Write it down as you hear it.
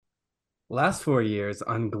last 4 years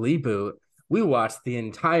on Gleeboot, we watched the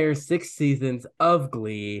entire 6 seasons of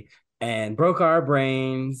Glee and broke our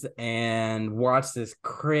brains and watched this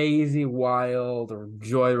crazy, wild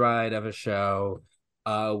joyride of a show.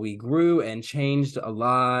 We grew and changed a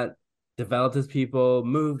lot, developed as people,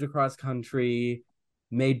 moved across country,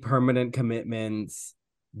 made permanent commitments,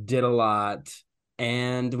 did a lot.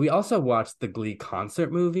 And we also watched the Glee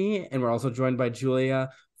concert movie, and we're also joined by Julia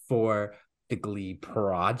for the Glee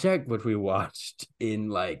project, which we watched in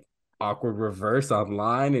like awkward reverse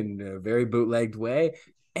online in a very bootlegged way.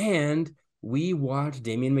 And we watched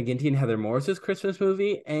Damien McGinty and Heather Morris's Christmas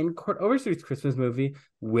movie and Court Overstreet's Christmas movie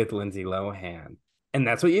with Lindsay Lohan. And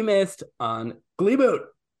that's what you missed on Gleeboot.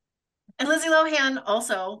 And Lindsay Lohan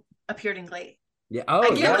also appeared in Glee. Yeah.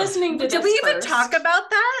 Oh, yeah. Listening to Did we even talk about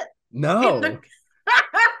that? No.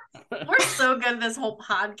 We're so good at this whole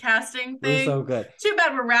podcasting thing. We're so good. Too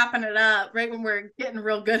bad we're wrapping it up right when we're getting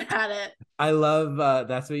real good at it. I love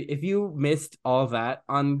that's what, if you missed all that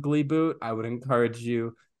on Gleeboot, I would encourage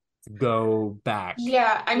you to go back.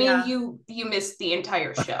 Yeah, I mean you missed the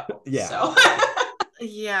entire show. Yeah. So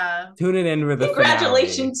yeah. Tune it in with the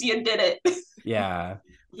congratulations, finale. you did it. Yeah.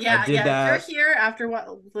 Yeah, if you're here after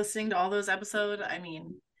listening to all those episodes, I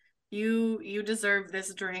mean, you deserve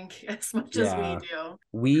this drink as much as we do.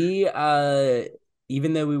 We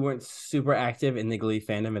even though we weren't super active in the Glee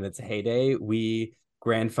fandom in its heyday, we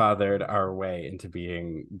grandfathered our way into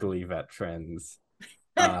being Glee veterans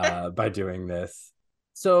by doing this.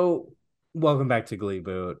 So welcome back to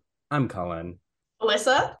Gleeboot. I'm Cullen.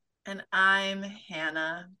 Alyssa. And I'm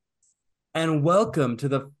Hannah. And welcome to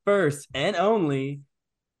the first and only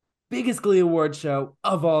biggest Glee award show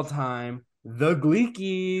of all time, the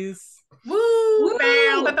GLEEKIES. Woo!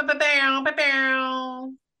 Bow, bow, bow, bow, bow,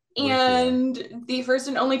 bow. And the first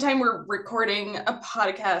and only time we're recording a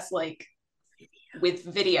podcast like with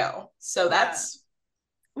video. So that's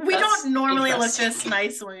we don't normally look this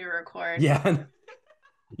nice when we record. Yeah.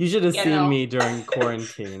 You should have seen me during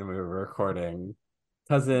quarantine when we were recording.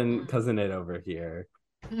 Cousin it over here.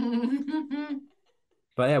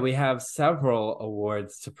 But yeah, we have several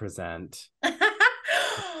awards to present.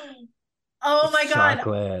 Oh my god.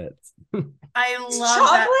 Chocolate. I love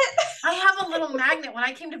chocolate. That. I have a little magnet. When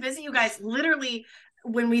I came to visit you guys, literally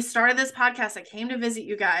when we started this podcast, I came to visit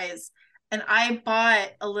you guys and I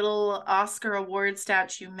bought a little Oscar award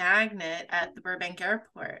statue magnet at the Burbank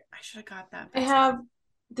airport. I should have got that.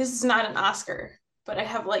 This is not an Oscar, but I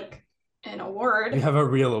have like an award. You have a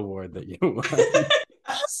real award that you won.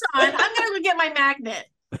 Hold on, I'm gonna go get my magnet.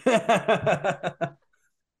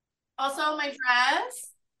 Also, my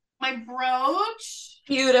dress, my brooch.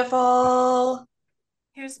 Beautiful.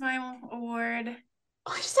 Here's my award.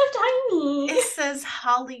 Oh, it's so tiny. It says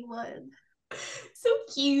Hollywood. So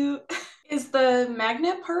cute. Is the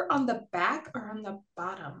magnet part on the back or on the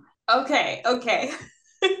bottom? Okay.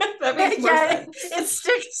 That makes more sense. It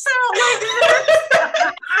sticks out like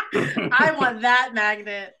this. I want that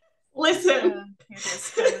magnet. Listen,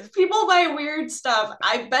 people buy weird stuff.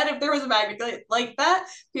 I bet if there was a magnet like that,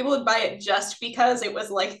 people would buy it just because it was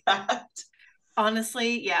like that.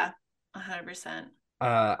 Honestly, yeah, 100%.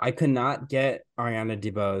 I could not get Ariana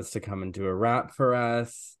DeBose to come and do a rap for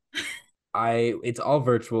us. It's all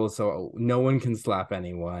virtual, so no one can slap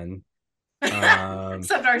anyone.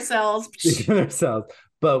 Except ourselves.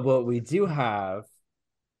 But what we do have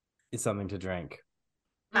is something to drink.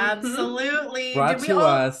 Absolutely. Brought to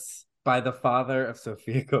us by the father of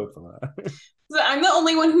Sofia Coppola. So I'm the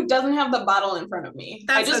only one who doesn't have the bottle in front of me.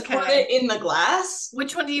 That's I just poured it in the glass.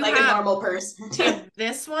 Which one do you have? Like a normal person. Do you have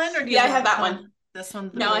this one? Or do you I have that one. This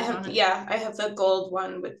one? No, I have I have the gold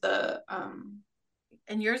one with the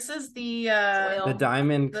and yours is the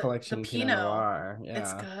Diamond Collection Pinot Noir. Yeah.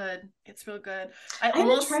 It's good. It's real good. I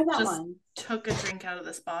almost tried that one. Took a drink out of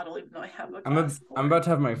this bottle, even though I have a glass. I'm about to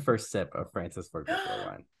have my first sip of Francis Ford Coppola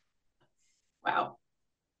wine. Wow.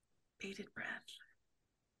 Bated breath.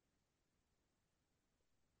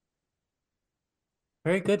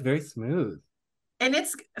 Very good, very smooth. And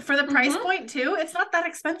it's for the price point too. It's not that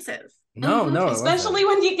expensive. No, especially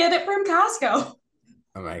when you get it from Costco.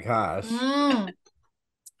 Oh my gosh.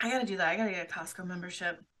 I gotta do that. I gotta get a Costco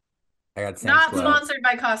membership. I got not sponsored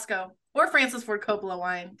by Costco or Francis Ford Coppola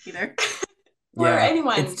wine either. Or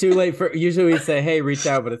anyone. It's too late for. Usually we say, "Hey, reach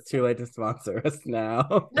out," but it's too late to sponsor us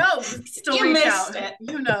now. No, still you reach out. It.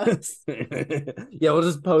 Who knows? Yeah, we'll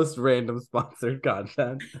just post random sponsored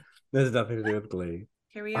content. There's nothing to do with Glee.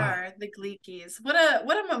 Here we are, the GLEEKIES. What a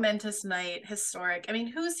momentous night, historic. I mean,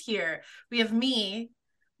 who's here? We have me,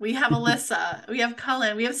 We have Alyssa. We have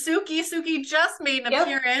Cullen. We have Suki. Suki just made an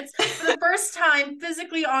appearance for the first time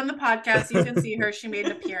physically on the podcast. You can see her. She made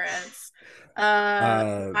an appearance.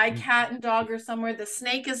 My cat and dog are somewhere. The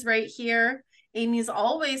snake is right here. Amy's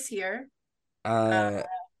always here.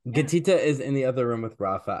 Gatita is in the other room with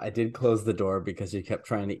Rafa. I did close the door because she kept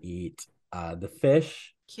trying to eat the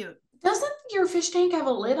fish. Cute. Doesn't your fish tank have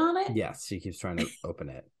a lid on it? Yes, she keeps trying to open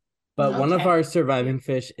it. But one of our surviving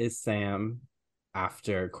fish is Sam,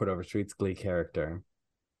 after Cordova Street's Glee character.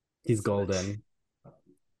 He's golden.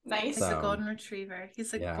 Nice. He's a golden retriever.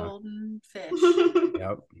 He's a golden fish.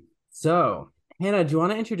 Yep. So, Hannah, do you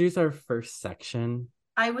want to introduce our first section?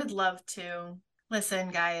 I would love to. Listen,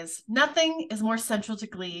 guys, nothing is more central to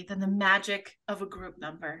Glee than the magic of a group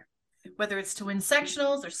number. Whether it's to win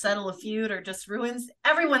sectionals or settle a feud or just ruins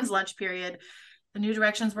everyone's lunch period, the New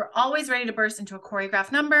Directions were always ready to burst into a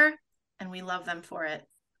choreographed number, and we love them for it.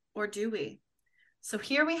 Or do we? So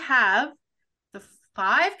here we have the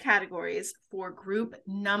 5 categories for group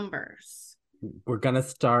numbers. We're going to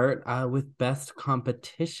start with best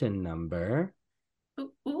competition number.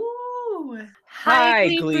 Ooh.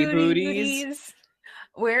 Hi, Glee Booties.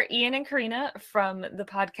 We're Ian and Karina from the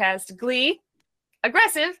podcast Glee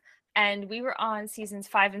Aggressive, and we were on seasons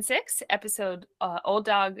 5 and 6, episode Old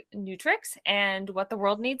Dog New Tricks and What the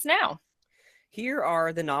World Needs Now. Here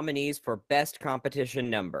are the nominees for best competition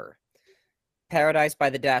number: Paradise by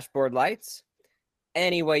the Dashboard Lights,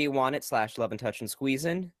 Any Way You Want It / Love and Touch and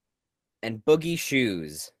Squeezin', and Boogie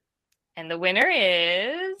Shoes. And the winner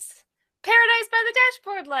is Paradise by the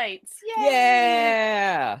Dashboard Lights. Yay!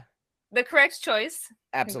 Yeah! The correct choice.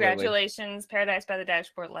 Absolutely. Congratulations, Paradise by the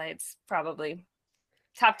Dashboard Lights. Probably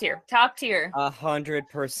top tier. Top tier.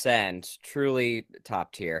 100%. Truly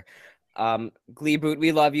top tier. Gleeboot,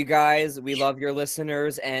 we love you guys. We love your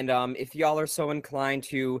listeners. And if y'all are so inclined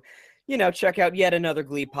to, check out yet another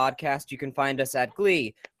Glee podcast, you can find us at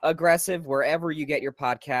Glee Aggressive wherever you get your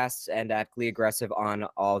podcasts, and at Glee Aggressive on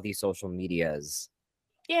all the social medias.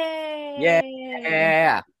 Yay!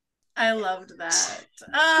 Yeah! I loved that.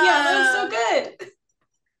 That was so good.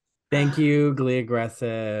 Thank you, Glee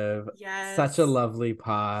Aggressive. Yes. Such a lovely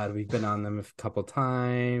pod. We've been on them a couple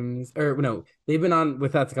times. Or no, they've been on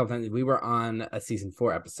with us a couple times. We were on a season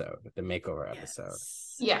 4 episode, the makeover episode.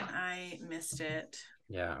 Yeah. I missed it.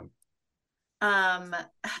 Yeah.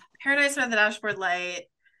 Paradise by the Dashboard Light.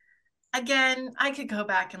 Again, I could go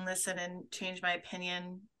back and listen and change my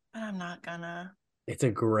opinion, but I'm not gonna. It's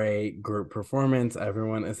a great group performance.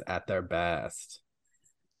 Everyone is at their best.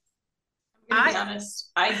 I'm gonna be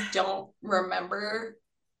honest, I don't remember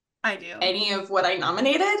I do any of what I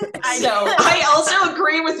nominated. I also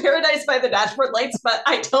agree with Paradise by the Dashboard Lights, but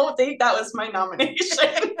I don't think that was my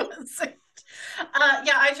nomination.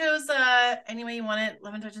 I chose Any Way You Want It,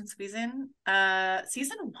 Love and Touch and Squeeze In.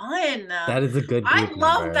 Season 1. That is a good group I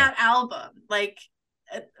love number. that album. Like,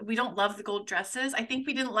 we don't love the gold dresses. I think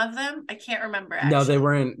we didn't love them. I can't remember. Actually. No, they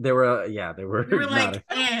weren't. They were. They were. We were like,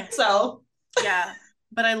 eh. So yeah,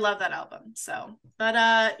 but I love that album. So,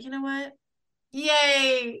 but you know what?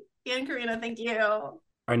 Yay, Ian, Karina, thank you.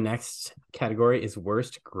 Our next category is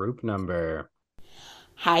worst group number.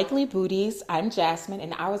 Hi, Glee Booties. I'm Jasmine,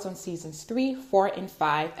 and I was on seasons 3, 4, and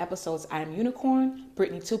 5, episodes I'm Unicorn,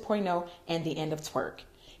 Britney 2.0, and The End of Twerk.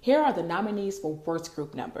 Here are the nominees for worst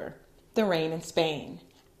group number: The Rain in Spain,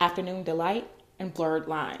 Afternoon Delight, and Blurred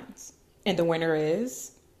Lines. And the winner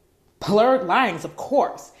is Blurred Lines, of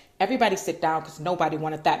course. Everybody sit down because nobody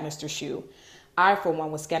wanted that, Mr. Shu. I, for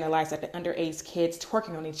one, was scandalized at the underage kids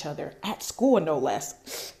twerking on each other, at school no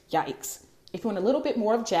less. Yikes. If you want a little bit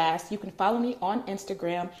more of jazz, you can follow me on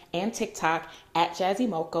Instagram and TikTok at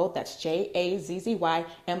JazzyMoco. That's JAZZYMOCO.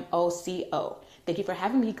 Thank you for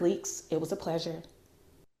having me, Gleeks. It was a pleasure.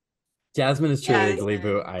 Jasmine is truly a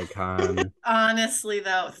Gleeboot icon. Honestly,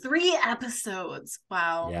 though, 3 episodes.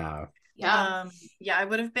 Wow. Yeah. I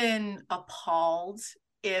would have been appalled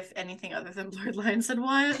if anything other than Blurred Lines had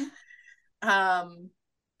won.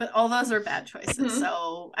 But all those are bad choices.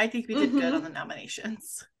 So I think we did good on the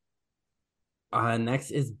nominations.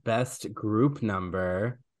 Next is best group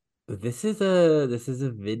number. This is a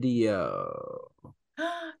video.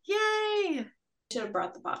 Yay! Should have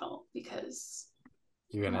brought the bottle because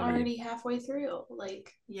I'm already halfway through.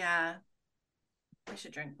 Yeah, I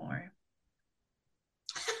should drink more.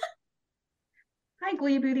 Hi,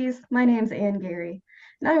 Glee Booties. My name's Ann Gary,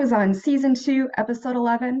 and I was on season 2, episode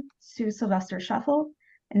 11, Sue Sylvester Shuffle,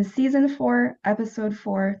 and season 4, episode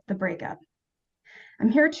 4, The Breakup.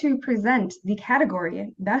 I'm here to present the category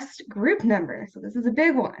Best Group Number. So this is a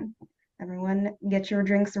big one. Everyone get your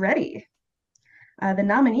drinks ready. The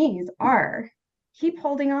nominees are Keep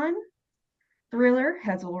Holding On, Thriller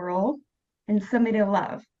Heads Will Roll, and Somebody to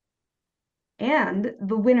Love. And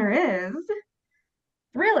the winner is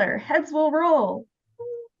Thriller Heads Will Roll.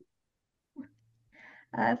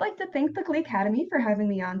 I'd like to thank the Glee Academy for having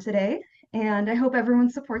me on today, and I hope everyone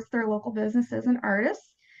supports their local businesses and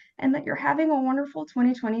artists, and that you're having a wonderful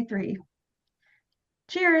 2023.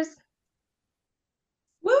 Cheers!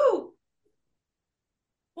 Woo!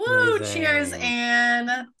 Woo! Amazing. Cheers,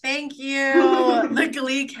 Anne. Thank you. The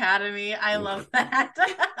Glee Academy. I love that.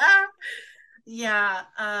 Yeah.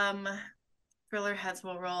 Thriller Heads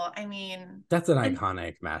Will Roll. I mean, That's an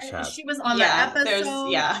iconic mashup. she was on the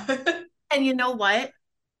episode. And you know what?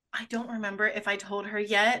 I don't remember if I told her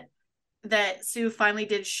yet that Sue finally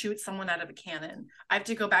did shoot someone out of a cannon. I have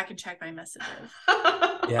to go back and check my messages.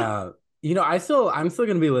 Yeah. You know, I'm still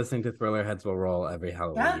gonna be listening to Thriller Heads Will Roll every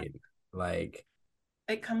Halloween. Like,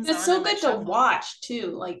 it comes it's on so in my good to shuffle. watch too.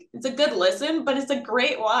 Like, it's a good listen, but it's a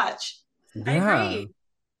great watch. I agree.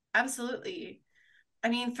 Absolutely. I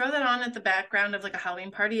mean, throw that on at the background of like a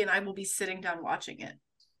Halloween party and I will be sitting down watching it.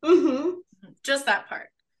 Just that part.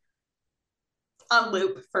 On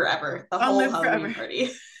loop forever. The On whole loop Halloween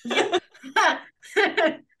forever.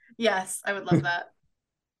 party. Yes, I would love that.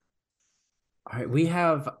 all right, we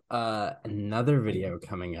have another video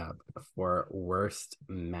coming up for worst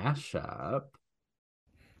mashup.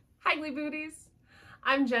 Hi, Glee Booties.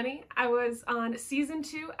 I'm Jenny. I was on season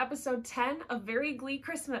 2, episode 10 of Very Glee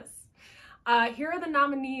Christmas. Here are the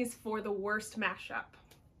nominees for the worst mashup.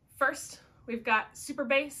 First, we've got Super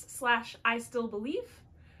Bass / I Still Believe.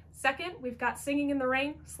 Second, we've got Singing in the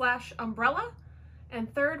Rain / Umbrella.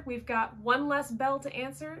 And third, we've got One Less Bell to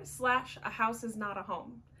Answer / A House Is Not a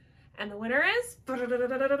Home. And the winner is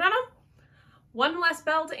One Less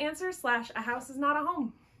Bell to Answer / A House Is Not a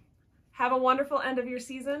Home. Have a wonderful end of your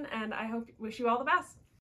season, and I wish you all the best.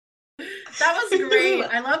 That was great.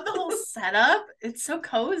 I love the whole setup. It's so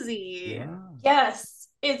cozy. Yeah. Yes,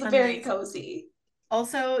 it's very cozy.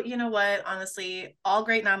 Also, you know what? Honestly, all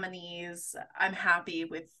great nominees. I'm happy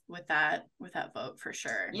with that vote for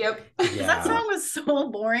sure. Yep. Yeah. That song was so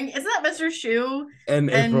boring. Isn't that Mr. Shu? And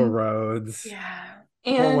April Rhodes. Yeah.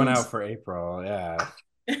 Pour one out for April. Yeah.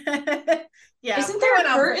 Yeah. Isn't there a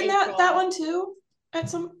Kurt in that one too? At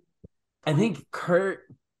some I think Kurt.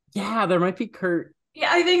 Yeah, there might be Kurt. Yeah,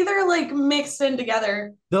 I think they're like mixed in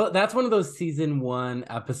together. That's one of those season 1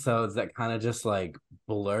 episodes that kind of just like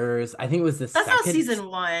blurs. I think it was the second. That's not season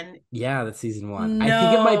 1. Yeah, that's season 1. No. I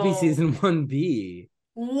think it might be season 1B.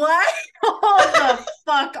 What? Hold the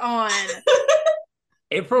fuck on.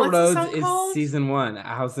 April Rhodes is season 1. A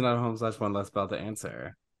House Is Not a Home / One Less Bell to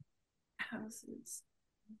Answer. Houses.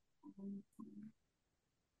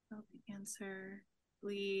 Answer.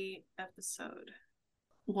 Glee episode.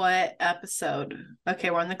 What episode? Okay,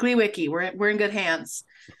 we're on the Glee Wiki. We're in good hands.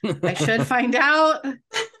 I should find out.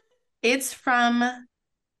 It's from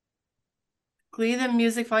Glee the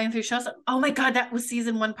Music Volume 3 shows. Oh my god, that was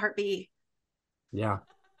season 1 part B. Yeah.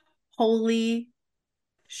 Holy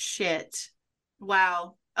shit.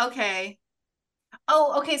 Wow. Okay.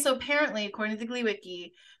 Oh, okay. So apparently, according to the Glee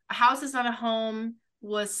Wiki, A House Is Not a Home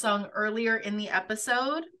was sung earlier in the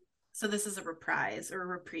episode. So this is a reprise or a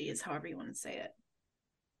reprise, however you want to say it.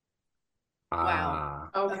 Wow.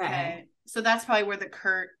 Okay. So that's probably where the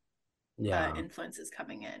Kurt influence is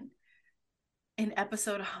coming in. In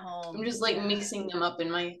episode Home. I'm just like mixing them up in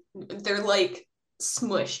my. They're like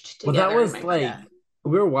smushed together. Well, that was like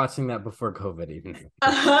we were watching that before COVID even.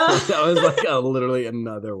 That was like literally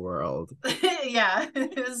another world. Yeah,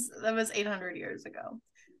 that was 800 years ago.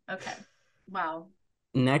 Okay. Wow.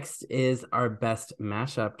 Next is our best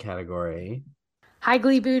mashup category. Hi,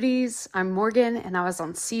 Glee Booties. I'm Morgan, and I was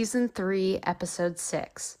on season 3, episode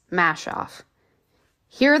 6, Mash Off.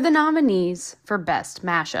 Here are the nominees for best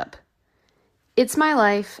mashup: It's My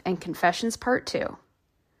Life and Confessions Part 2,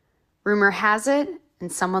 Rumor Has It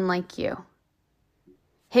and Someone Like You,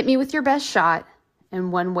 Hit Me With Your Best Shot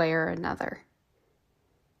and One Way or Another.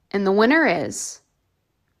 And the winner is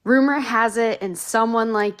Rumor Has It and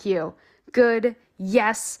Someone Like You. Good.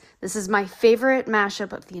 Yes, this is my favorite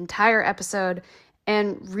mashup of the entire episode,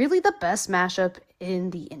 and really the best mashup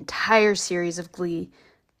in the entire series of Glee.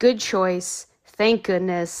 Good choice. Thank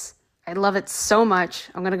goodness. I love it so much.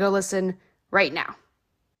 I'm going to go listen right now.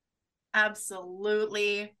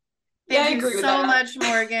 Absolutely. Yeah, I Thank agree you with so that. much,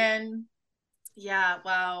 Morgan. Yeah,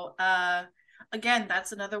 wow. Again,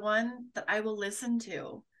 that's another one that I will listen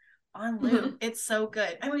to on loop. It's so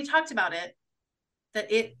good. And we talked about it,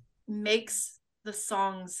 that it makes the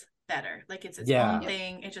songs better. Like it's its own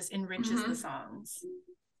thing. It just enriches the songs.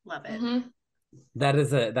 Love it. That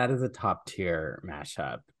is a top tier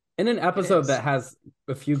mashup in an episode that has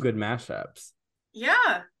a few good mashups. Yeah,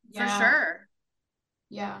 for Yeah. sure.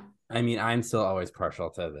 Yeah. I mean, I'm still always partial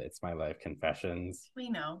to the It's My Life confessions. We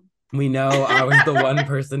know. We know I was the one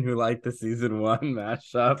person who liked the season 1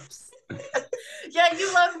 mashups. Yeah,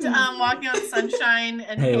 you loved Walking on Sunshine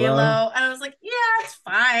and Halo. And I was like, yeah, it's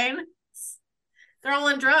fine. They're all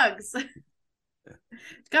on drugs.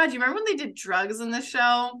 God, you remember when they did drugs in the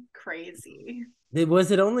show? Crazy.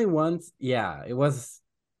 Was it only once? Yeah, it was.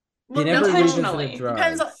 They Well, never intentionally. revisited drugs.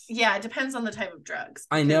 Depends on, yeah, it depends on the type of drugs.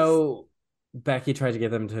 I know Becky tried to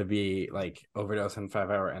get them to be like overdose on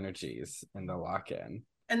 5-hour energies in the lock-in.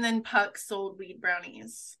 And then Puck sold weed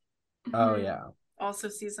brownies. Oh yeah. Also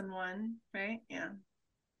season 1, right? Yeah.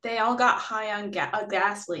 They all got high on a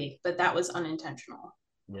gas leak, but that was unintentional.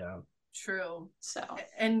 Yeah. True. So.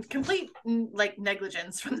 And complete like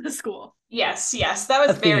negligence from the school. Yes, that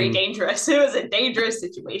was very dangerous. It was a dangerous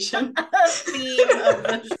situation. Theme of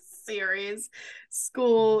the series.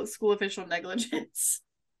 School official negligence.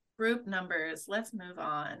 Group numbers. Let's move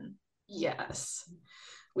on. Yes.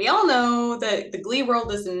 We all know that the Glee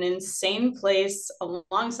world is an insane place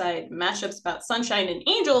alongside mashups about sunshine and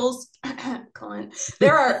angels. Colin,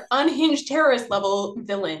 there are unhinged terrorist level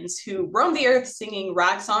villains who roam the earth singing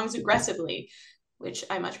rock songs aggressively, which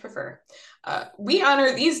I much prefer. We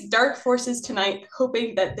honor these dark forces tonight,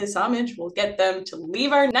 hoping that this homage will get them to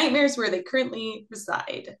leave our nightmares where they currently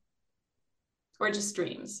reside. Or just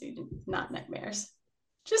dreams, not nightmares.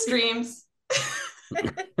 Just dreams.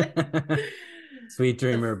 Sweet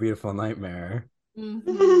dreamer, beautiful nightmare.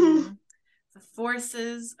 The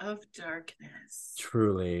forces of darkness.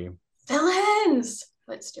 Truly. Villains!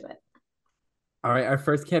 Let's do it. All right, our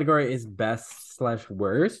first category is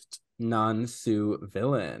best/worst non-Sue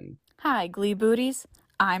villain. Hi, Glee Booties.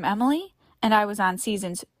 I'm Emily, and I was on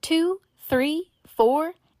seasons 2, 3,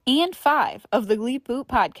 4, and 5 of the Gleeboot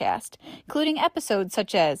podcast, including episodes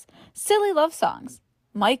such as Silly Love Songs,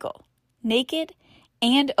 Michael, Naked,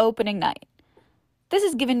 and Opening Night. This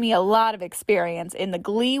has given me a lot of experience in the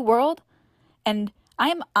Glee world, and I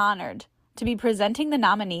am honored to be presenting the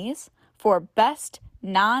nominees for Best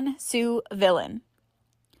Non-Sue Villain.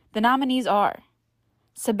 The nominees are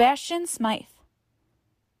Sebastian Smythe,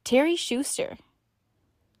 Terry Schuster,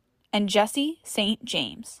 and Jesse St.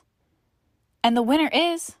 James. And the winner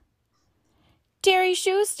is Terry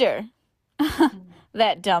Schuster.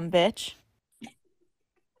 That dumb bitch.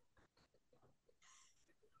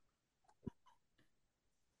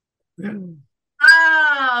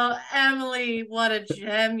 Oh, Emily, what a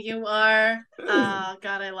gem you are. Oh,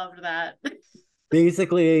 God, I loved that.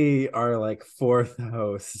 Basically, our like fourth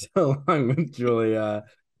host, along with Julia.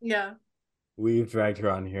 Yeah. We've dragged her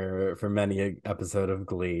on here for many episode of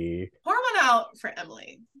Glee. Pour one out for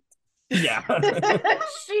Emily. Yeah.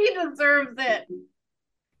 She deserves it.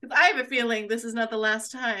 Because I have a feeling this is not the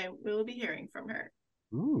last time we will be hearing from her.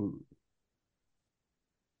 Ooh.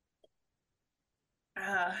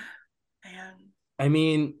 Man. I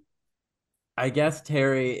mean, I guess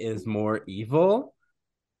Terry is more evil.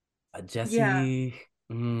 Jesse. Yeah.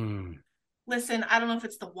 Listen, I don't know if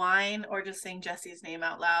it's the wine or just saying Jesse's name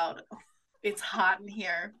out loud. It's hot in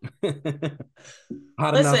here.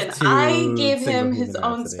 Listen, I gave him his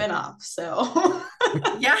own spinoff, so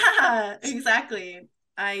yeah, exactly.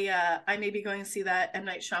 I may be going to see that M.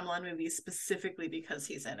 Night Shyamalan movie specifically because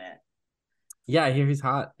he's in it. Yeah, I hear he's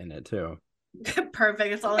hot in it too.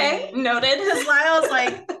 Perfect. It's all I need. Noted. Because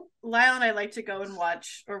Lyle and I like to go and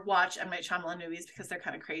watch M. Night Shyamalan movies because they're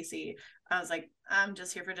kind of crazy. I was like, I'm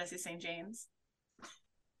just here for Jesse St. James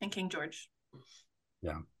and King George.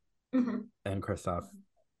 Yeah. Mm-hmm. And Kristoff.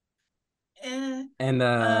 And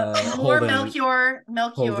more Melchior.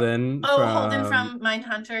 Holden from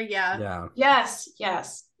Mindhunter. Yeah. Yes.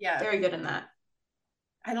 Yeah. Very good in that.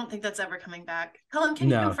 I don't think that's ever coming back. Helen, can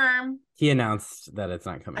you confirm? He announced that it's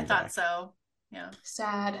not coming back. I thought so. Yeah.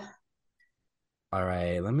 Sad. All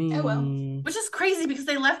right, let me. Oh, well. Which is crazy because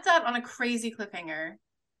they left that on a crazy cliffhanger.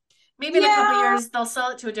 Maybe in a couple years they'll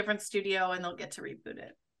sell it to a different studio and they'll get to reboot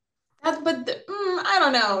it. I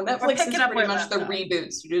don't know. Netflix is pretty much the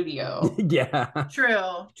reboot studio. Yeah.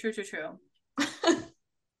 True.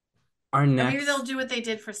 Our next. Or maybe they'll do what they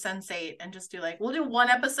did for Sense8 and just do we'll do one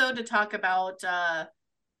episode to talk about the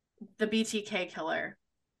BTK killer.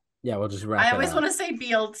 Yeah, we'll just wrap. I always want to say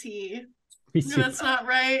BLT. No, that's not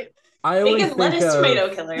right. I always think lettuce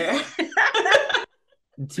tomato killer.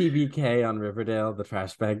 TBK on Riverdale, the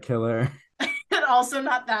trash bag killer. And also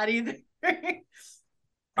not that either.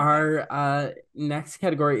 Our next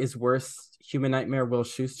category is worst human nightmare Will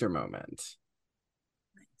Schuster moment.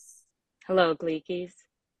 Hello, Gleekies.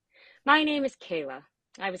 My name is Kayla.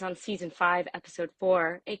 I was on season 5, episode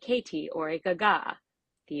 4, a Katie or a Gaga,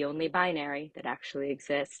 the only binary that actually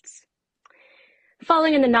exists. The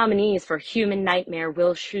following are the nominees for Human Nightmare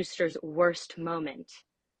Will Schuster's worst moment.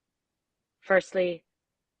 Firstly,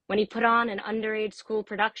 when he put on an underage school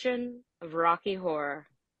production of Rocky Horror.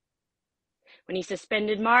 When he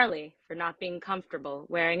suspended Marley for not being comfortable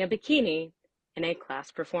wearing a bikini in a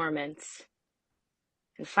class performance.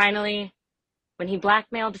 And finally, when he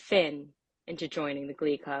blackmailed Finn into joining the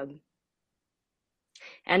Glee Club.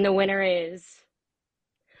 And the winner is...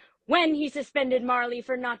 when he suspended Marley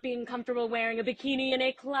for not being comfortable wearing a bikini in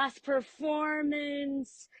a class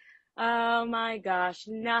performance. Oh my gosh,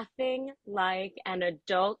 nothing like an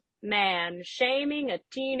adult man shaming a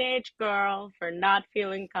teenage girl for not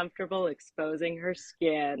feeling comfortable exposing her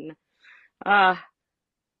skin. I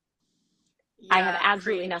have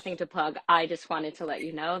absolutely nothing to plug. I just wanted to let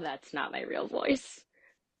you know that's not my real voice.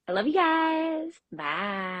 I love you guys.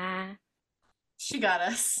 Bye. She got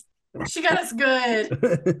us. She got us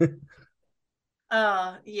good.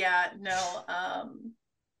 Yeah, no.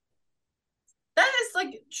 That is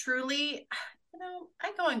like truly,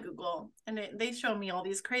 I go on Google and they show me all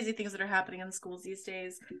these crazy things that are happening in the schools these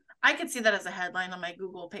days. I could see that as a headline on my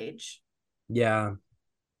Google page. Yeah.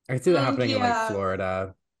 I could see that happening in like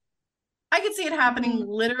Florida. I could see it happening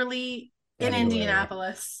literally in Anywhere.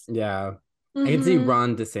 Indianapolis. Yeah. I can see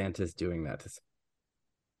Ron DeSantis doing that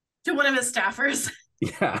to one of his staffers.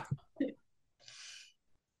 Yeah.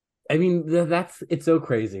 I mean, it's so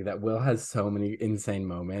crazy that Will has so many insane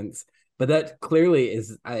moments, but that clearly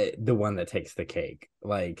is the one that takes the cake.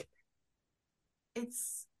 Like,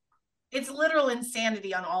 it's literal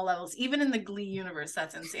insanity on all levels. Even in the Glee universe,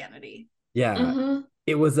 that's insanity. Yeah.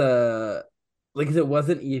 It was it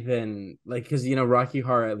wasn't even like, because Rocky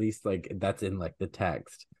Horror, at least like that's in like the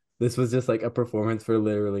text. This was just like a performance for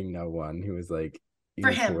literally no one. Who was like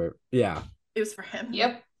for him. Yeah, it was for him.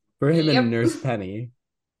 Yep. For him and Nurse Penny.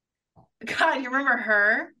 God, you remember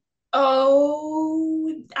her?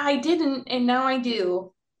 Oh, I didn't, and now I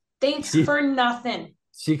do. Thanks for nothing.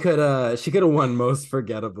 She could have won most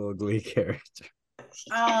forgettable Glee character.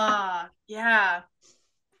 Yeah.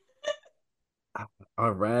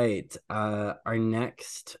 All right. Our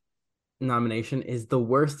next nomination is the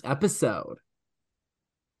worst episode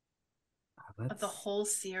of the whole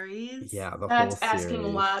series. Yeah, that's asking a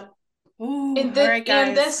lot. Ooh, and right,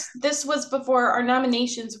 and this was before our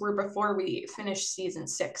nominations were before we finished season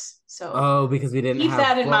 6. So because we didn't keep have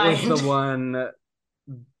that in mind. Was the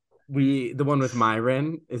one with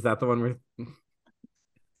Myron? Is that the one with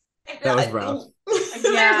that was rough?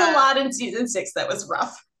 There's a lot in season 6 that was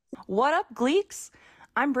rough. What up, Gleeks?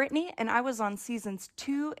 I'm Brittany, and I was on seasons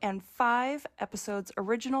 2 and 5, episodes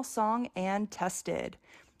Original Song and Tested.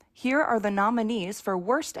 Here are the nominees for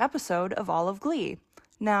worst episode of all of Glee.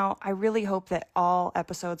 Now, I really hope that all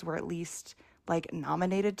episodes were at least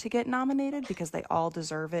nominated to get nominated, because they all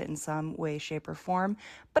deserve it in some way, shape, or form.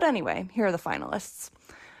 But anyway, here are the finalists.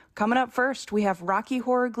 Coming up first, we have Rocky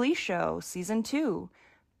Horror Glee Show, Season 2,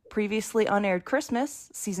 Previously Unaired Christmas,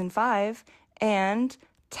 Season 5, and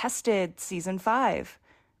Tested, Season 5.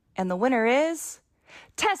 And the winner is...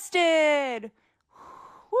 Tested!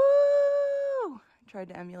 Woo! Tried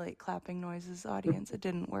to emulate clapping noises, audience. It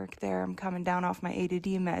didn't work there. I'm coming down off my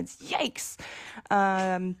ADD meds. Yikes!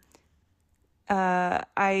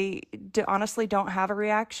 I honestly don't have a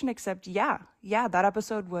reaction except, yeah, that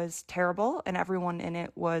episode was terrible, and everyone in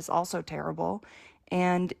it was also terrible.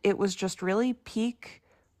 And it was just really peak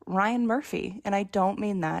Ryan Murphy, and I don't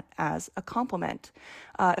mean that as a compliment.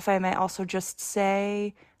 If I may also just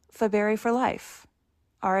say, Faberry for life.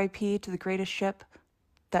 R.I.P. to the greatest ship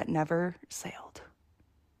that never sailed.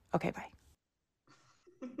 Okay, bye.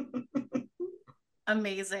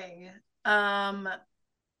 Amazing. I'm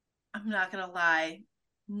not gonna lie,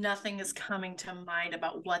 nothing is coming to mind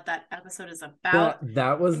about what that episode is about.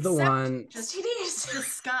 That was the one. Just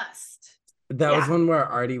disgust. That was one where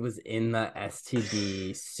Artie was in the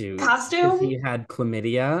STD suit costume. He had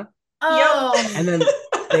chlamydia. Oh, and then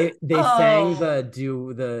they sang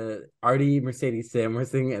the Artie Mercedes Sam were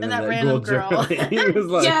singing, and then that the random girl girl. Germany was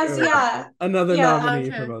like, another nominee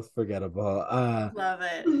for most forgettable. Love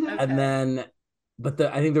it. Okay. And then, but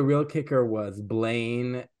I think the real kicker was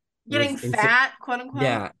Blaine getting fat, quote unquote.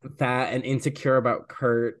 Yeah, fat and insecure about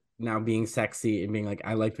Kurt now being sexy and being like,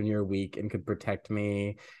 I liked when you were weak and could protect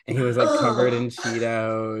me. And he was like covered in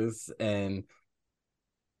Cheetos and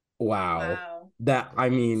wow. That, I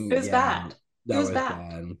mean, it was bad. That was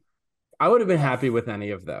bad. I would have been happy with any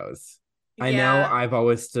of those. I know I've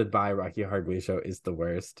always stood by Rocky Horror Glee Show is the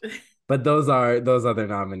worst, but those other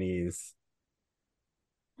nominees.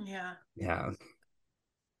 Yeah.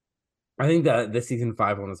 I think that the season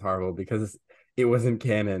 5 one was horrible because it wasn't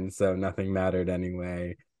canon, so nothing mattered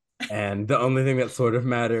anyway. And the only thing that sort of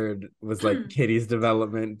mattered was like Kitty's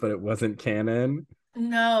development, but it wasn't canon.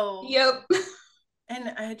 No. Yep. And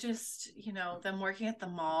I just, them working at the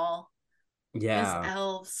mall as Yeah.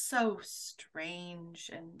 elves, so strange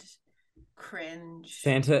and cringe.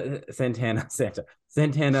 Santana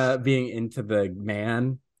being into the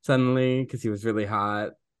man suddenly because he was really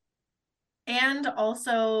hot. And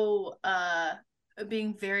also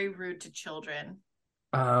being very rude to children.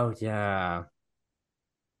 Oh yeah.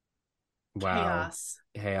 Wow.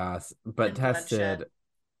 Chaos. But and tested. bloodshed.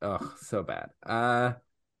 Oh, so bad.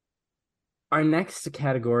 Our next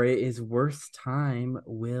category is worst time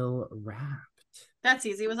Will Wrapped. That's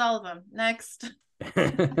easy. It was all of them. Next.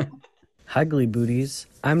 Hi, Gleebooties.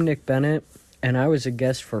 I'm Nick Bennett, and I was a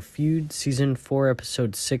guest for Feud Season 4,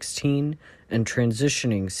 Episode 16, and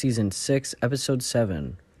Transitioning Season 6, Episode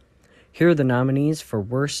 7. Here are the nominees for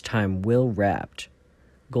Worst Time Will Wrapped: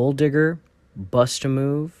 Gold Digger, Bust a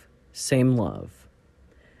Move, Same Love.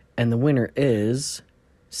 And the winner is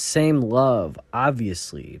Same Love,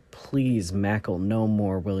 obviously. Please mackle no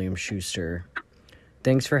more, William Schuster.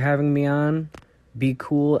 Thanks for having me on. Be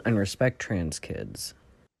cool and respect trans kids.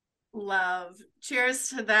 Love. Cheers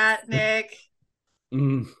to that, Nick.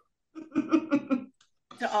 To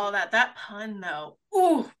all that. That pun, though.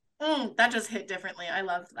 Ooh, that just hit differently. I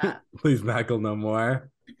loved that. Please mackle no more.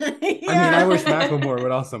 Yeah. I mean, I wish Macklemore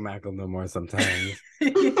would also mackle no more sometimes.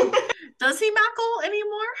 Does he mackle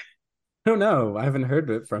anymore? I don't know. I haven't heard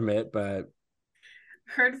it from it, but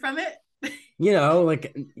Heard from it?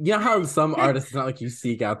 like how some artists, not like you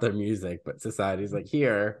seek out their music, but society's like,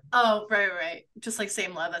 here. Oh, right. Just like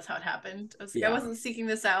Same Love. That's how it happened. I wasn't seeking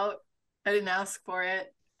this out. I didn't ask for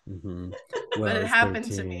it. Mm-hmm. But it happened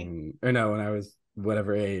 13, to me. Or no, when I was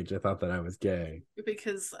whatever age, I thought that I was gay.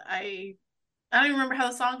 Because I don't even remember how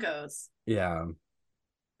the song goes. Yeah.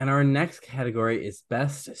 And our next category is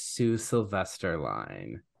Best Sue Sylvester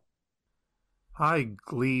Line. Hi,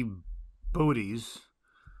 Glee Booties.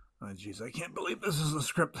 Oh, geez, I can't believe this is the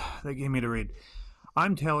script they gave me to read.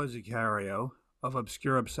 I'm Taylor Zicario of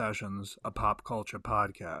Obscure Obsessions, a pop culture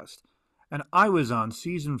podcast, and I was on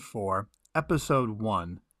Season 4, Episode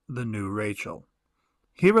 1, The New Rachel.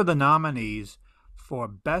 Here are the nominees for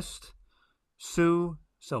Best Sue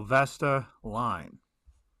Sylvester Line.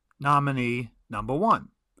 Nominee number 1.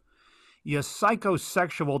 Your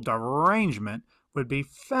psychosexual derangement would be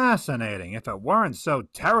fascinating if it weren't so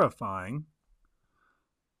terrifying.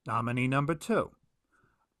 Nominee number 2.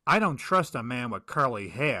 I don't trust a man with curly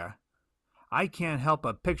hair. I can't help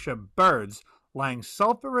but picture birds laying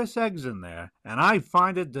sulfurous eggs in there, and I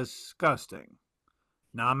find it disgusting.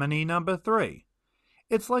 Nominee number 3.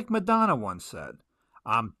 It's like Madonna once said,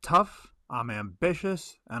 I'm tough, I'm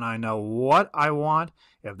ambitious, and I know what I want.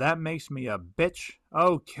 If that makes me a bitch,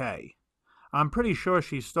 okay. I'm pretty sure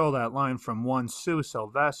she stole that line from one Sue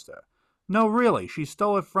Sylvester. No, really, she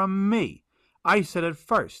stole it from me. I said it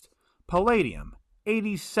first. Palladium,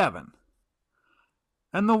 87.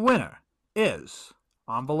 And the winner is,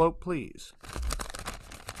 envelope please,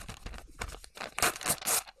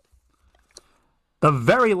 the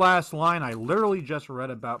very last line I literally just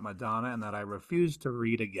read about Madonna and that I refuse to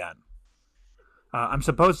read again. I'm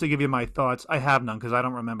supposed to give you my thoughts. I have none because I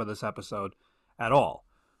don't remember this episode at all.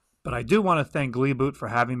 But I do want to thank Gleeboot for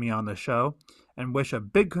having me on the show and wish a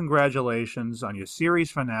big congratulations on your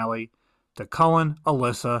series finale to Cullen,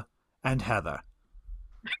 Alyssa, and Heather.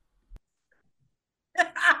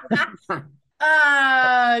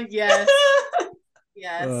 Yes.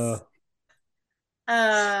 Yes.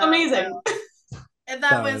 Amazing. And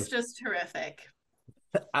that was just terrific.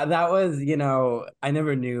 That was, I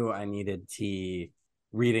never knew I needed tea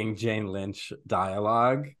reading Jane Lynch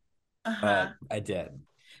dialogue, but I did.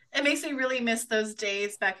 It makes me really miss those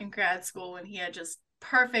days back in grad school when he had just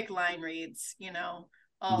perfect line reads,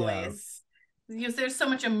 always. Because there's so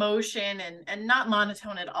much emotion and not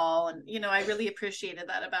monotone at all. And, I really appreciated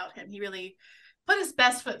that about him. He really put his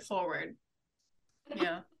best foot forward.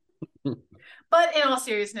 Yeah. But in all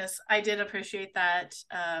seriousness, I did appreciate that.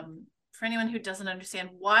 For anyone who doesn't understand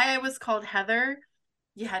why I was called Heather,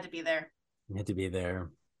 you had to be there. You had to be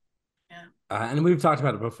there. Yeah. And we've talked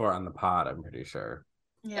about it before on the pod, I'm pretty sure.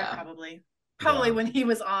 Yeah. Probably when he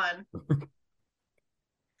was on.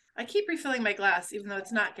 I keep refilling my glass, even though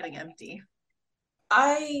it's not getting empty.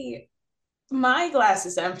 My glass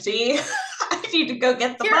is empty. I need to go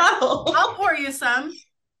get the bottle. I'll pour you some.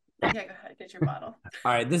 Yeah, go ahead, get your bottle.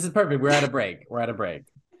 All right, this is perfect. We're at a break.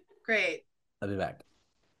 Great. I'll be back.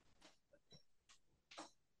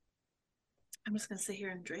 I'm just gonna sit here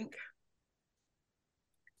and drink.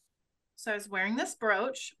 So I was wearing this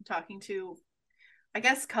brooch. I'm talking to I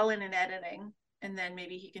guess Cullen in editing, and then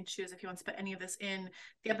maybe he can choose if he wants to put any of this in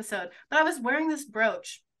the episode. But I was wearing this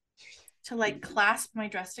brooch to like clasp my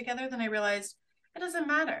dress together. Then I realized it doesn't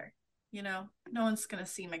matter. You know, no one's going to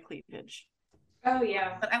see my cleavage. Oh,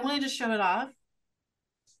 yeah. But I wanted to show it off.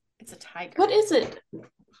 It's a tiger. What is it?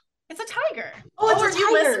 It's a tiger. Oh, it's a were tiger.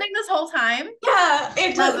 you listening this whole time? Yeah,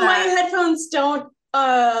 it does. My headphones don't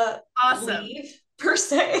awesome. leave, per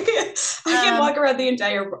se. I can walk around the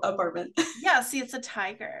entire apartment. Yeah, see, it's a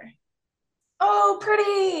tiger. Oh,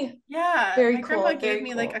 pretty. Yeah. Very my cool. grandma gave Very me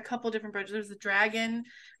cool. like a couple different brooches. There's a dragon.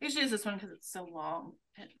 I usually use this one because it's so long.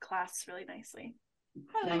 It clasps really nicely.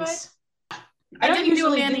 Nice. I don't didn't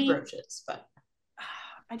usually do a do mani. brooches, but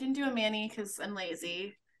I didn't do a mani because I'm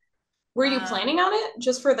lazy. were you planning on it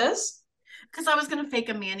just for this? Because I was gonna fake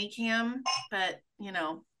a mani cam, but you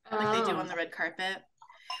know, like they do on the red carpet.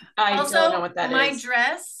 I also, don't know what that my is.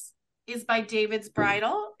 dress is by David's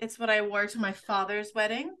Bridal. It's what I wore to my father's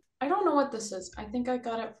wedding. I don't know what this is. I think I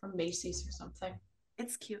got it from Macy's or something.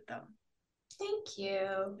 It's cute though. Thank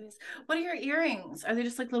you. What are your earrings? Are they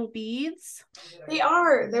just like little beads? They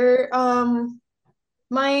are. They're one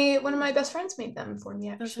of my best friends made them for me,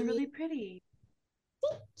 actually. Those are really pretty.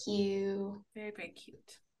 Thank you. Very, very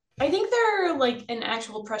cute. I think they're like an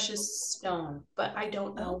actual precious stone, but I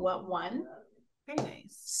don't know what one. Very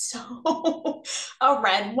nice. So a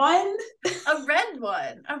red one? A red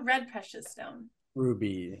one. A red precious stone.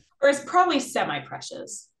 Ruby. Or it's probably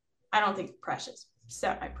semi-precious. I don't think precious.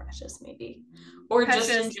 Semi-precious, maybe. Or Precious,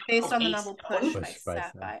 just in based on the a novel stone. Push by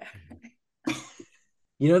Sapphire.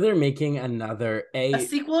 You know they're making another A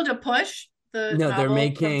sequel to Push? The No, novel they're from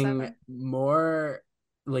making Sapphire? more,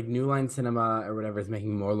 like New Line Cinema or whatever is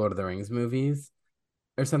making more Lord of the Rings movies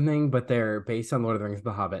or something, but they're based on Lord of the Rings,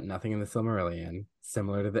 The Hobbit, nothing in the Silmarillion,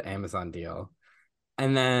 similar to the Amazon deal.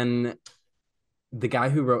 And then the guy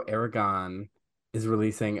who wrote Aragon is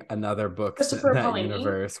releasing another book Christopher that Paolini?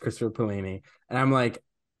 universe, Christopher Paolini. And I'm like,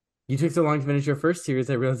 you took so long to finish your first series,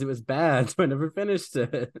 I realized it was bad, so I never finished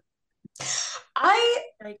it.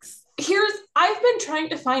 I've been trying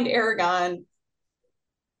to find Aragon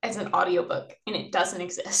as an audiobook and it doesn't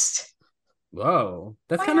exist. Whoa,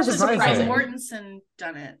 that's Why kind of hasn't surprising. Mortensen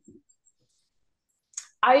done it?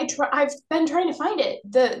 I've been trying to find it.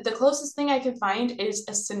 The closest thing I could find is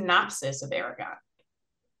a synopsis of Aragon.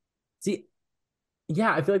 See,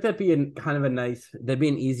 yeah, I feel like that'd be that'd be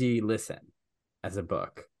an easy listen as a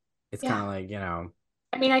book. It's kind of like, you know.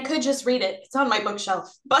 I mean, I could just read it. It's on my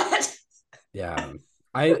bookshelf, but yeah.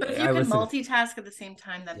 But if you can multitask at the same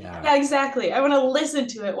time, that'd be nice. Yeah, exactly. I want to listen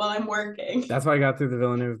to it while I'm working. That's why I got through the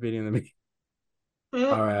Villeneuve Beauty and the Beast.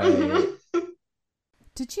 All right.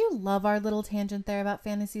 Did you love our little tangent there about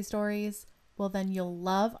fantasy stories? Well, then you'll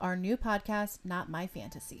love our new podcast, Not My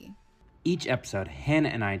Fantasy. Each episode, Hannah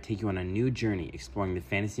and I take you on a new journey exploring the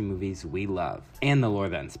fantasy movies we love and the lore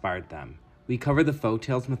that inspired them. We cover the folk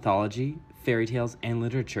tales, mythology, fairy tales, and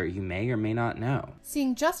literature you may or may not know.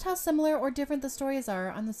 Seeing just how similar or different the stories are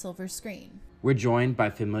on the silver screen. We're joined by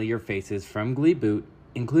familiar faces from Gleeboot,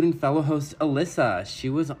 including fellow host Alyssa. She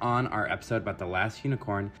was on our episode about The Last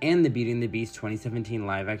Unicorn and the Beauty and the Beast 2017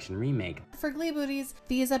 live-action remake. For Gleebooties,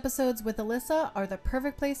 these episodes with Alyssa are the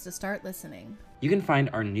perfect place to start listening. You can find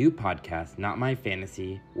our new podcast, Not My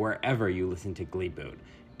Fantasy, wherever you listen to Gleeboot.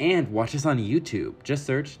 And watch us on YouTube. Just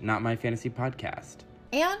search Not My Fantasy Podcast.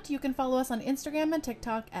 And you can follow us on Instagram and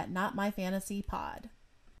TikTok at Not My Fantasy Pod.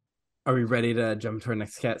 Are we ready to jump to our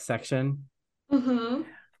next section? Mm-hmm.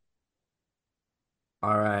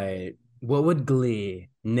 All right. What would Glee,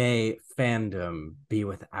 nay, fandom, be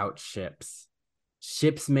without ships?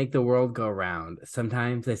 Ships make the world go round.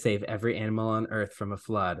 Sometimes they save every animal on Earth from a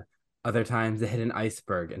flood. Other times they hit an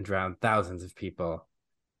iceberg and drown thousands of people.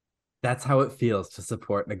 That's how it feels to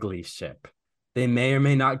support a Glee ship. They may or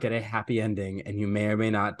may not get a happy ending, and you may or may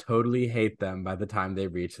not totally hate them by the time they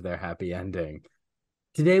reach their happy ending.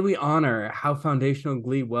 Today we honor how foundational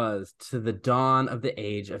Glee was to the dawn of the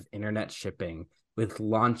age of internet shipping, with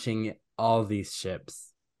launching all these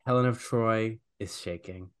ships. Helen of Troy is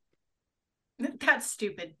shaking. That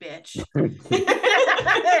stupid bitch.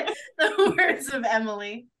 The words of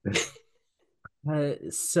Emily.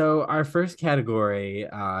 So our first category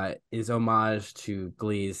is homage to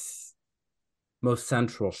Glee's most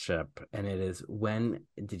central ship, and it is, when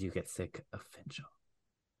did you get sick of Finchel?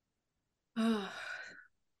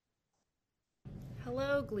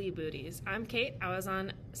 Hello, Glee Booties. I'm Kate. I was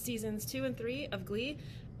on seasons 2 and 3 of Glee,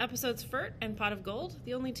 episodes Furt and Pot of Gold,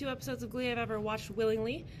 the only 2 episodes of Glee I've ever watched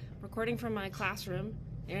willingly, recording from my classroom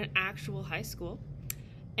in an actual high school.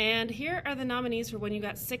 And here are the nominees for when you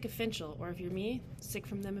got sick of Finchel, or if you're me, sick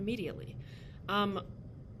from them immediately.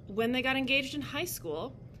 when they got engaged in high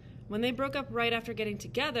school, when they broke up right after getting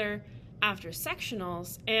together after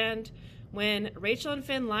sectionals, and when Rachel and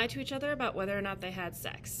Finn lied to each other about whether or not they had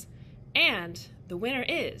sex. And the winner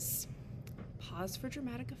is, pause for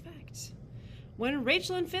dramatic effect, when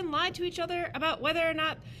Rachel and Finn lied to each other about whether or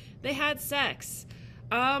not they had sex.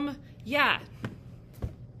 Yeah.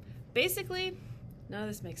 Basically, none of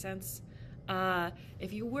this makes sense.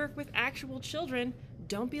 If you work with actual children,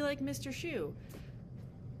 don't be like Mr. Shu.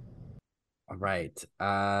 All right.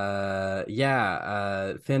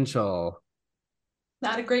 Finchel.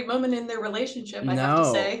 Not a great moment in their relationship, I have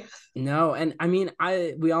to say. No, and I mean,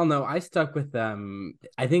 we all know I stuck with them.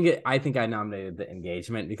 I think I nominated the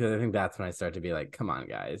engagement because I think that's when I start to be like, come on,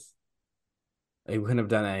 guys. I couldn't have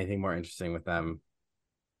done anything more interesting with them.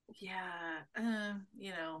 Yeah, I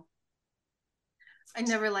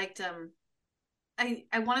never liked I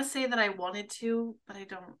want to say that I wanted to, but I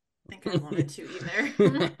don't think I wanted to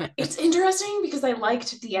either. It's interesting because I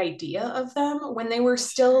liked the idea of them when they were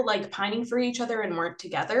still like pining for each other and weren't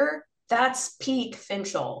together. That's peak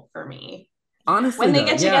Finchel for me. Honestly, when they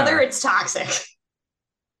get together, it's toxic.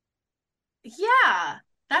 Yeah,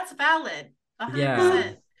 that's valid. 100%.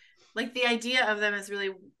 Yeah. Like the idea of them is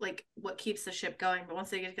really like what keeps the ship going. But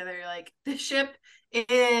once they get together, you're like, the ship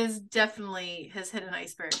is definitely has hit an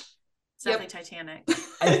iceberg. It's definitely Titanic.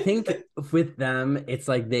 I think with them, it's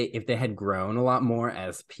like if they had grown a lot more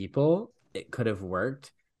as people, it could have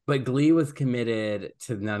worked. But Glee was committed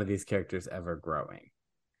to none of these characters ever growing.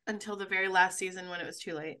 Until the very last season when it was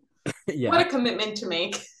too late. Yeah. What a commitment to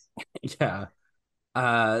make. Yeah.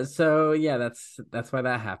 So yeah, that's why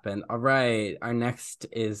that happened. All right. Our next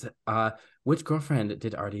is which girlfriend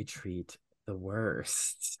did Artie treat the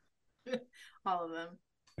worst? All of them.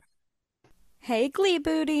 Hey, Glee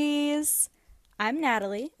Booties! I'm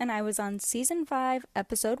Natalie, and I was on Season 5,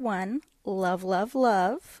 Episode 1, Love, Love,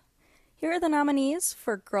 Love. Here are the nominees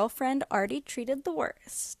for Girlfriend Artie Treated the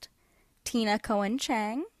Worst. Tina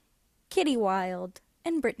Cohen-Chang, Kitty Wilde,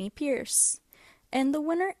 and Brittany Pierce. And the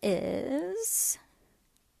winner is...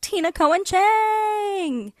 Tina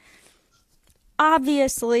Cohen-Chang!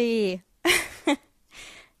 Obviously!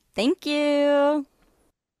 Thank you!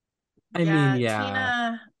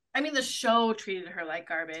 Tina... the show treated her like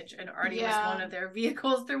garbage, and Artie was one of their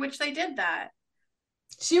vehicles through which they did that.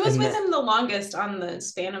 She was with him the longest on the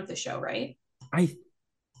span of the show, right? They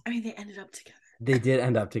ended up together. They did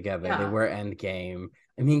end up together. Yeah. They were endgame.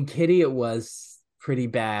 I mean, Kitty, it was pretty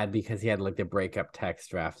bad because he had like the breakup text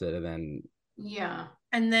drafted, and then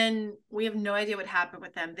and then we have no idea what happened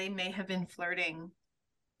with them. They may have been flirting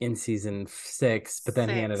in season 6, but then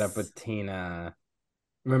he ended up with Tina.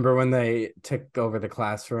 Remember when they took over the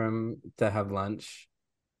classroom to have lunch?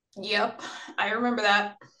 Yep, I remember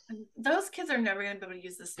that. Those kids are never going to be able to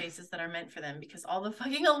use the spaces that are meant for them because all the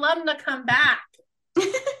fucking alumni come back.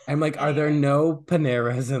 I'm like, are there no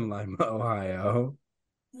Paneras in Lima, Ohio?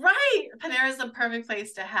 Right. Panera is the perfect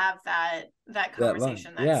place to have that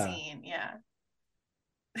conversation, that scene. Yeah.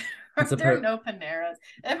 There are no Paneras.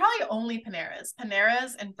 There are probably only Paneras.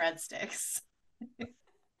 Paneras and breadsticks.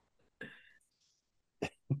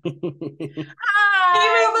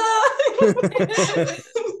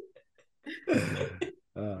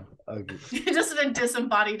 Okay. Just a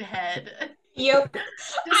disembodied head. Yep.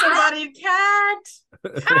 Disembodied cat.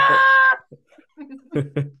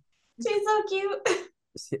 She's so cute.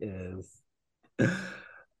 She is.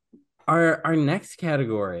 Our next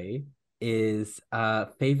category is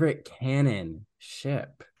favorite canon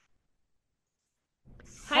ship.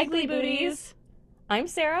 Hi, Glee Booties. I'm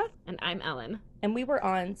Sarah. And I'm Ellen. And we were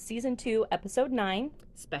on Season 2, Episode 9,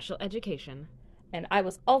 Special Education. And I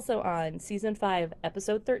was also on Season 5,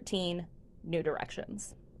 Episode 13, New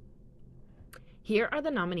Directions. Here are the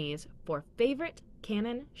nominees for Favorite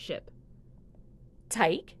Canon Ship.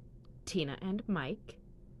 Tyke, Tina and Mike,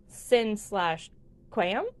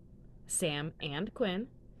 Sin/Quam, Sam and Quinn,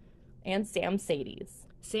 and Sam Sadies.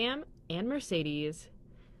 Sam and Mercedes.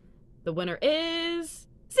 The winner is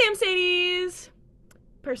Sam Sadies!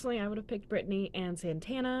 Personally, I would have picked Brittany and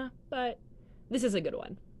Santana, but this is a good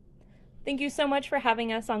one. Thank you so much for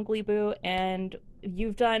having us on Gleeboot, and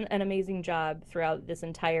you've done an amazing job throughout this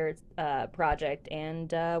entire project,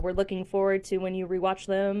 and we're looking forward to when you rewatch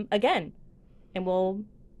them again, and we'll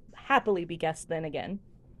happily be guests then again.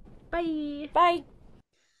 Bye! Bye!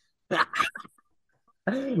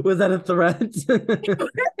 Was that a threat?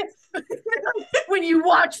 When you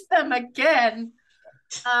watch them again.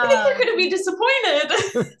 I think you're going to be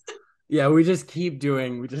disappointed. Yeah, we just keep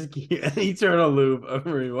an eternal loop of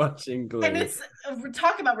rewatching Glee. And we're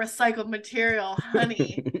talking about recycled material,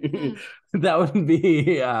 honey. That would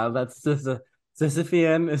be, it's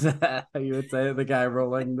Sisyphean, is that how you would say it? The guy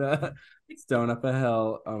rolling the stone up a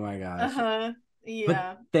hill. Oh my gosh. Yeah.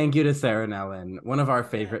 But thank you to Sarah and Ellen, one of our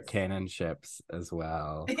favorite canon ships as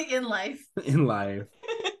well. In life. In life.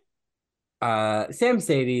 Sam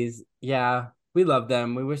Sadie's, yeah, we love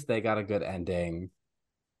them. We wish they got a good ending.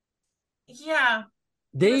 Yeah.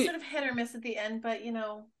 They were sort of hit or miss at the end, but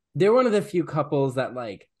they're one of the few couples that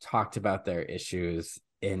like talked about their issues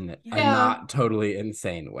in a not totally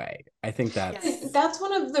insane way. I think that's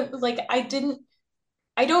one of the like I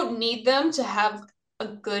don't need them to have a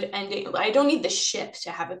good ending. I don't need the ship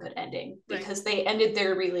to have a good ending because they ended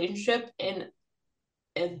their relationship in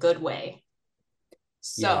a good way.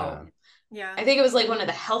 So yeah. I think it was like one of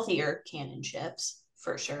the healthier canon ships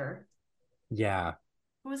for sure. Yeah.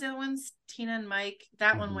 Who was the other ones? Tina and Mike.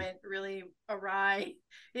 That one went really awry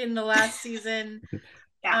in the last season.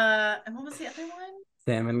 And what was the other one?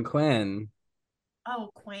 Sam and Quinn. Oh,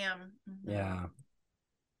 Quam. Yeah.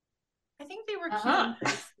 I think they were cute in high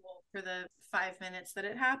school for the 5 minutes that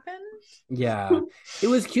it happened. Yeah. It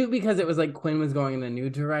was cute because it was like Quinn was going in a new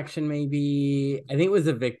direction, maybe. I think it was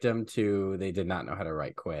a victim to they did not know how to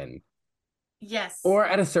write Quinn. Yes. Or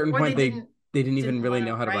at a certain point they didn't even really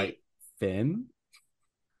know how to write Finn.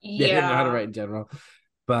 Yeah. They didn't know how to write in general.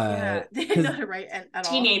 But they didn't know how to write at all.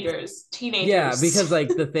 Teenagers. Yeah, because like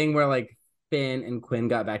the thing where like Finn and Quinn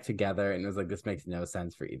got back together and it was like this makes no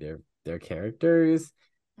sense for either of their characters.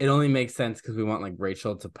 It only makes sense because we want like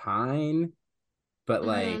Rachel to pine. But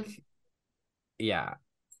like yeah.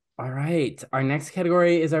 All right. Our next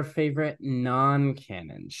category is our favorite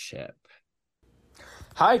non-canon ship.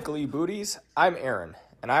 Hi, Glee Booties. I'm Aaron,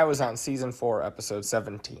 and I was on Season 4, Episode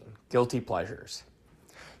 17, Guilty Pleasures.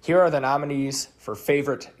 Here are the nominees for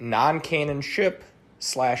favorite non-canon ship /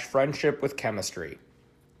 friendship with chemistry.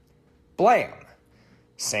 Blam,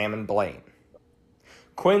 Sam and Blaine.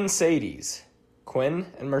 Quinn Sadies, Quinn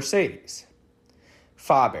and Mercedes.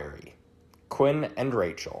 Fawberry, Quinn and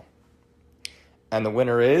Rachel. And the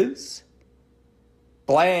winner is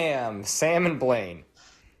Blam, Sam and Blaine.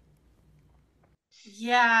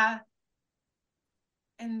 Yeah.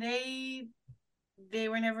 And they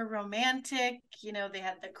were never romantic. They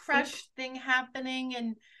had the crush thing happening,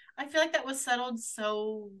 and I feel like that was settled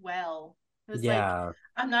so well. It was like,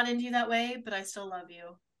 I'm not into you that way, but I still love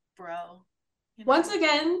you, bro. Once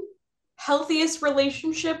again, healthiest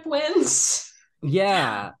relationship wins.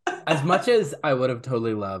 Yeah. As much as I would have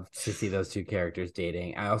totally loved to see those two characters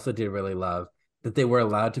dating, I also did really love that they were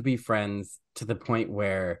allowed to be friends to the point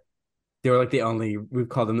where they were like we've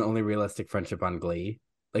called them the only realistic friendship on Glee.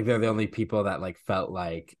 Like they're the only people that like felt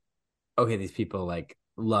like, okay, these people like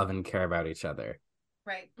love and care about each other.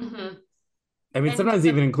 Right. I mean, sometimes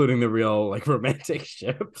even including the real like romantic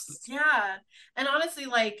ships. Yeah. And honestly,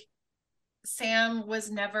 like Sam was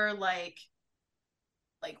never like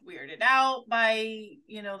weirded out by,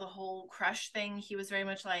 the whole crush thing. He was very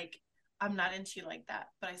much like, I'm not into you like that,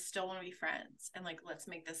 but I still want to be friends and like, let's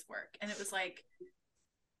make this work. And it was like,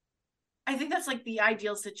 I think that's like the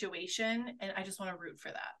ideal situation. And I just want to root for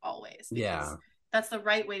that always. Because that's the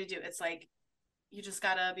right way to do it. It's like, you just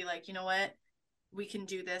gotta be like, you know what? We can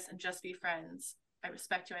do this and just be friends. I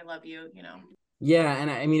respect you. I love you, Yeah.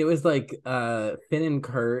 And I mean, it was like Finn and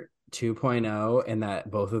Kurt 2.0 and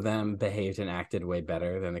that both of them behaved and acted way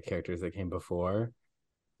better than the characters that came before.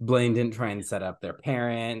 Blaine didn't try and set up their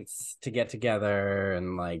parents to get together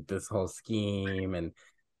and like this whole scheme, and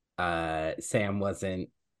Sam wasn't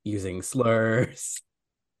using slurs.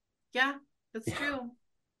 Yeah, that's true.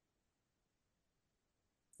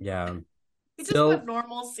 Yeah. We just want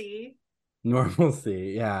normalcy.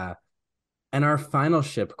 Normalcy, yeah. And our final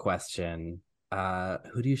ship question,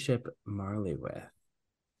 who do you ship Marley with?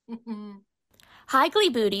 Hi, Glee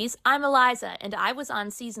Booties. I'm Eliza, and I was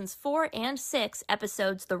on seasons 4 and 6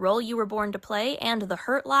 episodes The Role You Were Born to Play and The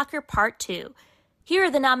Hurt Locker Part 2. Here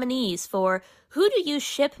are the nominees for Who Do You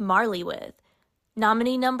Ship Marley With?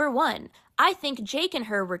 Nominee number 1. I think Jake and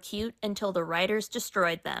her were cute until the writers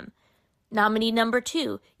destroyed them. Nominee number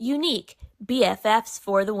 2. Unique. BFFs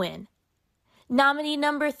for the win. Nominee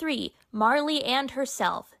number 3. Marley and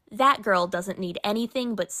herself. That girl doesn't need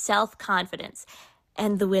anything but self-confidence.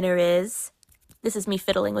 And the winner is... This is me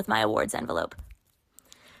fiddling with my awards envelope.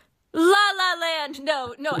 La La Land.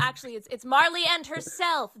 No, actually, it's Marley and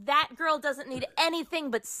herself. That girl doesn't need anything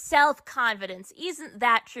but self-confidence. Isn't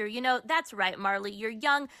that true? That's right, Marley. You're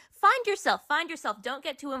young. Find yourself. Don't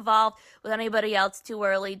get too involved with anybody else too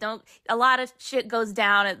early. A lot of shit goes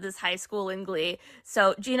down at this high school in Glee.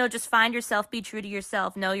 So, just find yourself, be true to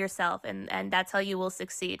yourself, know yourself, and that's how you will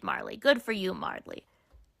succeed, Marley. Good for you, Marley.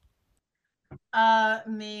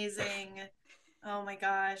 Amazing. Oh my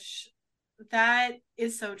gosh. That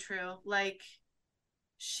is so true. Like,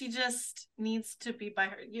 she just needs to be by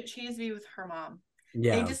her. She needs to be with her mom.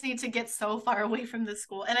 They just need to get so far away from the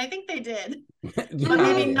school. And I think they did. But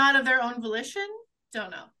maybe not of their own volition.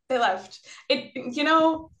 Don't know. They left.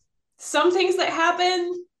 Some things that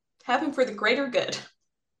happen for the greater good.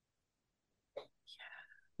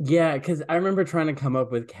 Yeah, because I remember trying to come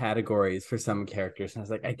up with categories for some characters. And I was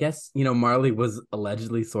like, I guess, Marley was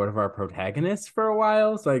allegedly sort of our protagonist for a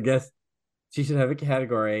while. So I guess she should have a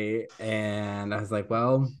category. And I was like,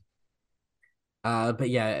 well, but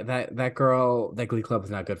yeah, that girl, that Glee Club is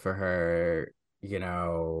not good for her. There's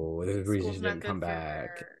a reason she didn't come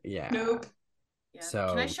back. Yeah. Nope. Yeah. So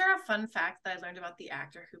can I share a fun fact that I learned about the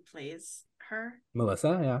actor who plays her?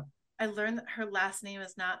 Melissa, yeah. I learned that her last name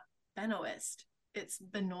is not Benoist. It's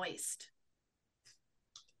Benoist.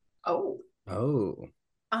 Oh.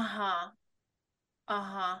 Uh-huh.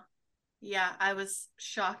 Yeah, I was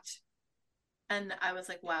shocked. And I was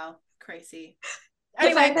like, wow, crazy.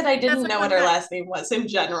 The fact that I didn't know what her last name was in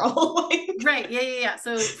general. Right, yeah.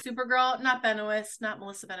 So Supergirl, not Benoist, not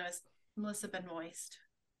Melissa Benoist, Melissa Benoist.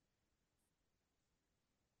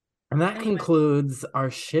 And that concludes our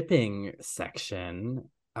shipping section.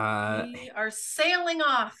 We are sailing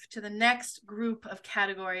off to the next group of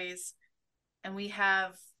categories, and we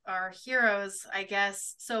have our heroes, I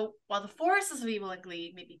guess. So while the forces of evil and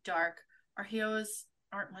Glee may be dark, our heroes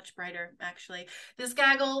aren't much brighter, actually. This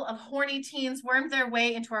gaggle of horny teens wormed their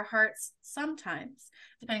way into our hearts sometimes,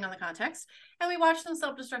 depending on the context, and we watched them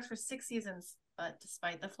self-destruct for 6 seasons. But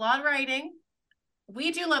despite the flawed writing,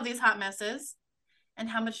 we do love these hot messes and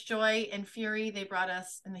how much joy and fury they brought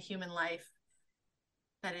us in the human life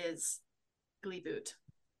that is Gleeboot.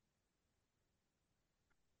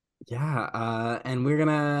 Yeah, and we're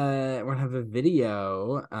gonna have a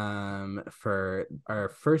video for our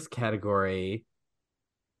first category.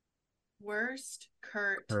 Worst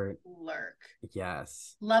Kurt lurk.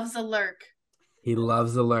 Yes. Loves a lurk. He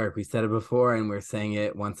loves a lurk. We said it before and we're saying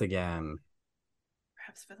it once again.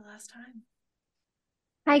 Perhaps for the last time.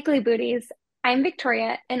 Hi, Gleebooties. I'm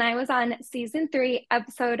Victoria, and I was on Season 3,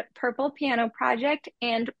 episode Purple Piano Project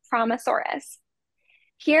and Promosaurus.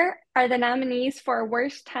 Here are the nominees for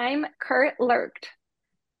Worst Time Kurt Lurked.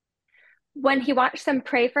 When he watched them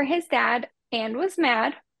pray for his dad and was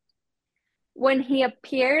mad. When he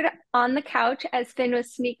appeared on the couch as Finn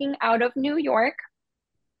was sneaking out of New York.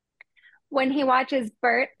 When he watches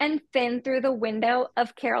Bert and Finn through the window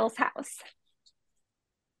of Carol's house.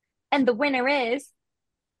 And the winner is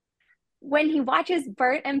when he watches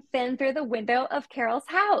Bert and Finn through the window of Carol's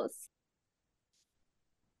house.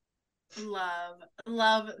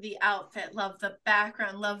 Love the outfit, love the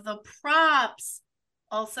background, love the props.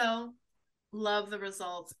 Also, love the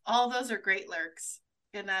results. All those are great lurks.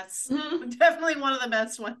 And that's definitely one of the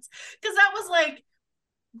best ones. Because that was like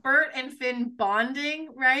Bert and Finn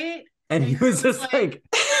bonding, right? And he was just like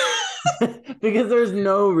because there's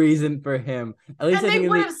no reason for him. At least and they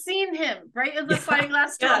would have seen him, right? In the sliding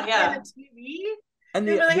glass door on the TV. And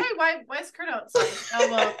they were like, hey, why is Kurt outside?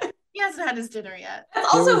 Oh, well, he hasn't had his dinner yet.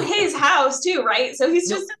 That's also his house, too, right? So he's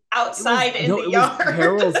just outside in the yard. It was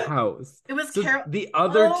Carol's house. It was so Carol. The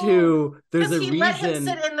other two, there's a reason. Let him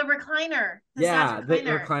sit in the recliner. The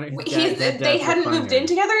recliner. They hadn't moved in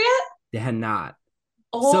together yet? They had not.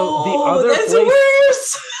 Oh, so the other that's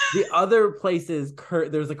worse. The other places,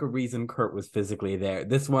 there's like a reason Kurt was physically there.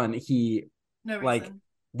 This one, this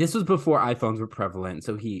was before iPhones were prevalent,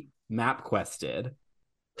 so he map quested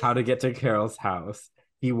how to get to Carol's house.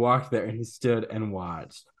 He walked there and he stood and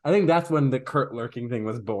watched. I think that's when the Kurt lurking thing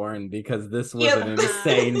was born, because this was an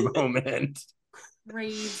insane moment.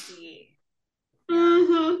 Crazy.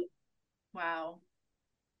 Mm-hmm. Wow.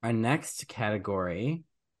 Our next category.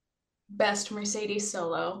 Best Mercedes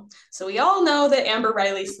solo. So we all know that Amber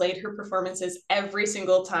Riley slayed her performances every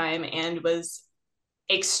single time and was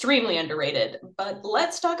extremely underrated. But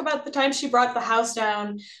let's talk about the time she brought the house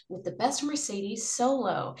down with the Best Mercedes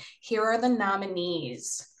solo. Here are the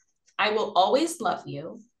nominees. I Will Always Love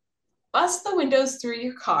You, Bust the Windows Through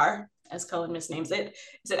Your Car, as Cullen misnames it.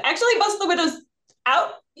 Is it actually Bust the Windows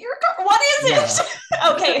Out Your Car? What is it?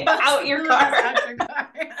 Okay, Out Your Car. Out your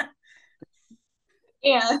car.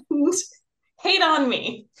 And Hate on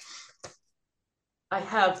Me. I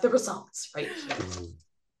have the results right here.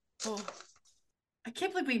 Oh, I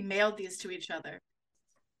can't believe we mailed these to each other.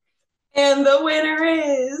 And the winner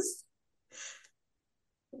is...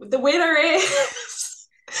 Oh,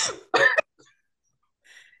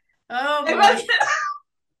 boy.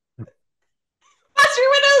 Bust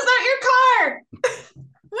your windows, not your car!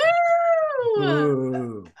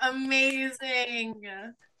 Woo! Amazing.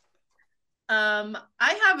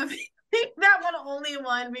 I have think that one only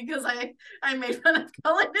won because I made fun of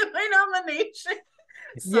Cullen in my nomination.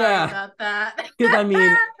 Sorry about that. Because I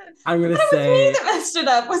mean, I'm gonna But it was say me that messed it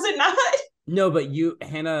up, was it not? no, but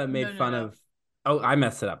Hannah made fun of. Oh, I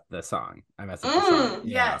messed it up. The song. I messed up the song.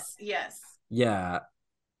 Yeah. Yes. Yeah.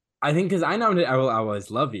 I think because I nominated "I Will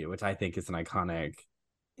Always Love You," which I think is an iconic.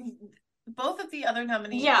 Both of the other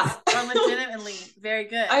nominees are legitimately very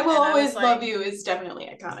good. I Will Always Love You is definitely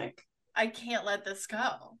iconic. I can't let this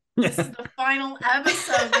go. This is the final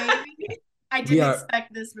episode, baby. I didn't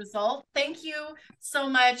expect this result. Thank you so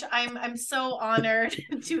much. I'm so honored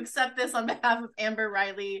to accept this on behalf of Amber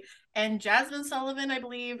Riley and Jasmine Sullivan, I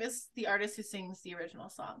believe, is the artist who sings the original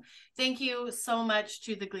song. Thank you so much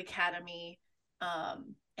to the Glee Academy,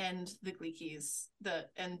 and the GLEEKIES,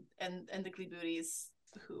 and the Gleebooties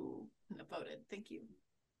who voted. Thank you.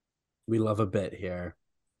 We love a bit here.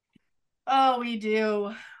 Oh, we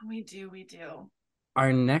do.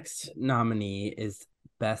 Our next nominee is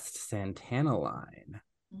Best Santana Line.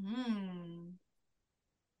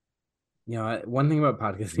 You know, one thing about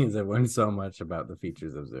podcasting is I learned so much about the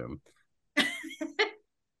features of Zoom.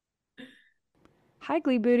 Hi,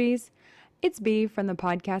 Glee Booties. It's Bea from the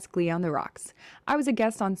podcast Glee on the Rocks. I was a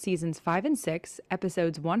guest on seasons 5 and 6,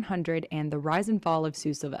 episodes 100 and The Rise and Fall of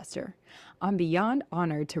Sue Sylvester. I'm beyond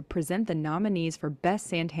honored to present the nominees for Best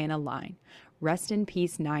Santana Line. Rest in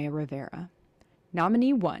peace, Naya Rivera.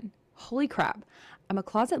 Nominee 1. Holy crap. I'm a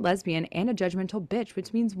closet lesbian and a judgmental bitch,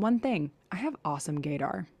 which means one thing. I have awesome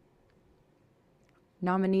gaydar.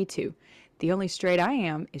 Nominee 2. The only straight I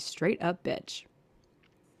am is straight up bitch.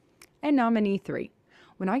 And nominee 3.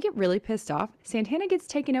 When I get really pissed off, Santana gets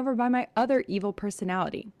taken over by my other evil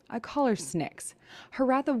personality. I call her Snicks. Her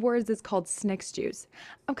wrath of words is called Snicks Juice.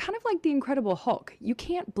 I'm kind of like the Incredible Hulk. You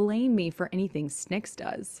can't blame me for anything Snicks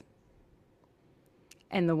does.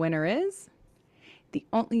 And the winner is... The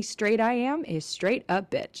only straight I am is straight up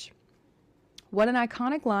bitch. What an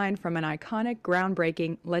iconic line from an iconic,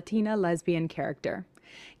 groundbreaking Latina lesbian character.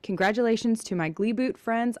 Congratulations to my Gleeboot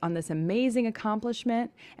friends on this amazing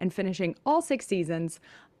accomplishment and finishing all 6 seasons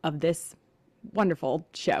of this wonderful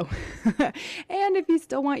show. And if you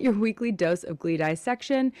still want your weekly dose of Glee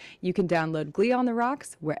dissection, you can download Glee on the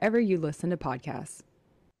Rocks wherever you listen to podcasts.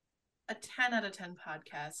 A 10 out of 10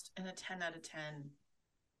 podcast and a 10 out of 10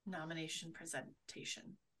 nomination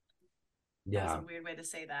presentation. Yeah. That was a weird way to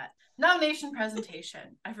say that. Nomination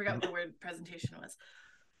presentation. I forgot what the word presentation was.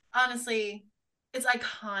 Honestly, it's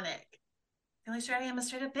iconic. The only straight I am a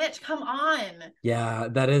straight up bitch. Come on. Yeah,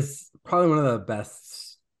 that is probably one of the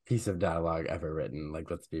best piece of dialogue ever written. Like,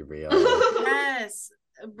 let's be real. Yes.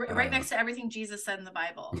 Right next to everything Jesus said in the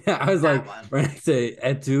Bible. Yeah, I was like, one. right next to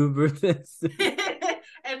et tu, Brutus.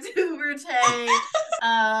 Et tu, Brute.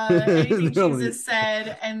 Anything Jesus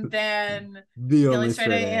said, and then the only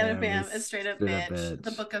straight I am is straight up bitch. bitch.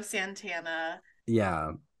 The Book of Santana.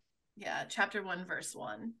 Yeah. Yeah, chapter 1, verse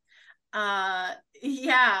 1.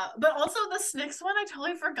 Yeah, but also the Snicks one, I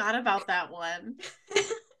totally forgot about that one. I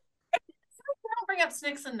don't bring up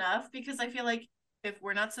Snicks enough because I feel like if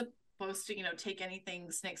we're not supposed to, take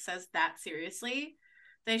anything Snicks says that seriously,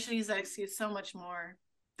 they should use that excuse so much more.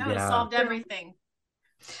 That would have solved everything.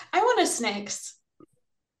 I want a Snicks.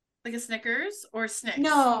 Like a Snickers or Snicks?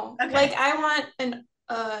 No, okay. Like I want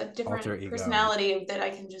a different Alter ego. personality that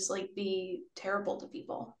I can just like be terrible to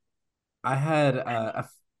people. I had a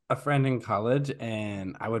friend in college,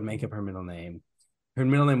 and I would make up her middle name. Her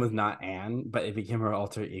middle name was not Anne, but it became her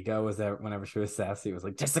alter ego. Was that whenever she was sassy, it was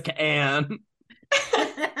like Jessica Ann.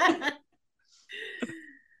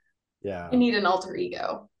 Yeah. I need an alter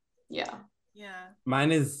ego. Yeah. Yeah.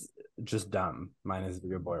 Mine is just dumb. Mine is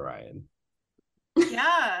your boy Ryan.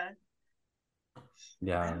 Yeah.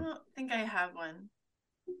 Yeah. I don't think I have one.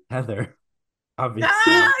 Heather. Obviously.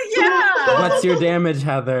 Yeah. What's your damage,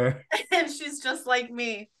 Heather? And she's just like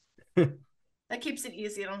me. That keeps it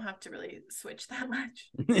easy. I don't have to really switch that much.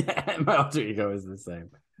 My alter ego is the same.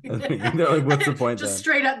 Like, what's the point? Just then?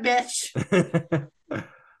 straight up bitch.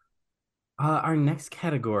 Our next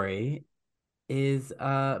category is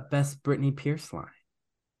Best Britney Pierce Line.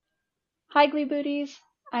 Hi, Glee Booties.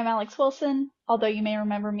 I'm Alex Wilson, although you may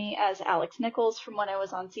remember me as Alex Nichols from when I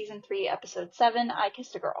was on Season 3, Episode 7, I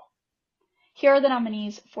Kissed a Girl. Here are the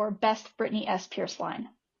nominees for Best Britney S. Pierce Line.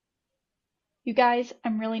 You guys,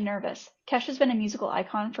 I'm really nervous. Kesha's been a musical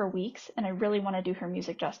icon for weeks, and I really want to do her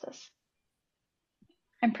music justice.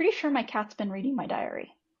 I'm pretty sure my cat's been reading my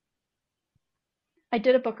diary. I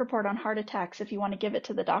did a book report on heart attacks if you want to give it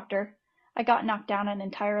to the doctor. I got knocked down an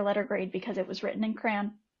entire letter grade because it was written in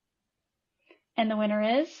crayon. And the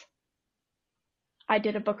winner is... I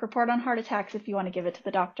did a book report on heart attacks if you want to give it to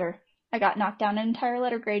the doctor. I got knocked down an entire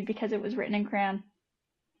letter grade because it was written in crayon.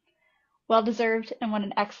 Well deserved, and what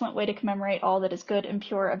an excellent way to commemorate all that is good and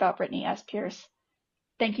pure about Brittany S. Pierce.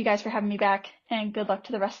 Thank you guys for having me back, and good luck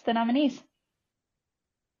to the rest of the nominees.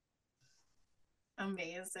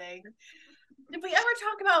 Amazing. Did we ever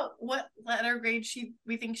talk about what letter grade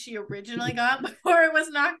we think she originally got before it was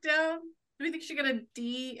knocked down? Do we think she got a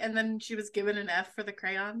D and then she was given an F for the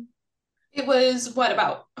crayon? It was what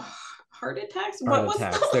about heart attacks? Heart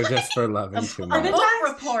attacks. They're just for loving too much. A book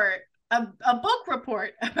report. A book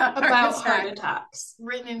report about heart attacks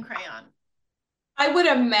written in crayon. I would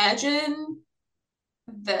imagine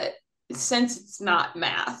that since it's not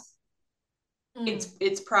math,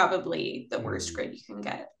 it's probably the worst grade you can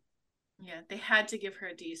get. Yeah, they had to give her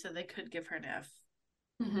a D so they could give her an F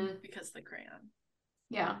because of the crayon.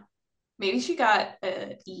 Yeah. Maybe she got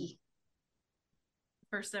an E.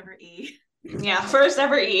 First ever E. Yeah, first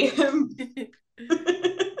ever E.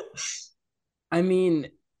 I mean,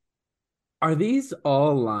 are these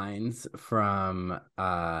all lines from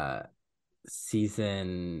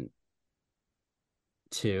season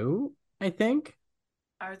 2, I think?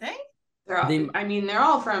 Are they? They're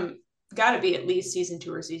all from, gotta be at least season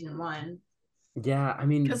 2 or season 1. Yeah, I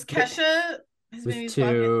mean, because Kesha was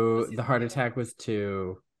 2. The heart attack was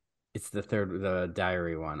 2. It's the third, the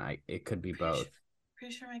diary one. It could be both.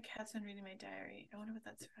 Pretty sure my cat's been reading my diary. I wonder what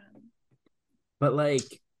that's from. But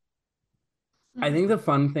like, I think the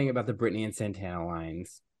fun thing about the Brittany and Santana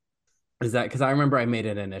lines is that, because I remember I made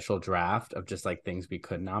an initial draft of just like things we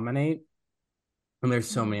could nominate, and there's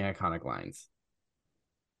so many iconic lines.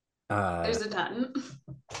 There's a ton.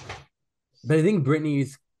 But I think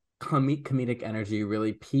Brittany's comedic energy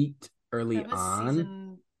really peaked early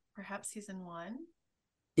on. Perhaps season 1.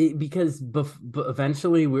 Because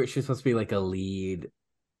eventually she was supposed to be like a lead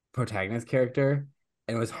protagonist character,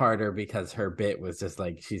 and it was harder because her bit was just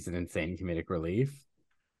like she's an insane comedic relief.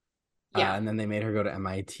 Yeah. And then they made her go to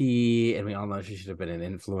MIT, and we all know she should have been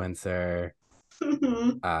an influencer.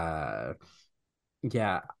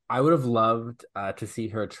 Yeah, I would have loved to see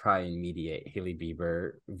her try and mediate Hailey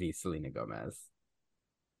Bieber v. Selena Gomez.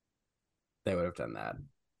 They would have done that.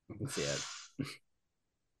 I can see it.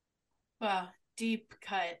 Wow, deep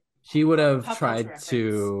cut. She would have tried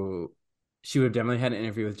to. She would have definitely had an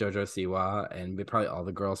interview with JoJo Siwa and probably all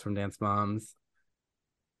the girls from Dance Moms.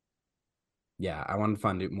 Yeah, I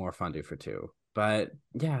wanted more fondue for 2. But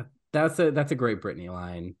yeah, that's a great Brittany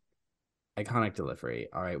line. Iconic delivery.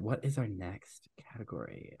 All right, what is our next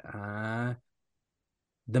category?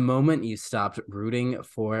 The moment you stopped rooting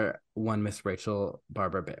for one Miss Rachel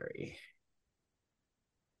Barbara Berry.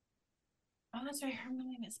 Oh, that's right. Her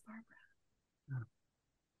name is Barbara.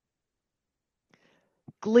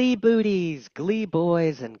 Glee booties, Glee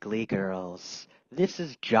boys, and Glee girls. This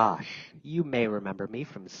is Josh. You may remember me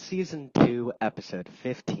from season 2, episode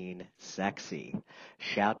 15, Sexy.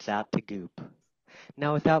 Shouts out to Goop.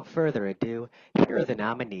 Now, without further ado, here are the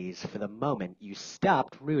nominees for the moment you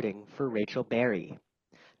stopped rooting for Rachel Berry.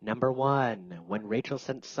 Number 1, when Rachel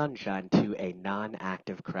sent Sunshine to a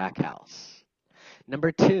non-active crack house.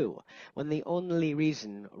 Number 2, when the only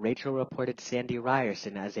reason Rachel reported Sandy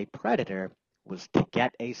Ryerson as a predator was to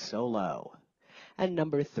get a solo. And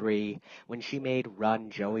number 3, when she made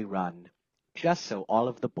Run Joey Run, just so all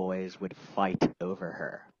of the boys would fight over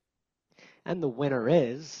her. And the winner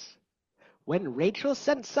is when Rachel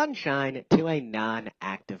sent Sunshine to a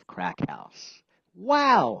non-active crack house.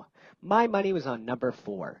 Wow! My money was on number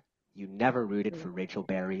 4. You never rooted for Rachel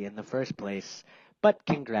Berry in the first place, but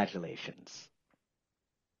congratulations.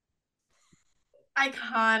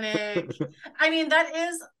 Iconic. I mean, that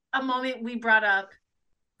is a moment we brought up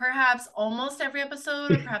perhaps almost every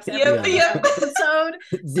episode, or perhaps every episode.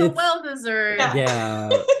 So well deserved. Yeah.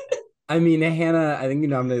 I mean, Hannah, I think you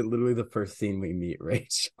nominated literally the first scene we meet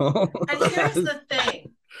Rachel. And here's the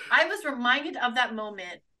thing. I was reminded of that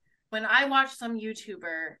moment when I watched some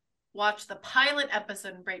YouTuber watch the pilot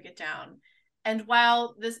episode and break it down. And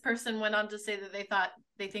while this person went on to say that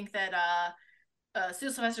they think that Sue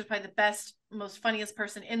Sylvester is probably the best, most funniest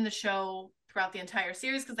person in the show throughout the entire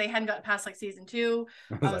series, because they hadn't gotten past like season 2.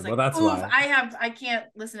 I was like, well, that's why I can't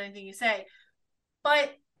listen to anything you say.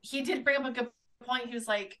 But he did bring up a good point. He was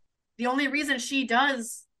like, the only reason she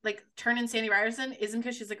does like turn in Sandy Ryerson isn't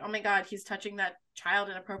because she's like, oh my god, he's touching that child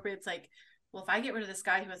inappropriate. It's like, well, if I get rid of this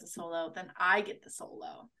guy who has a solo, then I get the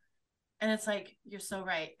solo. And it's like, you're so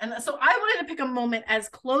right. And so I wanted to pick a moment as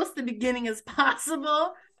close to the beginning as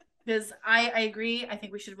possible, because I agree. I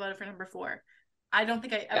think we should vote for number 4. I don't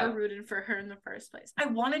think I ever rooted for her in the first place. I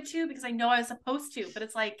wanted to because I know I was supposed to, but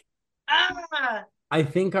it's like, I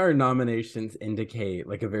think our nominations indicate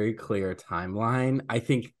like a very clear timeline.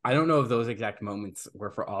 I don't know if those exact moments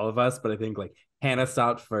were for all of us, but I think like Hannah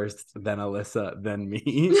stopped first, then Alyssa, then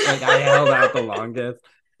me. Like I held out the longest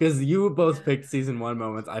because you both picked season 1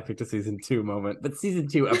 moments. I picked a season 2 moment, but season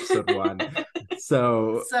 2, episode 1.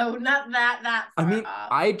 So not that far I mean, off.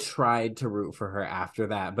 I tried to root for her after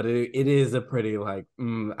that, but it is a pretty like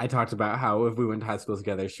I talked about how if we went to high school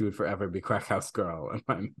together, she would forever be Crack House Girl in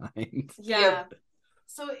my mind. Yeah.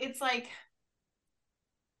 So it's like,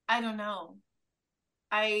 I don't know.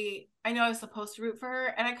 I know I was supposed to root for her,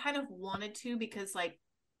 and I kind of wanted to because like it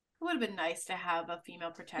would have been nice to have a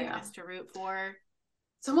female protagonist to root for.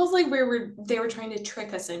 It's almost like they were trying to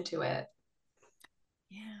trick us into it.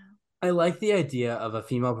 Yeah. I like the idea of a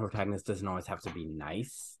female protagonist doesn't always have to be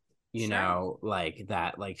nice, you know, like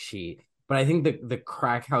that, like but I think the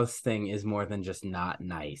Crack House thing is more than just not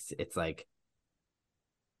nice. It's like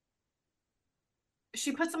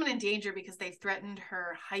she put someone in danger because they threatened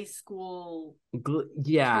her high school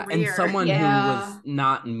career. And someone who was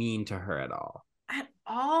not mean to her at all. At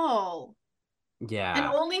all. Yeah. And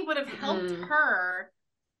only would have helped her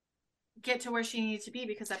get to where she needed to be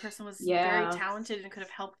because that person was very talented and could have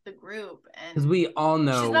helped the group. And because we all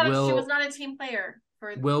know she was not a team player.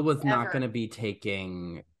 Will was not going to be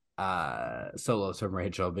taking solos from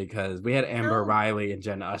Rachel because we had Amber Riley and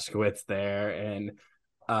Jen Ushkowitz there and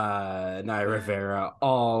Naya Rivera,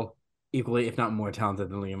 all equally, if not more talented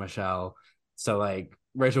than Leah Michelle. So like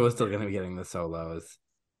Rachel was still going to be getting the solos.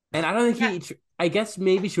 And I don't think I guess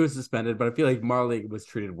maybe she was suspended, but I feel like Marley was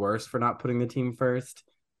treated worse for not putting the team first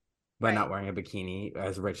by not wearing a bikini,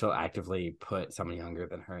 as Rachel actively put someone younger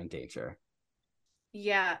than her in danger.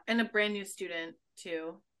 Yeah, and a brand new student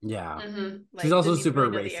too. Yeah. Like, she's also super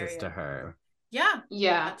racist to her. Yeah.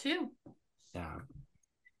 Yeah. That too. Yeah.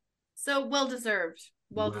 So well deserved.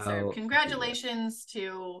 Well deserved. Congratulations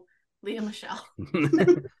to Leah Michelle.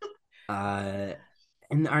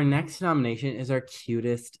 And our next nomination is our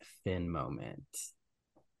cutest Finn moment.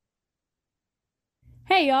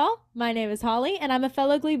 Hey y'all, my name is Holly and I'm a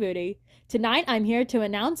fellow Glee Booty. Tonight I'm here to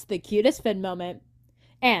announce the cutest Finn moment.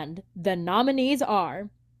 And the nominees are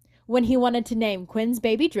when he wanted to name Quinn's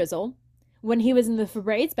baby Drizzle, when he was in the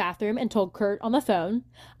Febreze bathroom and told Kurt on the phone,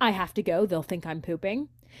 "I have to go, they'll think I'm pooping,"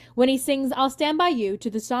 when he sings "I'll Stand By You" to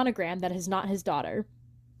the sonogram that is not his daughter.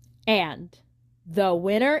 And the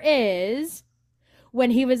winner is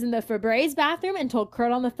when he was in the Febreze bathroom and told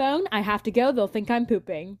Kurt on the phone, "I have to go, they'll think I'm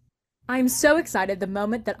pooping." I'm so excited the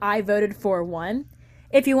moment that I voted for won.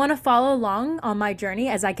 If you want to follow along on my journey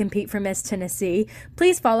as I compete for Miss Tennessee,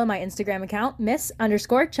 please follow my Instagram account,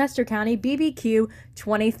 Miss_Chester County BBQ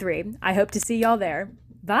 23. I hope to see y'all there.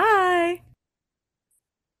 Bye!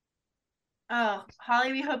 Oh,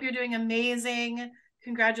 Holly, we hope you're doing amazing.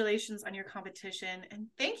 Congratulations on your competition. And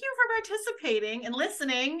thank you for participating and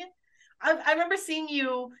listening. I remember seeing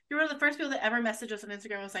you. You're one of the first people that ever messaged us on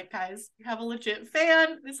Instagram. I was like, guys, you have a legit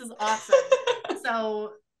fan. This is awesome.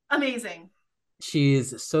 So amazing.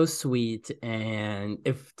 She's so sweet. And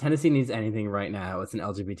if Tennessee needs anything right now, it's an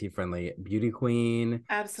LGBT friendly beauty queen.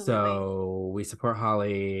 Absolutely. So we support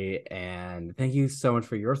Holly. And thank you so much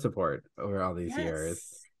for your support over all these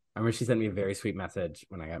years. I remember she sent me a very sweet message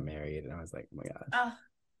when I got married. And I was like, oh my gosh. Oh,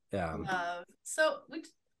 yeah. Love. So we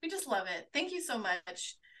just love it. Thank you so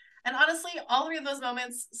much. And honestly, all 3 of those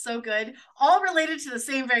moments, so good. All related to the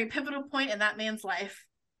same very pivotal point in that man's life.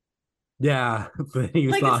 Yeah, but he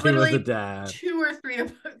like thought he was a dad. 2 or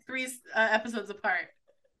 3 episodes apart.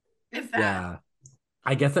 If that. Yeah.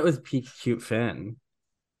 I guess that was peak cute Finn.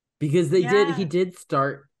 Because he did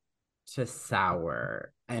start to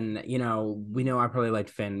sour. And, you know, we know I probably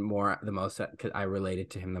liked Finn the most because I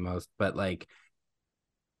related to him the most. But, like,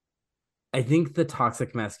 I think the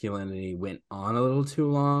toxic masculinity went on a little too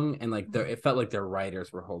long, and like it felt like their writers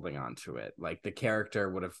were holding on to it. Like the character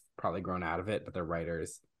would have probably grown out of it, but the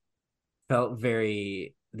writers felt felt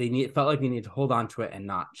like they needed to hold on to it and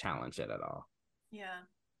not challenge it at all. Yeah.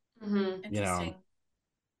 Interesting. You know,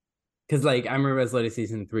 because like I remember as late as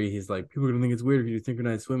season 3, he's like, people are gonna think it's weird if you do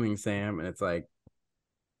synchronized swimming, Sam, and it's like,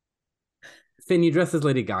 Finn, you dress as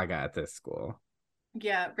Lady Gaga at this school.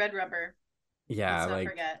 Yeah, red rubber. Yeah, let's not like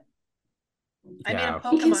forget. I made a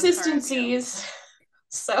Pokemon inconsistencies.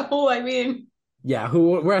 So I mean, yeah,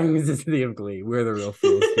 we're having consistency of Glee. We're the real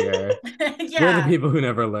fools here. Yeah. We're the people who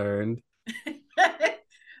never learned.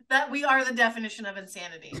 That we are the definition of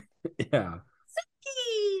insanity. Yeah.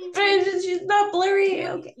 She's not blurry.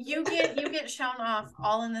 Okay. You get shown off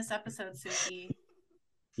all in this episode, Suki.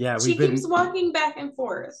 Yeah, she keeps walking back and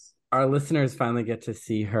forth. Our listeners finally get to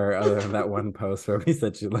see her other than that one post where we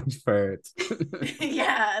said she liked Furt.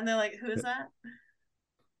 Yeah, and they're like, who is that?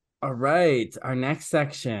 All right, our next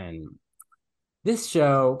section. This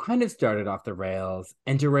show kind of started off the rails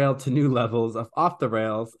and derailed to new levels of off the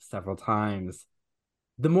rails several times.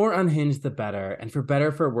 The more unhinged, the better, and for better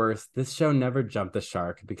or for worse, this show never jumped the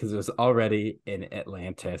shark because it was already in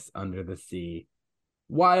Atlantis under the sea.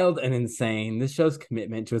 Wild and insane, this show's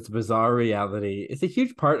commitment to its bizarre reality is a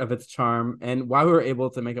huge part of its charm and why we were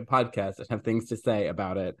able to make a podcast and have things to say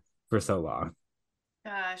about it for so long.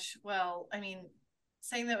 Gosh, well, I mean,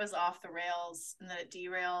 saying that it was off the rails and that it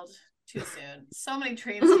derailed too soon. So many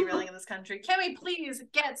trains derailing in this country. Can we please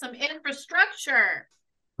get some infrastructure?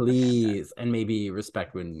 Please, and maybe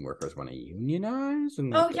respect when workers want to unionize.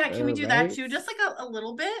 And oh yeah, can we do that too? Just like a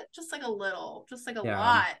little bit, just like a little, just like a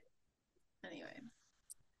lot. Anyway.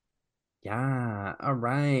 Yeah. All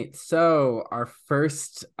right. So our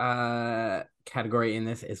first category in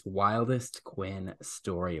this is wildest Quinn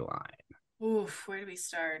storyline. Oof, where do we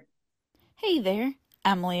start? Hey there,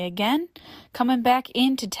 Emily again, coming back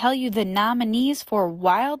in to tell you the nominees for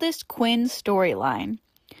wildest Quinn storyline.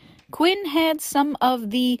 Quinn had some of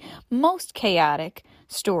the most chaotic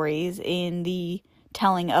stories in the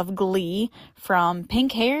telling of Glee, from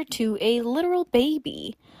pink hair to a literal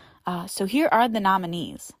baby. So here are the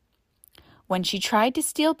nominees. When she tried to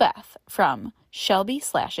steal Beth from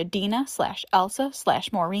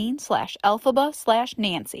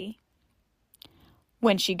Shelby/Adina/Elsa/Maureen/Elphaba/Nancy.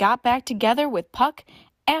 When she got back together with Puck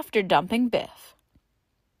after dumping Biff.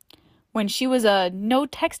 When she was a no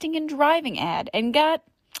texting and driving ad and got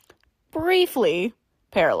briefly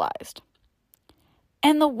paralyzed.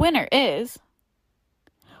 And the winner is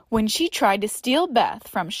when she tried to steal Beth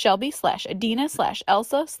from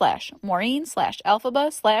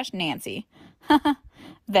Shelby/Adina/Elsa/Maureen/Elphaba/Nancy.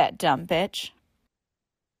 That dumb bitch.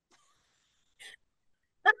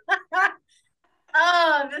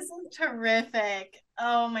 Oh, this is terrific.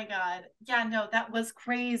 Oh my God. Yeah, no, that was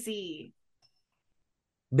crazy.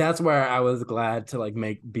 That's where I was glad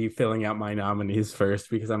to be filling out my nominees first,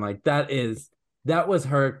 because I'm like, that was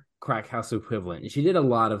her crack house equivalent. She did a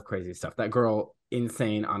lot of crazy stuff. That girl,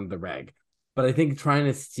 insane on the reg. But I think trying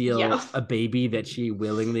to steal a baby that she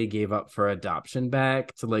willingly gave up for adoption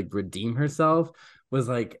back to redeem herself was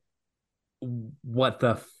what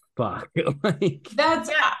the fuck? Honestly,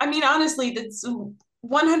 that's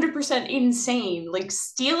 100% insane.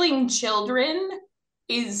 Stealing children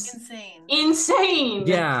is insane.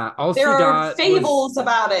 Yeah. All there she are got fables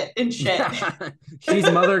about it and shit. Yeah.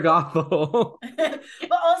 She's Mother Gothel.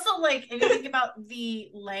 But also, if you think about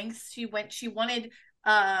the lengths she wanted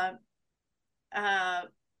I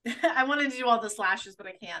wanted to do all the slashes, but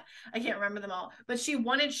I can't remember them all. But she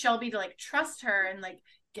wanted Shelby to trust her and let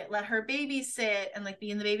her babysit and be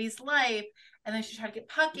in the baby's life. And then she tried to get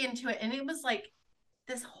Puck into it, and it was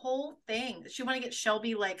this whole thing. She wanted to get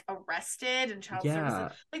Shelby arrested and child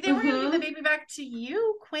services. They were gonna give the baby back to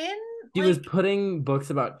you, Quinn. She was putting books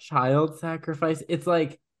about child sacrifice. It's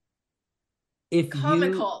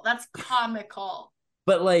comical. That's comical.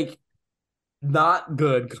 But not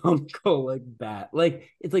good comical bad.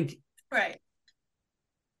 It's right.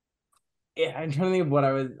 Yeah, I'm trying to think of what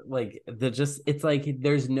I was it's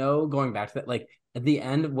there's no going back to that. At the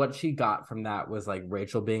end, what she got from that was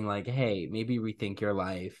Rachel being hey, maybe rethink your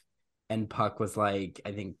life. And Puck was I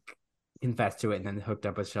think confessed to it and then hooked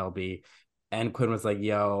up with Shelby. And Quinn was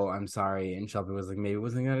yo, I'm sorry. And Shelby was maybe it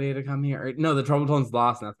wasn't a good idea to come here. Or, no, the trouble tone's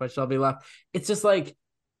lost, and that's why Shelby left. It's just that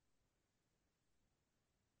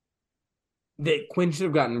Quinn should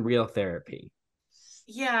have gotten real therapy.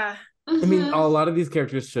 Yeah. I mean, a lot of these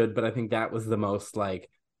characters should, but I think that was the most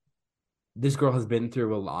this girl has been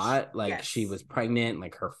through a lot. She was pregnant,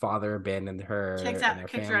 her father abandoned her, kicked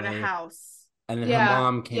her out of house. And then her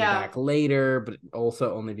mom came back later, but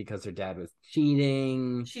also only because her dad was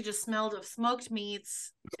cheating. She just smelled of smoked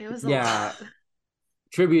meats. It was a lot.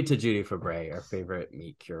 Tribute to Judy Fabre, our favorite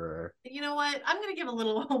meat curer. You know what? I'm going to give a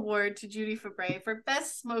little award to Judy Fabre for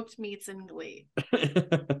best smoked meats in Glee.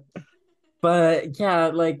 But yeah,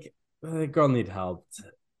 girl need help.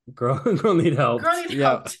 Girl need help. Girl need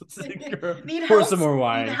help. Need pour help. Some more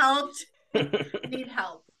wine. Need help. Need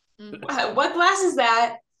help. Mm-hmm. What glass is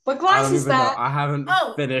that? What glass is that? I haven't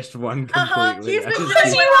finished one completely. He's been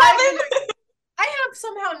I have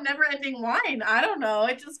somehow never-ending wine. I don't know.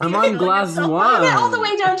 It just I'm on glass one. Get all the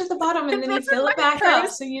way down to the bottom, and then you fill it back up,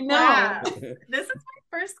 so you know. This is my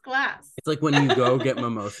first glass. It's when you go get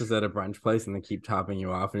mimosas at a brunch place, and they keep topping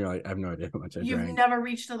you off, and you're I have no idea how much I drank. You've never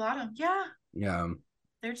reached the bottom. Yeah. Yeah.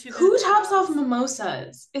 They're too. Who tops off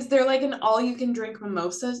mimosas? Is there an all-you-can-drink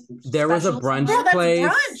mimosas? There was a brunch place.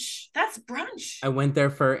 Brunch. That's brunch. I went there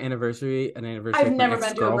for an anniversary. I've never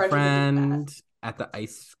been to a brunch girlfriend at the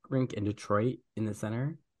ice rink in Detroit in the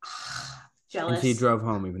center. Jealous. And she drove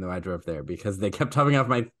home even though I drove there because they kept topping off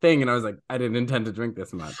my thing, and I was like, I didn't intend to drink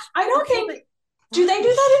this much. I don't think. Do they do that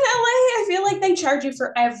in LA? I feel like they charge you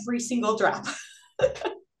for every single drop.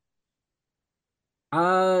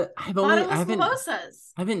 I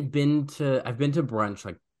haven't been to brunch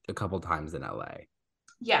like a couple times in LA.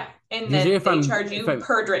 Yeah, and Usually then they charge you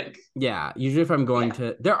per drink. Yeah, usually if I'm going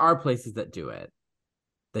to, there are places that do it,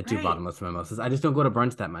 that do bottomless mimosas. I just don't go to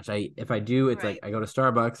brunch that much. If I do, it's like I go to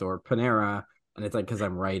Starbucks or Panera, and it's like because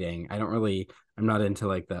I'm writing. I'm not into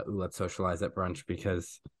like the let's socialize at brunch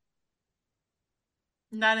because.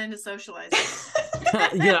 Not into socializing.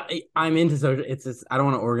 Yeah, I'm into social. It's just I don't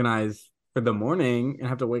want to organize for the morning and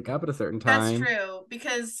have to wake up at a certain time. That's true,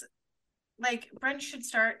 because like brunch should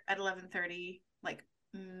start at 11:30, like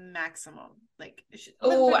maximum. Like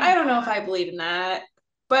oh, I don't know if I believe in that,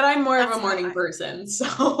 but I'm more of a morning person,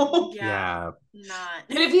 so yeah. Not.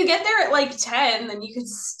 But if you get there at like 10, then you could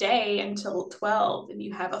stay until 12, and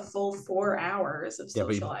you have a full 4 hours of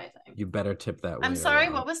socializing. You better tip that. I'm sorry.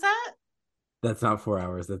 What was that? That's not 4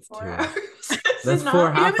 hours. That's 2 hours. That's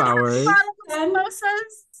 4.5 hours.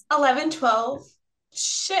 11, 12.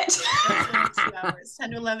 Shit. That's 2 hours.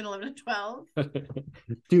 10 to 11, 11 to 12.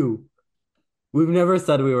 Dude, we've never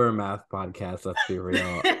said we were a math podcast. Let's be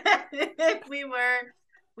real. If we would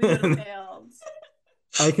have failed.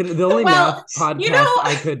 The only math podcast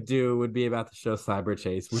I could do would be about the show Cyber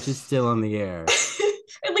Chase, which is still on the air.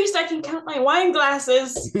 At least I can count my wine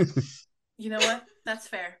glasses. You know what? That's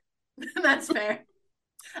fair. That's fair.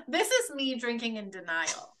 This is me drinking in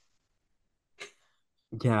denial.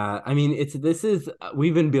 Yeah, I mean,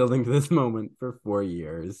 we've been building to this moment for 4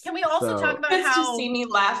 years. Can we also talk about it's how to see me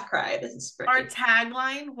laugh cry? This is great. Our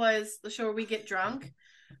tagline was the show where we get drunk.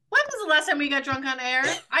 When was the last time we got drunk on air?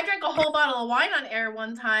 I drank a whole bottle of wine on air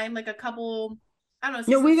one time, like a couple. I don't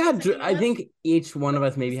know. Yeah, we got. I think each one of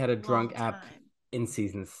us maybe had a drunk app in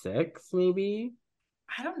season 6, maybe.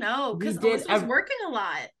 I don't know, because Alyssa was working a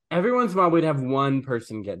lot. Every once in a while, we'd have one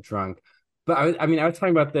person get drunk. But I was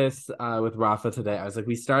talking about this with Rafa today. I was like,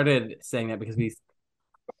 we started saying that because we.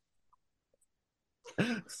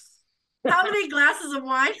 How many glasses of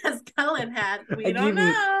wine has Cullen had? We don't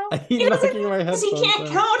know. He can't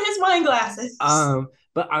count his wine glasses.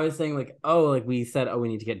 But I was saying we said, we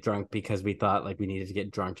need to get drunk because we thought like we needed to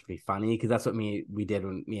get drunk to be funny, because that's what we did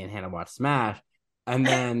when me and Hannah watched Smash. And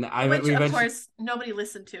then of course nobody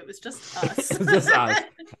listened to. It was just us. It was just us.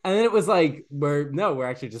 And then it was like we're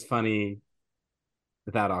actually just funny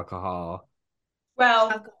without alcohol.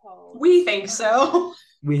 Well, we think so.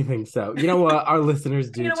 We think so. You know what? Our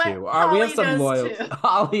listeners do too. We have some loyal.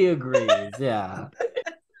 Holly agrees. Yeah.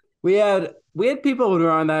 we had people when we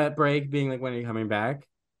were on that break being like, "When are you coming back?"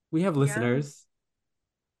 We have listeners.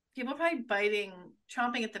 People probably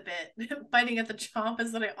chomping at the bit. Biting at the chomp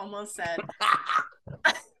is what I almost said.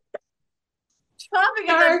 Chomping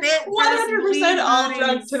at the bit. 100% all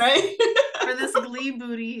drunk tonight. For this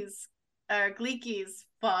Gleekies.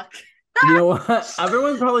 Fuck. You know what?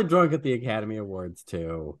 Everyone's probably drunk at the Academy Awards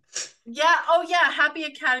too. Yeah. Oh yeah. Happy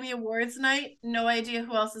Academy Awards night. No idea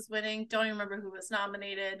who else is winning. Don't even remember who was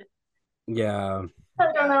nominated. Yeah.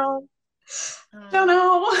 I don't know. Don't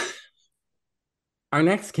know. Our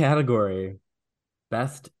next category,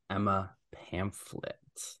 Best Emma Pamphlet.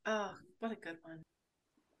 Oh, what a good one.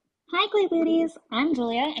 Hi, Gleebooties. I'm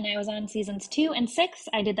Julia, and I was on seasons 2 and 6.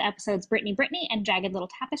 I did the episodes Brittany and Jagged Little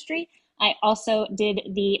Tapestry. I also did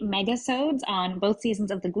the megasodes on both seasons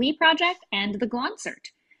of the Glee Project and the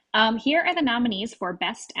Glonsert. Here are the nominees for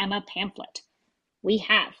Best Emma Pamphlet. We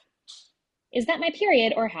have Is That My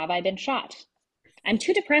Period or Have I Been Shot? I'm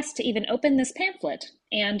Too Depressed to Even Open This Pamphlet,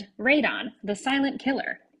 and Radon, the Silent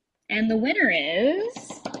Killer. And the winner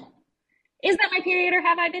Is That My Period or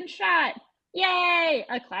Have I Been Shot? Yay!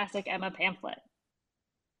 A classic Emma pamphlet.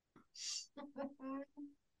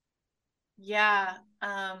 Yeah,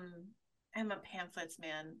 Emma pamphlets,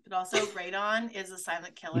 man. But also Radon is a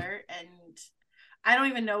silent killer, and I don't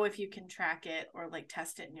even know if you can track it or like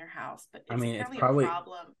test it in your house, but it's probably a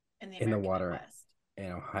problem in the water Midwest.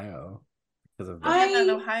 In Ohio. Because of in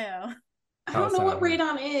Ohio. I don't know what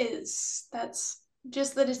radon is. That's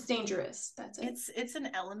just that it's dangerous. That's it. It's an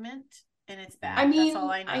element, and it's bad. I mean, that's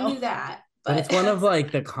all I know. I knew that. But it's one of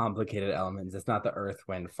like the complicated elements. It's not the earth,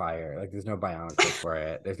 wind, fire. Like there's no bionics for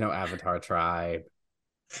it. There's no Avatar tribe.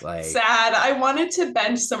 Like sad. I wanted to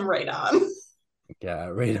bend some radon. Yeah,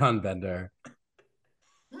 radon bender.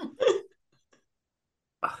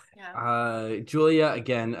 Yeah. Julia,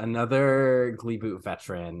 again, another Gleeboot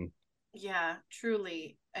veteran. Yeah,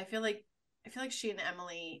 truly. I feel like she and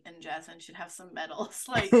Emily and Jasmine should have some medals,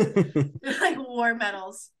 like like war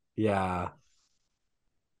medals. Yeah.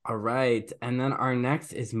 All right. And then our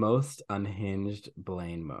next is most unhinged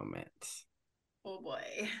Blaine moment. Oh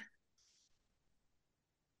boy.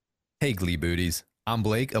 Hey, Glee Booties. I'm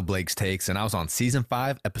Blake of Blake's Takes, and I was on Season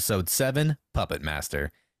 5, Episode 7, Puppet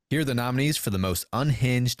Master. Here are the nominees for the most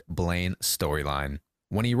unhinged Blaine storyline.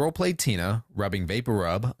 When he roleplayed Tina, rubbing vapor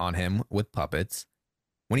rub on him with puppets.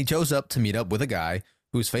 When he chose up to meet up with a guy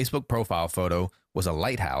whose Facebook profile photo was a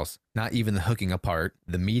lighthouse, not even the hooking apart,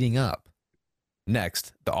 the meeting up.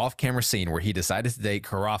 Next, the off-camera scene where he decided to date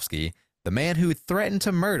Karofsky, the man who threatened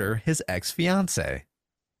to murder his ex-fiancée.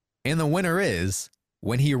 And the winner is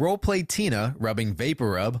when he roleplayed Tina rubbing vapor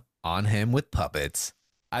rub on him with puppets.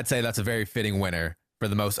 I'd say that's a very fitting winner for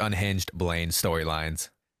the most unhinged Blaine storylines.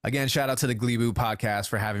 Again, shout out to the Gleeboot podcast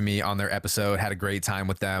for having me on their episode. Had a great time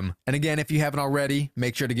with them. And again, if you haven't already,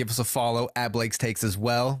 make sure to give us a follow at Blake's Takes as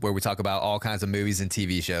well, where we talk about all kinds of movies and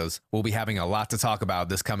TV shows. We'll be having a lot to talk about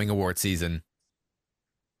this coming award season.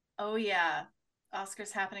 Oh yeah.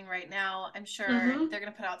 Oscars happening right now. I'm sure they're going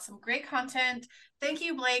to put out some great content. Thank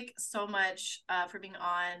you, Blake, so much for being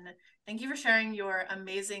on. Thank you for sharing your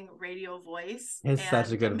amazing radio voice. He has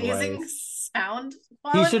such a good amazing voice. Sound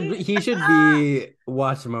quality. He should be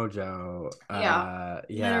Watch Mojo. Yeah.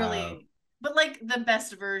 Literally. But like the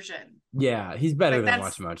best version. Yeah, he's better Like, than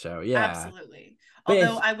that's- Watch Mojo. Yeah. Absolutely. But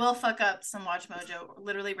Although if- I will fuck up some Watch Mojo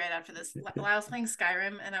literally right after this. While I was playing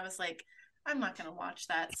Skyrim and I was like, I'm not going to watch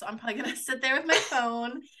that. So I'm probably going to sit there with my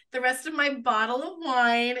phone, the rest of my bottle of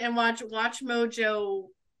wine, and watch Mojo,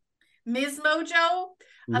 Ms. Mojo.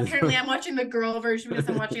 Apparently, I'm watching the girl version because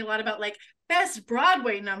I'm watching a lot about like best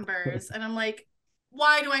Broadway numbers. And I'm like,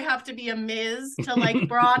 why do I have to be a Ms. to like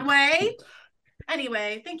Broadway?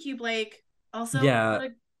 Anyway, thank you, Blake. Also, Yeah. what a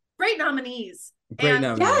great nominees. Great and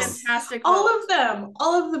nominees. Fantastic. All roles. of them.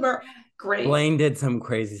 All of them are great. Blaine did some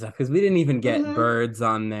crazy stuff because we didn't even get Birds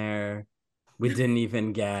on there. We didn't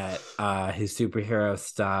even get his superhero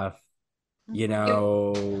stuff. You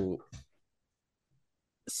know,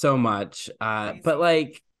 so much. But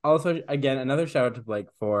like, also, again, another shout out to Blake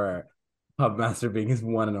for Pub Master being his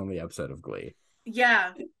one and only episode of Glee.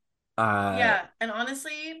 Yeah. Yeah. And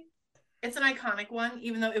honestly, it's an iconic one,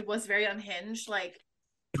 even though it was very unhinged. Like,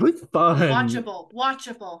 It was fun. Watchable.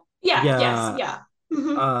 Yeah.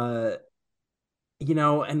 You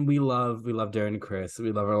know, and we love Darren Chris.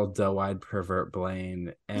 We love our old doe-eyed pervert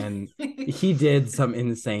Blaine, and he did some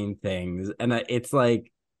insane things. And it's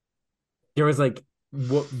like there was like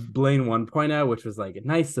Blaine 1.0, which was like a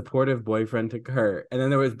nice supportive boyfriend to Kurt, and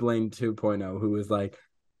then there was Blaine 2.0, who was like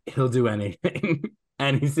he'll do anything,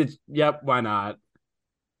 and he said, "Yep, why not?"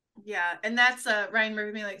 Yeah, and that's Ryan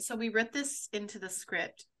Murphy being like, so we wrote this into the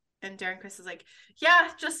script, and Darren Chris is like, yeah,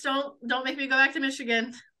 just don't make me go back to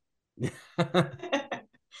Michigan.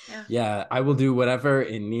 Yeah, I will do whatever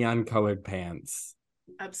in neon colored pants.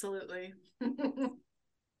 Absolutely.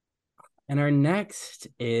 And our next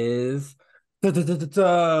is Tina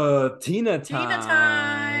time. Tina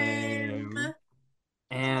time.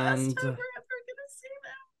 And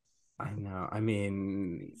I know. I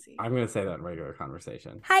mean, I'm going to say that in regular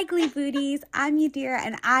conversation. Hi, Glee Booties. I'm Yadira,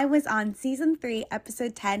 and I was on Season 3,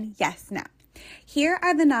 Episode 10, Yes, No. Here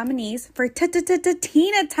are the nominees for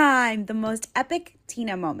Tina Time, the most epic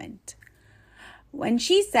Tina moment. When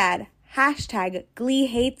she said, #Glee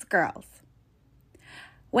hates girls.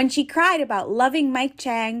 When she cried about loving Mike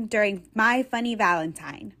Chang during My Funny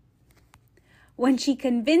Valentine. When she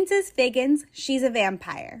convinces Figgins she's a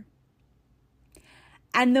vampire.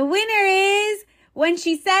 And the winner is when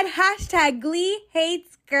she said #Glee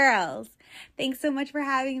hates girls. Thanks so much for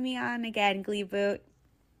having me on again, Gleeboot.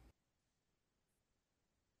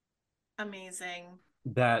 Amazing.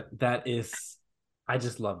 That is, I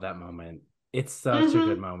just love that moment. It's such a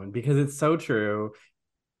good moment because it's so true.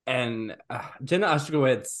 And Jenna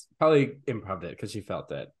Ushkowitz probably improved it because she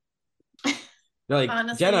felt it. They're like,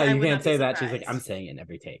 Honestly, Jenna, I you would can't not be say that. She's like, surprised. I'm saying it in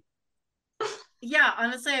every take. Yeah,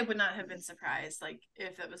 honestly, I would not have been surprised like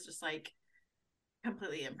if it was just like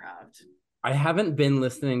completely improv. I haven't been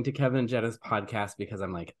listening to Kevin and Jenna's podcast because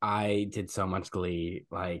I'm like, I did so much Glee.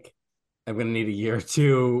 Like, I'm going to need a year or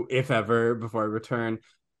two, if ever, before I return. I was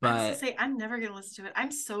But gonna say, I'm never gonna listen to it.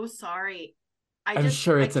 I'm so sorry. I'm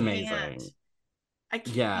sure it's I amazing. can't. I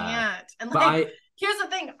can't. Yeah. And But like, here's the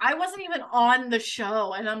thing: I wasn't even on the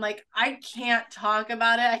show, and I'm like, I can't talk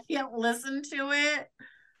about it. I can't listen to it.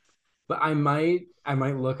 But I might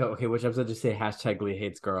look up, okay, which episode to say #Glee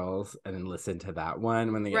hates girls and then listen to that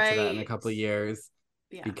one when they get to that in a Right. couple of years.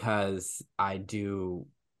 Yeah. Because I do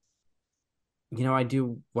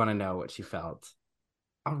want to know what she felt.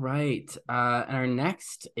 All right. And our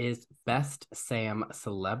next is Best Sam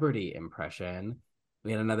Celebrity Impression.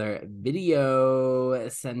 We had another video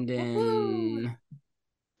send in.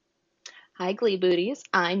 Hi, Glee Booties.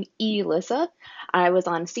 I'm Elissa. I was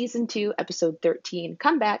on season 2, episode 13,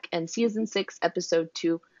 Comeback, and season 6, episode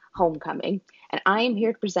 2, Homecoming. And I am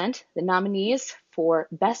here to present the nominees for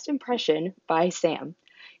Best Impression by Sam.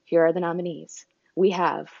 Here are the nominees. We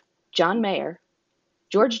have John Mayer,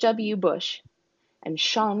 George W. Bush, and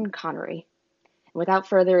Sean Connery. And without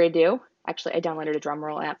further ado, actually, I downloaded a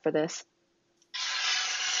drumroll app for this.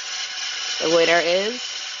 The winner is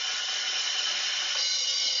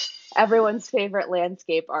everyone's favorite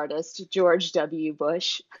landscape artist, George W.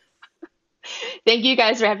 Bush. Thank you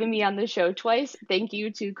guys for having me on the show twice. Thank you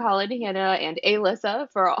to Colin, Hannah, and Alyssa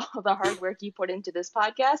for all the hard work you put into this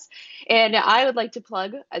podcast. And I would like to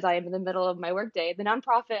plug, as I am in the middle of my workday, the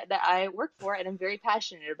nonprofit that I work for and I'm very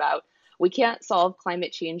passionate about. We can't solve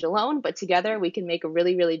climate change alone, but together we can make a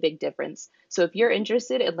really, really big difference. So if you're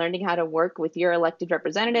interested in learning how to work with your elected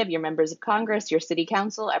representative, your members of Congress, your city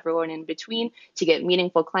council, everyone in between to get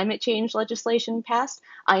meaningful climate change legislation passed,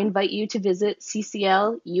 I invite you to visit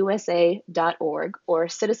cclusa.org or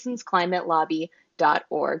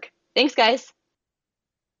citizensclimatelobby.org. Thanks, guys.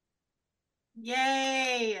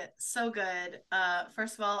 Yay! So good.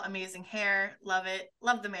 First of all, amazing hair. Love it.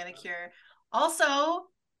 Love the manicure. Also,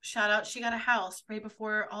 shout out, she got a house right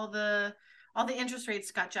before all the interest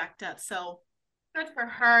rates got jacked up. So good for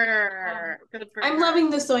her. Good for I'm her. loving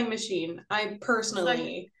the sewing machine. I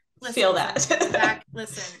personally feel that.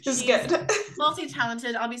 Listen, It's she's good.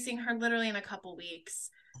 multi-talented. I'll be seeing her literally in a couple weeks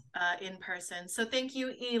in person. So thank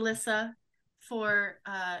you, Elissa, for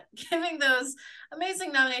giving those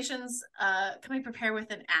amazing nominations, coming prepared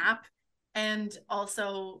with an app, and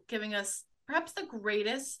also giving us perhaps the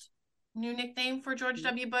greatest new nickname for George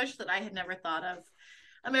W. Bush that I had never thought of.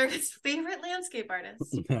 America's favorite landscape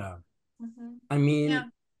artist. Yeah. Mm-hmm. I mean, Yeah.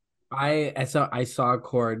 I saw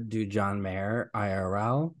Cord do John Mayer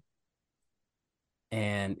IRL,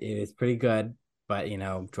 and it was pretty good. But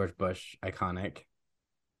George Bush, iconic.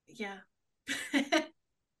 Yeah.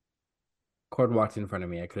 Cord walked in front of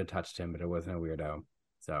me. I could have touched him, but it wasn't a weirdo.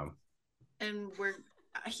 So. And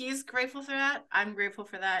he's grateful for that. I'm grateful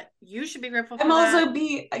for that. You should be grateful for I'm that. also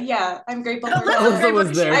I'm grateful for that. Alyssa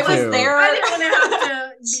was there I was too. there. I didn't want to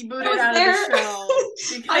have to be booted out of the show.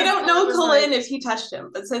 I don't know Cullen Cullen if he touched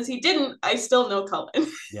him, but since he didn't, I still know Cullen.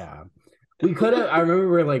 Yeah. We could have, I remember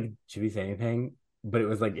we were like, should we say anything? But it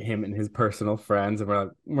was like him and his personal friends, and we're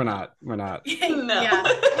like, we're not. No. Yeah.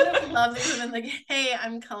 I would love it. And like, hey,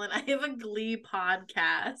 I'm Cullen. I have a Glee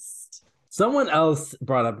podcast. Someone else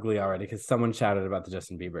brought up Glee already because someone shouted about the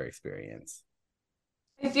Justin Bieber experience.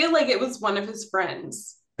 I feel like it was one of his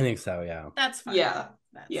friends. I think so, yeah. That's fine. Yeah.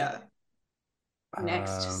 That's yeah.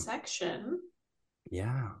 Next section.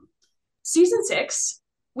 Yeah. Season 6.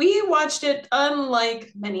 We watched it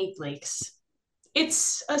unlike many Blakes.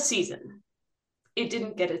 It's a season. It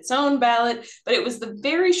didn't get its own ballot, but it was the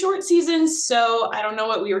very short season, so I don't know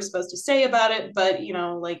what we were supposed to say about it, but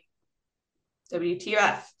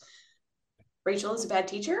WTF. Rachel is a bad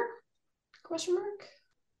teacher? Question mark?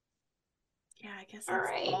 Yeah, I guess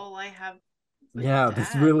that's all I have. Yeah,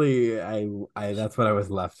 that's really I that's what I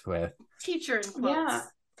was left with. Teacher in quotes. Yeah.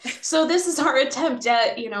 So this is our attempt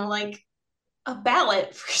at, a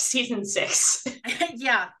ballot for season 6.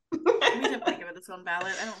 Yeah. We didn't give it its own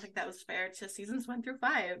ballot. I don't think that was fair to seasons 1 through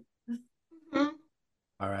 5. All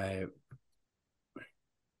right.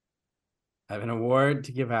 I have an award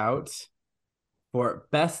to give out for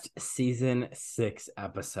best season 6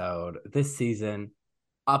 episode. This season,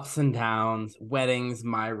 ups and downs, weddings,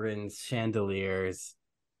 Myrons, chandeliers.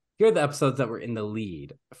 Here are the episodes that were in the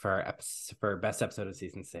lead for best episode of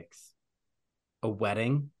season 6. A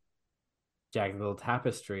Wedding, Jagged Little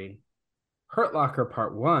Tapestry, Hurt Locker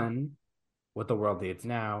Part 1, What the World Needs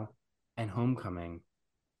Now, and Homecoming.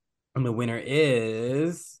 And the winner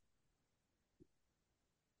is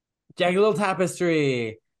Jagged Little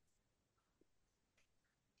Tapestry.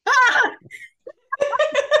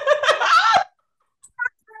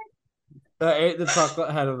 I ate the chocolate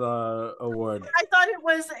head of the award. I thought it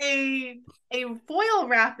was a foil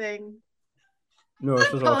wrapping. No,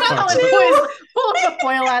 it's just all Colin chocolate. pulls the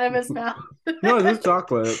foil out of his mouth. No, it's just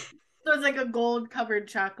chocolate. So it's like a gold covered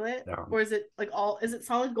chocolate, Yeah. or is it is it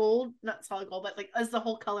solid gold? Not solid gold, but is the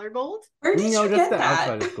whole color gold? Where did you just get the that?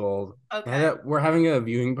 outside is gold. Okay. We're having a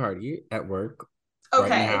viewing party at work. Okay.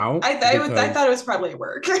 Right now I thought it was probably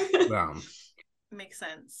work. Yeah. Makes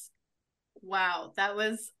sense. Wow, that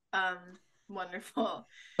was wonderful.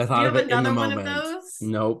 I thought Do you of have it in the another one moment. of those?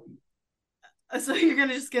 Nope. So you're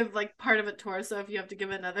gonna just give part of a torso if you have to give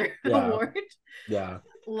another Yeah. award. Yeah.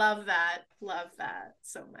 Love that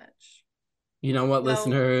so much. You know what, Well,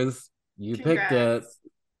 listeners? You picked it. Congrats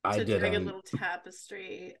I to Jagged didn't. Little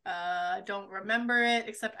Tapestry. Don't remember it,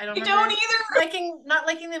 except I don't I remember don't not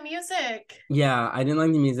liking the music. Yeah, I didn't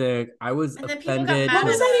like the music. I was And then people got offended. mad What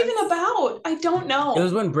was at that us. even about? I don't know. It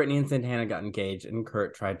was when Brittany and Santana got engaged and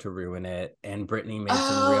Kurt tried to ruin it, and Brittany made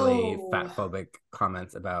some really fatphobic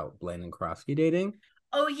comments about Blaine and Karofsky dating.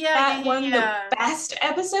 Oh yeah, That won the best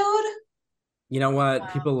episode. You know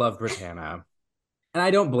what? People love Britannia. And I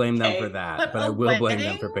don't blame them for Okay. that, But but I a will blame them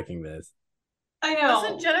wedding? for picking this. I know.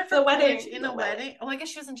 Wasn't Jennifer The Coolidge wedding, in a wedding? Oh, I guess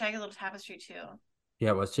she was in Jagged Little Tapestry too.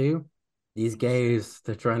 Yeah, was she? These gays,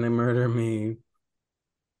 they're trying to murder me.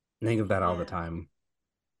 I think of that all the time.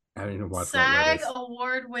 I didn't watch SAG White Lotus.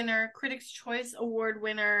 Award winner, Critics' Choice Award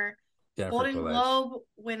winner, Jennifer Golden Coolidge. Globe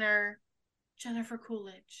winner, Jennifer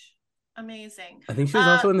Coolidge. Amazing. I think she was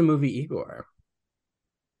also in the movie Igor.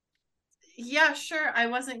 Yeah, sure. I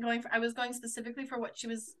was going specifically for what she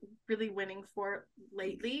was really winning for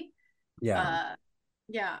lately. Yeah.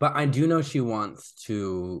 Yeah. But I do know she wants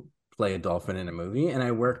to play a dolphin in a movie, and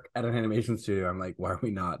I work at an animation studio. I'm like, why are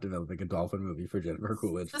we not developing a dolphin movie for Jennifer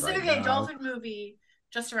Coolidge Specifically right a now? dolphin movie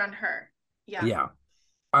just around her. Yeah. Yeah.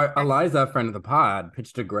 Eliza, friend of the pod,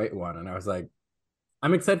 pitched a great one, and I was like,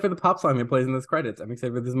 I'm excited for the pop song that plays in those credits. I'm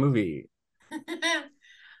excited for this movie.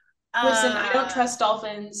 Listen, I don't trust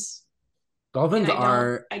dolphins. Dolphins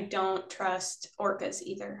I don't trust orcas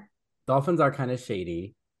either. Dolphins are kind of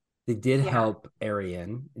shady. They did Yeah. help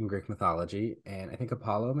Arian in Greek mythology, and I think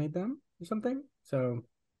Apollo made them or something. So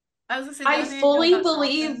I was gonna say I fully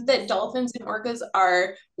believe that dolphins and orcas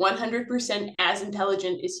are 100% as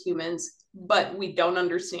intelligent as humans, but we don't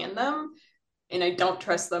understand them, and I don't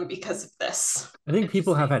trust them because of this. I think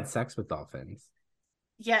people have had sex with dolphins.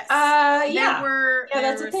 Yes. Yeah. There were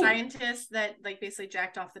that's a thing. scientists that like basically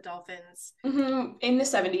jacked off the dolphins. Mm-hmm. In the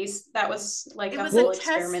 70s, that was like It a was whole a test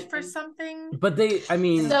experiment for thing. something. But No,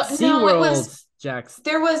 SeaWorld jacks.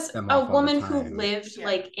 There was them a off all the woman who time. lived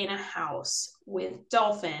like in a house with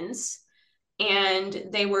dolphins, and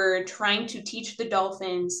they were trying to teach the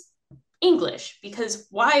dolphins English, because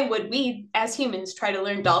why would we as humans try to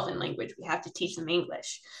learn dolphin language? We have to teach them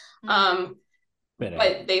English. But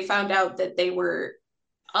they found out that they were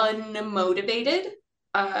unmotivated,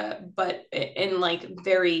 but in like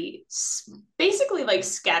very basically like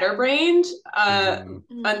scatterbrained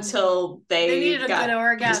until They needed a got good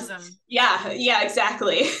orgasm. Yeah,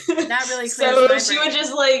 exactly. That really clears so my she brain. would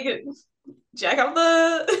just like jack off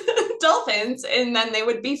the dolphins, and then they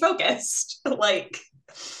would be focused. Like,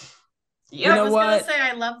 You know I was what? gonna say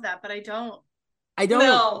I love that, but I don't. I don't.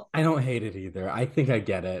 No. I don't hate it either. I think I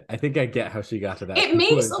get it. I think I get how she got to that. It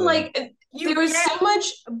makes conclusion. like there was so much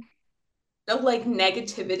like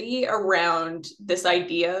negativity around this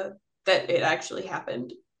idea that it actually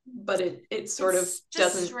happened, but it sort of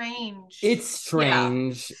doesn't. Strange. It's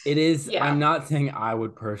strange. It is. Yeah. I'm not saying I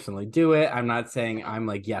would personally do it. I'm not saying I'm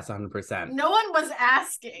like yes 100%. No one was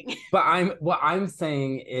asking. But what I'm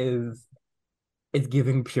saying is, it's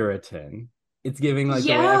giving Puritan. It's giving like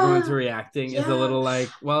the way everyone's reacting is a little like,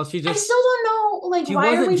 well, she I just still don't know, like, she why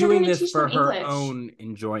are wasn't we doing trying to this teach for them her English? own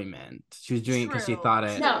enjoyment. She was doing it because she thought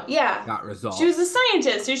it got results. She was a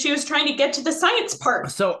scientist, so she was trying to get to the science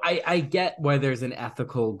part. So I get why there's an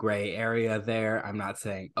ethical gray area there. I'm not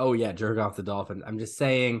saying, oh yeah, jerk off the dolphins. I'm just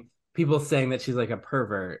saying people saying that she's like a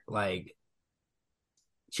pervert, like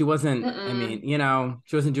she wasn't. I mean,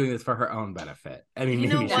 she wasn't doing this for her own benefit. I mean, You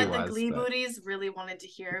know maybe she what was. the Gleebooties really wanted to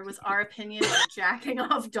hear was our opinion on jacking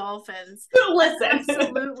off dolphins. Listen, that's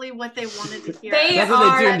absolutely what they wanted to hear. They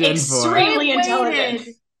are extremely intelligent.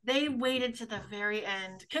 They waited to the very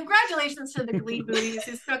end. Congratulations to the Gleebooties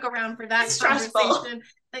who stuck around for that Stressful. conversation.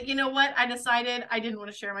 That, you know what, I decided I didn't want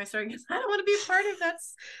to share my story because I don't want to be part of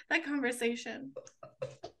that conversation.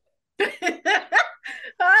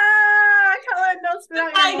 Cullen, don't spit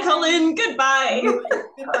out Bye, your Cullen. Goodbye.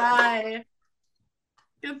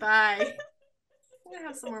 Goodbye. I'm gonna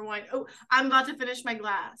have some more wine. Oh, I'm about to finish my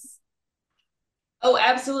glass. Oh,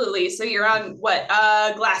 absolutely. So you're on what?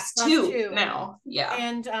 Glass two now. Yeah.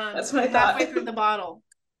 And that's what I halfway thought. through the bottle.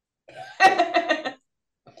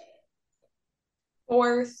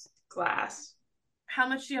 Fourth glass. How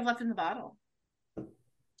much do you have left in the bottle?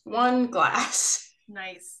 One glass.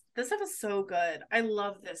 Nice. This stuff is so good. I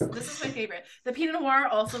love this. This is my favorite. The Pinot Noir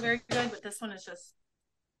also very good, but this one is just.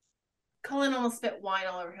 Cullen almost spit wine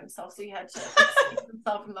all over himself, so he had to excuse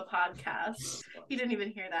himself from the podcast. He didn't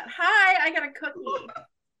even hear that. Hi, I got a cookie.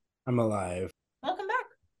 I'm alive. Welcome back.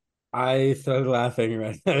 I started laughing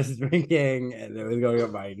right as I was drinking, and it was going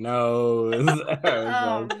up my nose.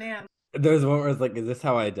 Oh man. There's one where it's like, "Is this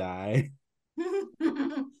how I die?"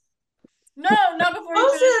 No, not before you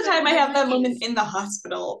Most finish of the time I the have that Gleekies. moment in the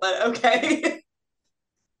hospital, but okay.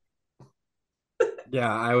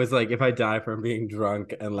 Yeah, I was like, if I die from being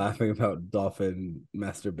drunk and laughing about dolphin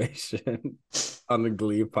masturbation on the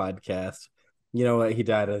Glee podcast, you know what? He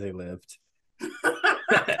died as he lived.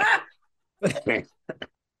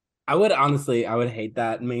 I would hate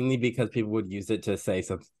that mainly because people would use it to say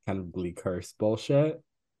some kind of Glee curse bullshit.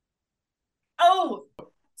 Oh,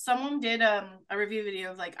 someone did a review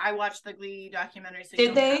video of like, I watched the Glee documentary, so you Did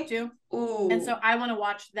don't they? have to. Ooh. And so I want to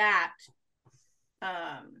watch that.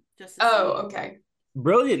 Just to Oh, see. okay.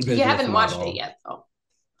 Brilliant business You haven't watched model. it yet, though.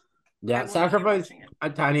 Yeah, sacrifice a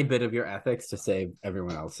tiny bit of your ethics to save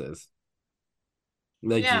everyone else's.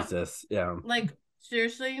 Like Yeah. Jesus, yeah. Like,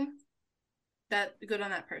 seriously, that good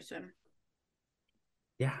on that person.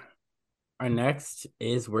 Yeah. Our next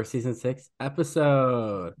is Worst Season 6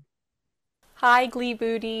 episode. Hi, Glee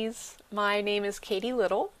Booties. My name is Katie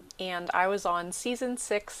Little, and I was on Season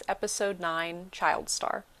 6, Episode 9, Child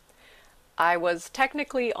Star. I was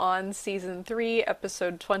technically on Season 3,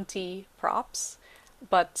 Episode 20, Props,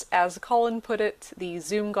 but as Colin put it, the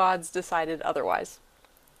Zoom gods decided otherwise.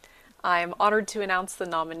 I'm honored to announce the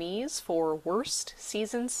nominees for Worst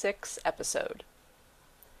Season 6 Episode.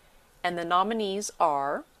 And the nominees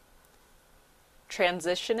are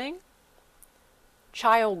Transitioning,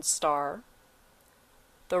 Child Star,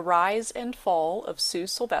 The Rise and Fall of Sue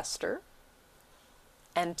Sylvester,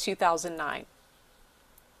 and 2009.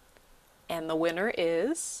 And the winner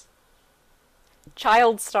is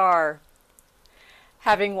Child Star.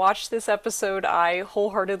 Having watched this episode, I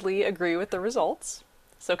wholeheartedly agree with the results.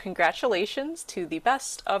 So congratulations to the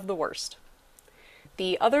best of the worst.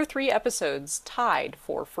 The other 3 episodes tied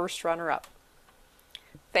for first runner-up.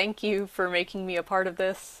 Thank you for making me a part of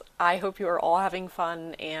this. I hope you are all having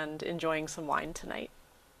fun and enjoying some wine tonight.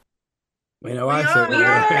 We know I certainly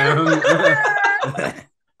am.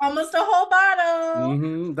 Almost a whole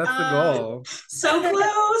bottle. That's the goal. So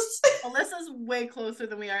close. Alyssa's way closer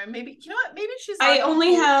than we are. Maybe, you know what? Maybe she's. I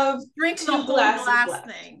only have drinking 2 the whole glasses glass left.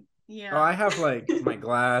 thing. Yeah. Oh, I have like my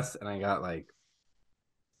glass, and I got like.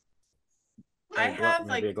 I have maybe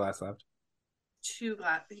like a glass left. 2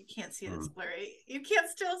 glass. You can't see it. It's blurry. You can't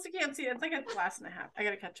see it. It's like a glass and a half. I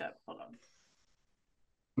gotta catch up. Hold on.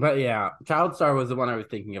 But yeah, Child Star was the one I was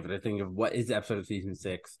thinking of. And I think of what is the episode of season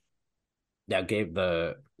 6 that gave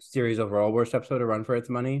the series overall worst episode a run for its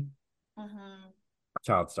money.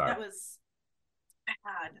 Child Star. That was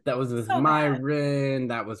bad. That was with So Myron.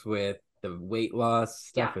 That was with the weight loss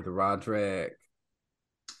stuff with Roderick.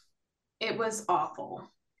 It was awful.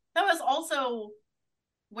 That was also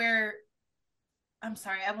where, I'm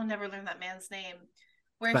sorry, I will never learn that man's name.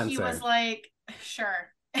 Where he Spencer. was like, sure.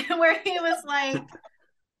 Where he was like,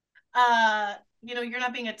 you know, you're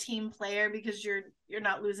not being a team player because you're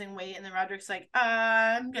not losing weight. And then Roderick's like,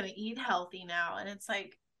 I'm gonna eat healthy now. And it's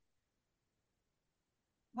like,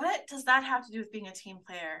 what does that have to do with being a team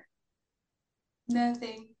player?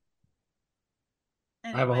 Nothing.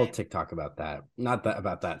 Anyway. I have a whole TikTok about that. Not that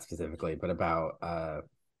about that specifically, but about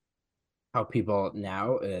how people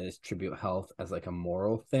now attribute health as like a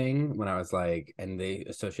moral thing. When I was like, and they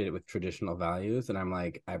associate it with traditional values, and I'm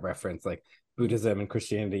like, I reference like Buddhism and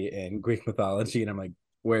Christianity and Greek mythology, and I'm like,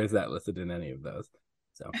 where is that listed in any of those?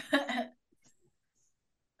 So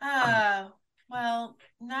well,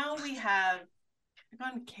 now we're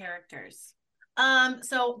going characters.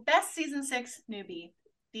 So best season 6 newbie.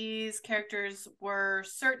 These characters were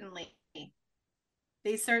certainly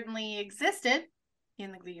existed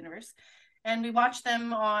in the Glee universe, and we watched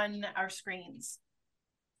them on our screens.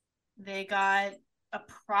 They got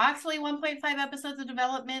approximately 1.5 episodes of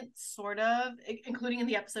development, sort of, including in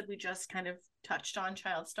the episode we just kind of touched on,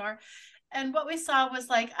 Child Star. And what we saw was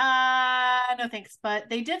like, no thanks. But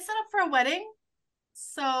they did set up for a wedding.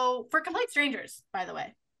 So, for complete strangers, by the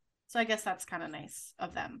way. So I guess that's kind of nice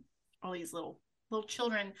of them. All these little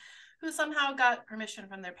children who somehow got permission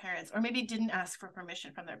from their parents, or maybe didn't ask for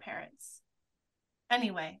permission from their parents.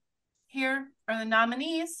 Anyway, here are the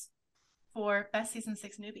nominees for Best Season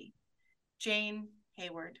 6 Newbie. Jane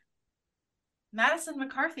Hayward, Madison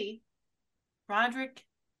McCarthy, Roderick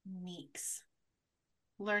Meeks.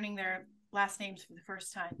 Learning their last names for the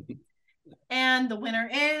first time. And the winner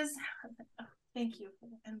is, thank you for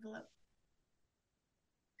the envelope.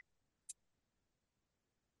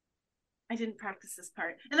 I didn't practice this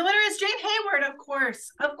part. And the winner is Jane Hayward, of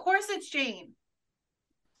course. Of course it's Jane.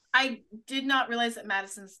 I did not realize that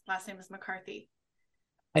Madison's last name is McCarthy.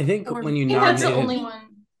 I think when you that's nominated, the only one.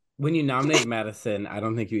 When you nominated Madison, I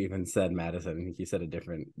don't think you even said Madison. I think you said a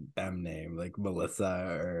different name, like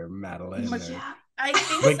Melissa or Madeline. Yeah, I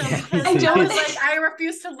think so, because I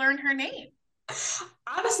refuse to learn her name.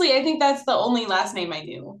 Honestly, I think that's the only last name I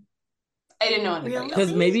knew. I didn't know anybody else.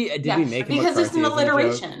 Because maybe did we make him because it's an McCarthy as a joke?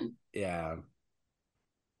 alliteration. Yeah.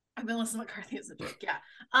 I've been listening to McCarthy as a joke. Yeah.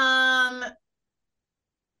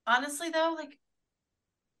 Honestly though, like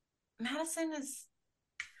Madison is.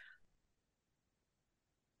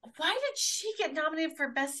 Why did she get nominated for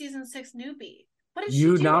Best Season 6 Newbie? What did she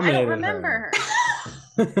do? I don't remember her.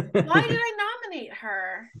 Why did I nominate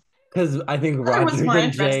her? Because I think Roger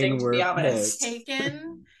and Jane were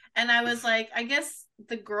taken, and I was like, I guess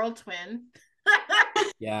the girl twin.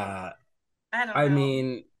 Yeah. I don't know. I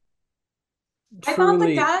mean, I thought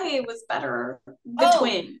the guy was better. The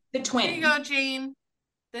twin. Here you go, Jane.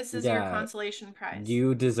 This is your consolation prize.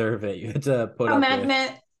 You deserve it. You had to put A up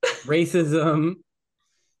magnet. with racism.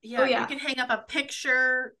 Yeah, you can hang up a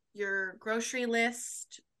picture, your grocery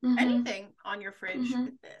list, anything on your fridge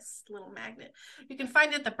with this little magnet. You can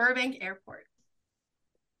find it at the Burbank Airport.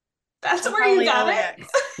 That's where you got it?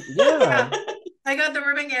 Yeah. I got the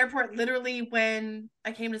Burbank Airport literally when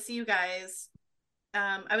I came to see you guys.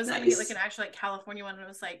 I was going to get like an actual like California one, and I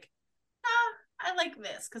was like, I like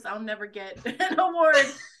this because I'll never get an award.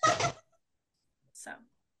 So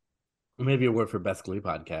Maybe a word for Best Glee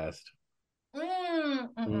podcast. No.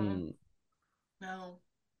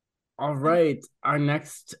 All right. Our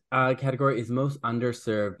next category is most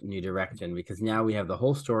underserved new direction, because now we have the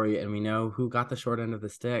whole story and we know who got the short end of the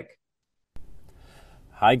stick.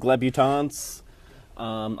 Hi, Gleebutants.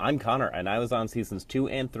 I'm Connor, and I was on seasons 2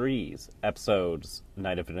 and 3's episodes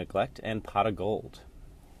Night of Neglect and Pot of Gold.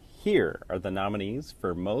 Here are the nominees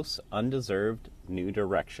for most undeserved new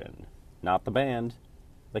direction. Not the band,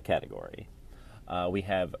 the category. We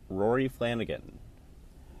have Rory Flanagan,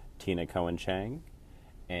 Tina Cohen-Chang,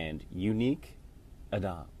 and Unique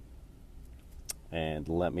Adam. And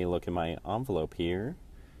let me look in my envelope here.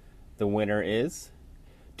 The winner is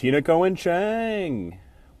Tina Cohen-Chang.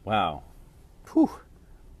 Wow. Whew.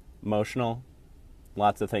 Emotional.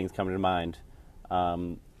 Lots of things coming to mind.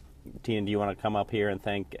 Tina, do you want to come up here and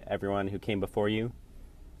thank everyone who came before you?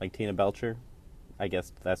 Like Tina Belcher? I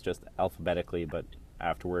guess that's just alphabetically, but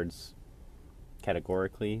afterwards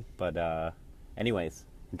categorically. But anyways,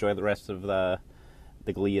 enjoy the rest of the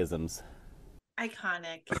Gleeisms.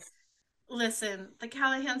 Iconic. Listen, the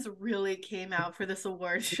Callahans really came out for this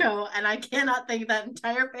award show, and I cannot thank that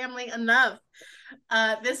entire family enough.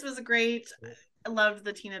 This was great. I loved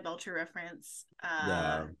the Tina Belcher reference.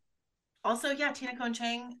 Also, Tina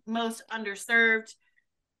Cohen-Chang, most underserved,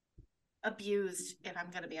 abused, if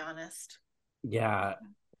I'm going to be honest. Yeah.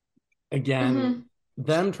 Again,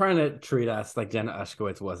 them trying to treat us like Jenna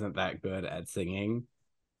Ushkowitz wasn't that good at singing.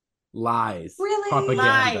 Lies. Really? Propaganda.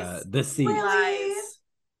 Lies. Deceit. Lies.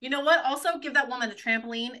 You know what? Also, give that woman a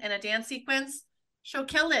trampoline and a dance sequence. She'll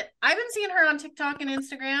kill it. I've been seeing her on TikTok and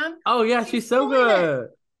Instagram. Oh, yeah, she's so good.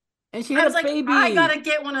 And she had a baby. I gotta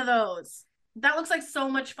get one of those. That looks like so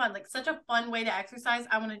much fun. Like such a fun way to exercise.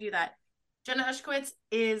 I want to do that. Jenna Ushkowitz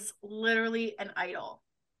is literally an idol.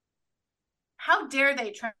 How dare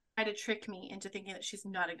they try to trick me into thinking that she's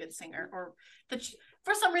not a good singer, or that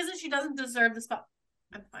for some reason she doesn't deserve the spot.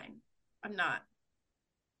 I'm fine. I'm not.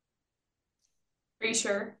 Are you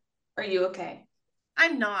sure? Are you okay?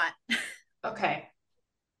 I'm not. Okay.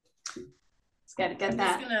 Just gotta get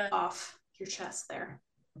that off your chest there.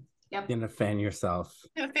 Yep. You're gonna fan yourself.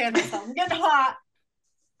 I'm gonna fan myself. I'm getting hot.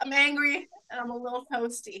 I'm angry, and I'm a little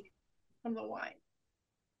toasty from the wine.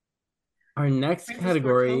 Our next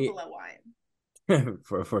category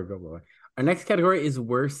for Coppola wine. Our next category is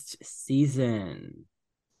worst season.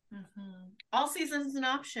 All seasons is an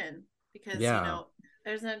option because you know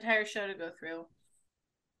there's an entire show to go through.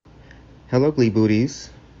 Hello, Glee Booties.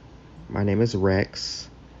 My name is Rex,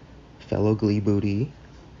 fellow Glee Booty,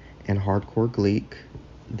 and Hardcore Gleek.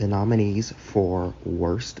 The nominees for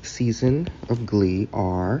worst season of Glee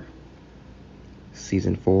are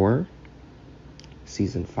Season 4,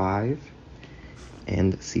 Season 5,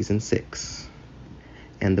 and Season 6.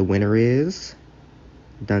 And the winner is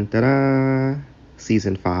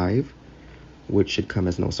Season 5, which should come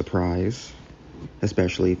as no surprise,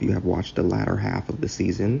 especially if you have watched the latter half of the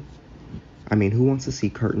season. I mean, who wants to see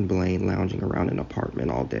Kurt and Blaine lounging around an apartment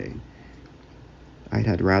all day? I'd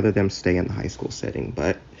had rather them stay in the high school setting,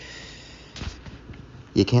 but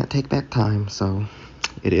you can't take back time, so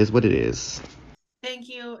it is what it is. Thank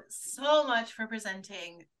you so much for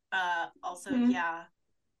presenting. Also,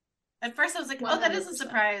 at first I was like, 100%. Oh, that is a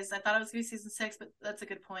surprise. I thought it was going to be season 6, but that's a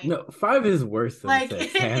good point. No, 5 is worse than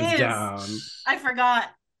 6, hands is. down. I forgot.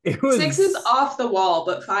 6 is off the wall,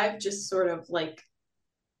 but 5 just sort of like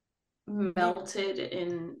melted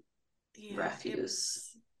in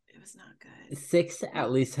refuse. It was not good. 6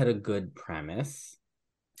 at least had a good premise.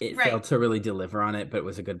 It failed to really deliver on it, but it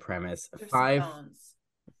was a good premise. There's 5 some bones.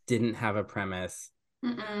 didn't have a premise.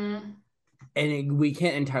 Mm-mm. And we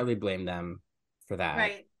can't entirely blame them for that.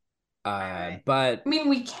 Right. But I mean,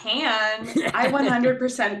 we can. I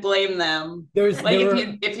 100% blame them.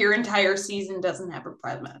 If your entire season doesn't have a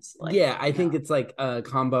premise. I think it's like a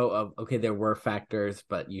combo of, okay, there were factors,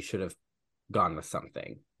 but you should have gone with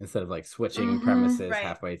something instead of like switching premises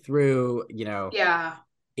halfway through, Yeah.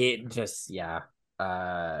 It just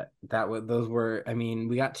those were, I mean,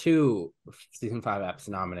 we got 2 season 5 eps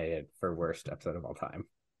nominated for worst episode of all time.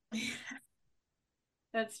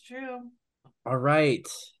 That's true. All right.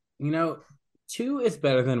 2 is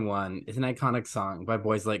better than 1 is an iconic song by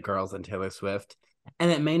Boys Like Girls and Taylor Swift,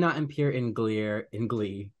 and it may not appear in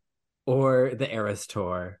Glee or the Eras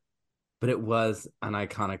Tour, but it was an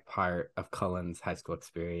iconic part of Cullen's high school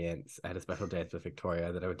experience. I had a special dance with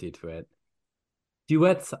Victoria that I would do to it.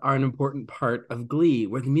 Duets are an important part of Glee,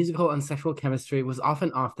 where the musical and sexual chemistry was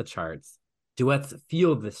often off the charts. Duets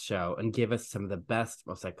fueled this show and gave us some of the best,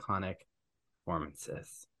 most iconic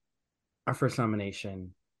performances. Our first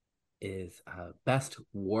nomination is Best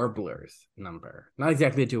Warblers number. Not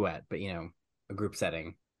exactly a duet, but a group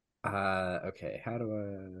setting. Okay, how do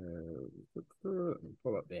I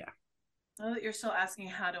pull up? Yeah. Now that you're still asking,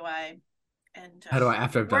 how do I? And how do I,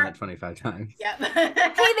 after I've done it 25 times? Yep.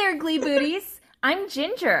 Hey there, Glee Booties. I'm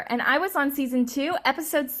Ginger, and I was on season 2,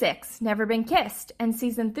 episode 6, Never Been Kissed, and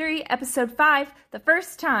season 3, episode 5, The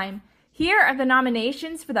First Time. Here are the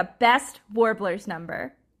nominations for the Best Warblers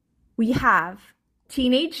number. We have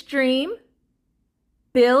Teenage Dream,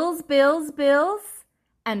 Bills, Bills, Bills,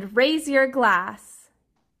 and Raise Your Glass.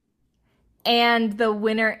 And the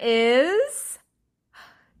winner is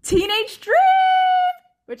Teenage Dream,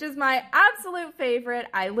 which is my absolute favorite.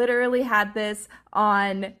 I literally had this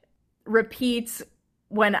on repeat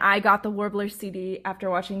when I got the Warblers CD after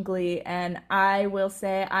watching Glee, and I will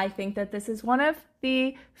say I think that this is one of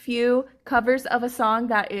the few covers of a song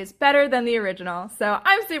that is better than the original, so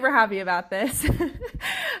I'm super happy about this.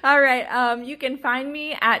 All right, you can find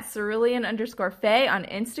me at Cerulean_Faye on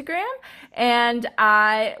Instagram, and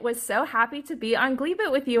I was so happy to be on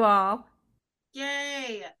Gleeboot with you all.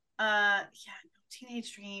 Yay!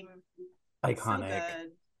 Teenage Dream. Iconic. So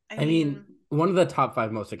good. I mean, one of the top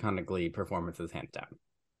 5 most iconic Glee performances, hands down.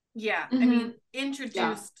 Yeah, I mean,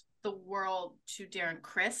 introduced the world to Darren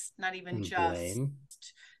Criss, not even just Blaine.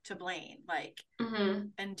 To Blaine,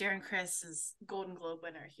 and Darren Criss is Golden Globe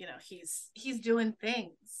winner. He's doing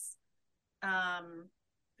things. But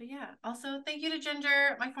yeah, also thank you to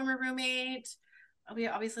Ginger, my former roommate. We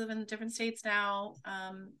obviously live in different states now.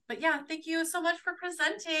 But yeah, thank you so much for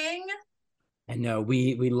presenting. I know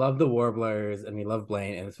we love the Warblers and we love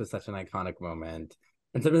Blaine, and this was such an iconic moment.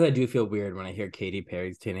 And sometimes I do feel weird when I hear Katy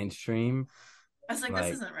Perry's Teenage Dream. I was like,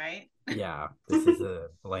 this isn't right. Yeah, this is a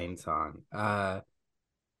Blaine song.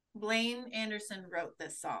 Blaine Anderson wrote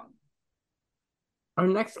this song. Our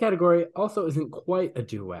next category also isn't quite a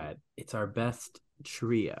duet. It's our best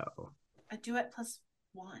trio. A duet plus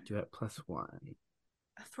 1. Duet plus 1.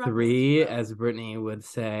 A throuple. 3, as Brittany would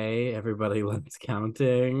say. Everybody loves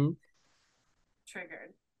counting.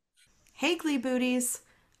 Triggered. Hey Glee Booties,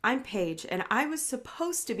 I'm Paige, and I was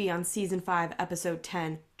supposed to be on season 5, episode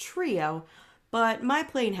 10, Trio, but my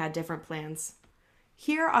plane had different plans.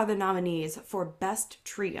 Here are the nominees for Best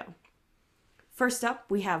Trio. First up,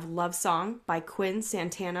 we have Love Song by Quinn,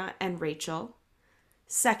 Santana, and Rachel.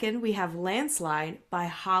 Second, we have Landslide by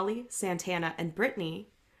Holly, Santana, and Brittany.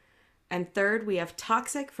 And third, we have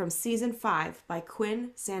Toxic from season 5 by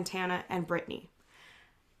Quinn, Santana, and Brittany.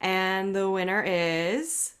 And the winner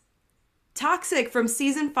is Toxic from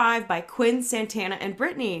season 5 by Quinn, Santana, and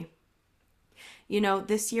Brittany.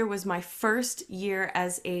 This year was my first year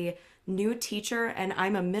as a new teacher, and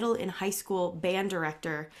I'm a middle and high school band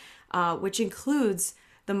director, which includes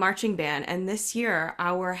the marching band. And this year,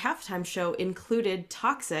 our halftime show included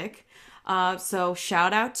Toxic. So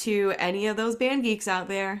shout out to any of those band geeks out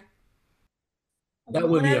there. That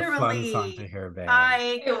would be a fun song to hear, band.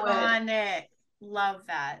 Iconic. Love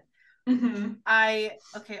that.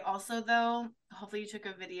 Also though, hopefully you took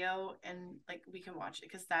a video and we can watch it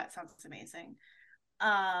because that sounds amazing.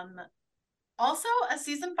 Also a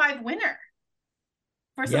season 5 winner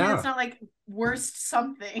for something that's not worst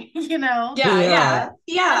something, Yeah.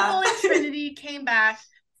 The Holy Trinity came back,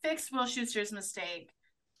 fixed Will Schuster's mistake.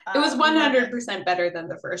 It was 100% better than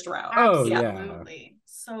the first round. Absolutely.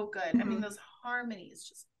 So good. I mean, those harmonies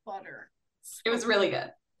just butter. It was really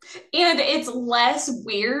good. And it's less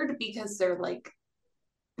weird because they're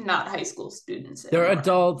not high school students They're anymore.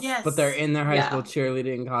 adults, Yes. but they're in their high Yeah. school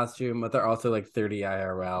cheerleading costume, but they're also like 30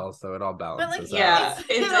 IRL, so it all balances yeah, out.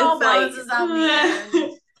 it all balances out in the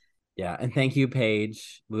end. Yeah, and thank you,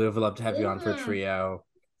 Paige. We would have loved to have you on for a Mhm. trio.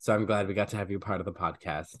 So I'm glad we got to have you part of the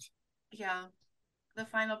podcast. Yeah, the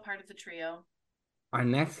final part of the trio. Our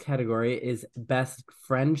next category is Best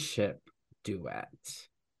Friendship Duet.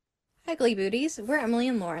 Hi, Glee Booties. We're Emily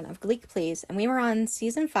and Lauren of Gleek Please, and we were on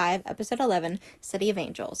Season 5, Episode 11, City of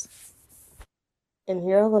Angels. And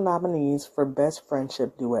here are the nominees for Best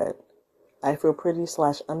Friendship Duet. I Feel Pretty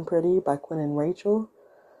 / Unpretty by Quinn and Rachel,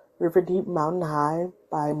 River Deep Mountain High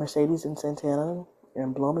by Mercedes and Santana,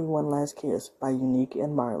 and Blow Me One Last Kiss by Unique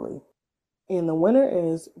and Marley. And the winner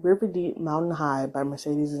is River Deep Mountain High by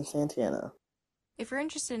Mercedes and Santana. If you're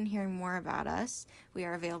interested in hearing more about us, we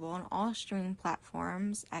are available on all streaming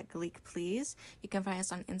platforms at Gleek Please. You can find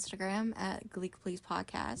us on Instagram at Gleek Please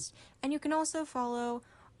Podcast, and you can also follow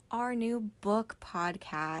our new book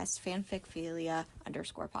podcast, Fanficphilia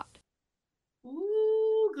 _pod.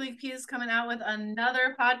 Ooh, GleekPeas is coming out with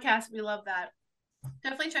another podcast. We love that.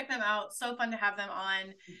 Definitely check them out. So fun to have them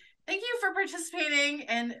on. Thank you for participating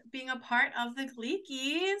and being a part of the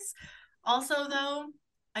Gleekies. Also, though,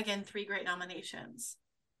 again, 3 great nominations.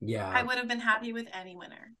 Yeah. I would have been happy with any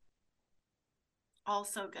winner. All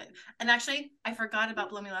so good. And actually, I forgot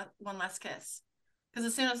about Blow Me One Last Kiss. Because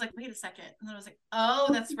as soon as I was like, wait a second. And then I was like, oh,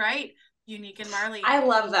 that's right. Unique and Marley. I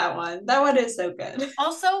love that one. That one is so good.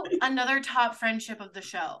 Also, another top friendship of the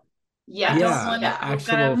show. Yes.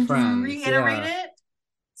 Actual friends. Reiterate it.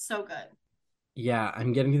 So good. Yeah,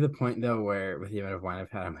 I'm getting to the point though where with the amount of wine I've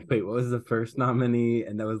had, I'm like, wait, what was the first nominee?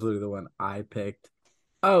 And that was literally the one I picked.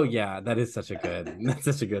 Oh yeah, that's such a good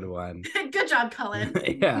one. Good job, Cullen.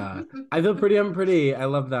 Yeah. I Feel Pretty, I'm Pretty. I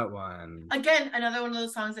love that one. Again, another one of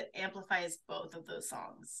those songs that amplifies both of those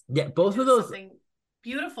songs. Yeah, both of those. Something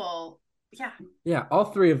beautiful. Yeah. Yeah, all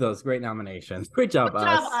 3 of those great nominations. Great job, Good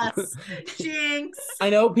us. job, us. Jinx. I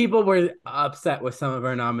know people were upset with some of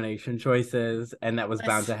our nomination choices, and that was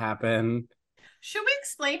bound to happen. Should we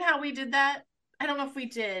explain how we did that? I don't know if we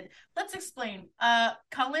did. Let's explain.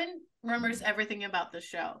 Cullen remembers everything about the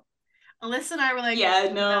show. Alyssa and I were like,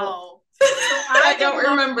 no. So I don't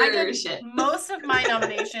remember shit. Most of my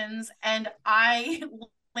nominations, and I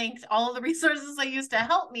linked all of the resources I used to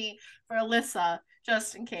help me for Alyssa,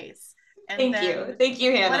 just in case. And Thank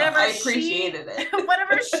you, Hannah. I appreciated it.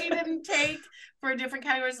 Whatever she didn't take for different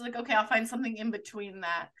categories, like, okay, I'll find something in between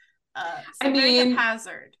that. So very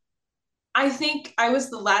haphazard. I think I was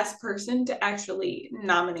the last person to actually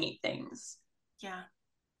nominate things. Yeah.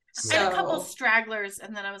 So, and a couple stragglers,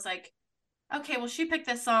 and then I was like, okay, well, she picked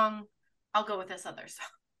this song. I'll go with this other song.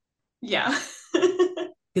 Yeah.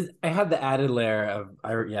 Because I had the added layer of,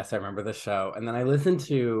 I remember the show. And then I listened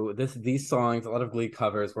to these songs, a lot of Glee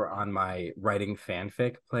covers were on my writing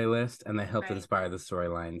fanfic playlist, and they helped inspire the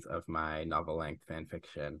storylines of my novel-length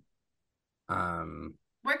fanfiction.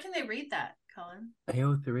 Where can they read that, Cullen?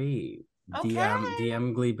 AO3. Okay.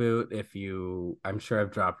 DM Gleeboot if you... I'm sure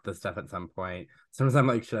I've dropped the stuff at some point. Sometimes I'm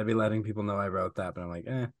like, should I be letting people know I wrote that? But I'm like,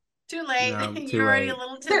 Too late. No, You're already a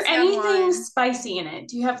little is there tipsy on anything wine. spicy in it?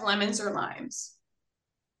 Do you have lemons or limes?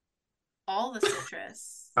 All the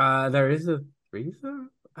citrus. There is a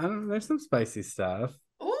threesome? I don't know. There's some spicy stuff.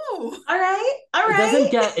 Ooh. All right.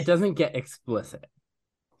 It doesn't get explicit.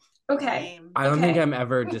 Okay. I don't think I'm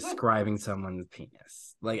ever describing someone's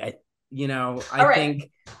penis. Like I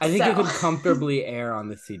think it could comfortably air on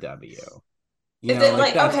the CW. Is it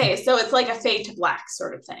like okay, so it's like a fade to black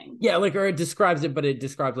sort of thing? Yeah, like, or it describes it, but it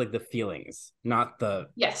describes like the feelings, not the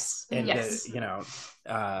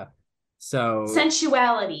so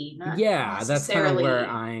sensuality. Not that's kind of where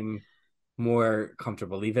I'm more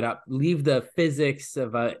comfortable. Leave the physics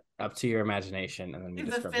of up to your imagination, and then we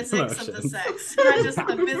the describe physics emotions. of the sex, not just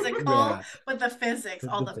the physical, Yeah. but the physics,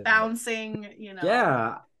 all the bouncing,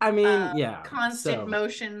 Yeah, I mean, constant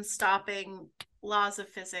motion, stopping, laws of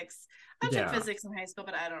physics. I took Yeah. physics in high school,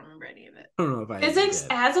 but I don't remember any of it. I don't know if I Physics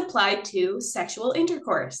did. as applied to sexual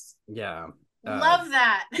intercourse. Yeah. Love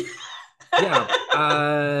that.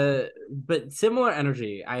 But similar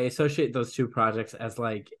energy. I associate those two projects as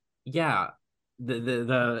like, the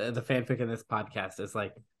fanfic in this podcast is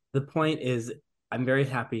like, the point is I'm very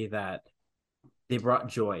happy that they brought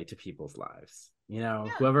joy to people's lives.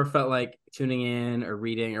 Whoever felt like tuning in or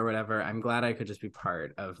reading or whatever, I'm glad I could just be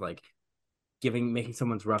part of like making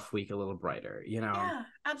someone's rough week a little brighter, Yeah,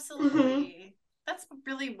 absolutely. That's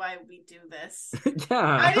really why we do this. Yeah.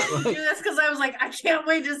 I didn't do this because I was like, I can't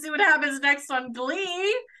wait to see what happens next on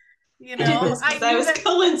Glee. I was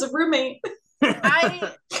Cullen's roommate.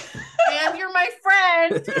 And you're my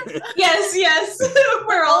friend. Yes.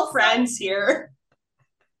 We're all friends here.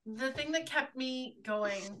 The thing that kept me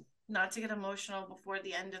going, not to get emotional before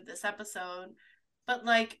the end of this episode, but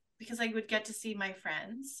like, because I would get to see my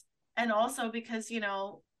friends, and also because,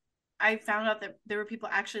 I found out that there were people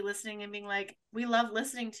actually listening and being like, we love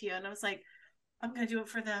listening to you. And I was like, I'm going to do it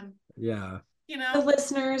for them. Yeah. The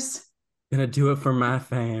listeners. Gonna do it for my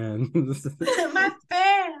fans. My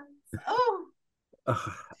fans. Oh.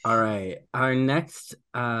 All right. Our next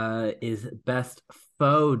is Best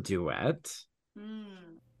Faux Duet.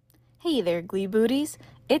 Hey there, Glee Booties.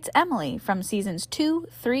 It's Emily from seasons 2,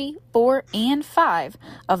 3, 4, and 5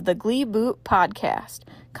 of the Gleeboot podcast,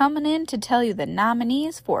 coming in to tell you the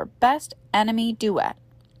nominees for Best Enemy Duet.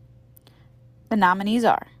 The nominees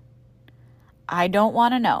are I Don't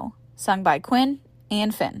Want to Know, sung by Quinn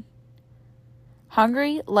and Finn.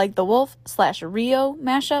 Hungry Like the Wolf / Rio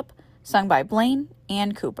mashup, sung by Blaine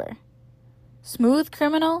and Cooper. Smooth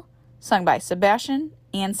Criminal, sung by Sebastian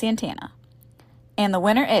and Santana. And the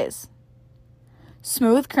winner is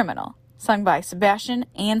Smooth Criminal, sung by Sebastian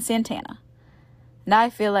and Santana. And I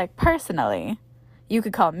feel like, personally, you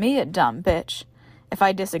could call me a dumb bitch if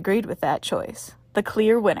I disagreed with that choice. The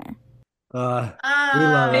clear winner. We love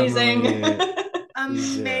Amazing. Emily.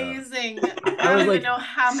 Amazing. Yeah. I don't even know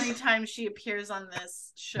how many times she appears on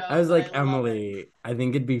this show. I was like, Emily, I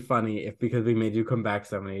think it'd be funny if, because we made you come back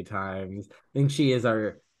so many times, I think she is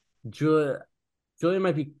our Julia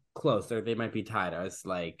might be close, or they might be tied. I was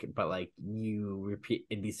like, but like, you repeat,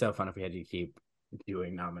 it'd be so fun if we had you keep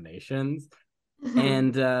doing nominations.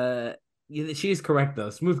 And she's correct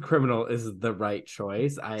though. Smooth Criminal is the right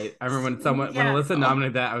choice. I remember when Alyssa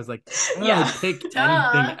nominated that, I was like, I don't know, pick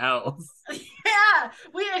anything else. Yeah,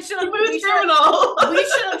 we should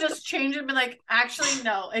have just changed it and been like, actually,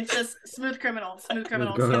 no, it's just Smooth Criminal.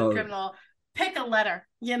 Pick a letter,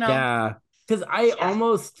 Yeah, because I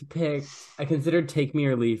almost picked, I considered Take Me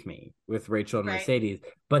or Leave Me with Rachel and Mercedes,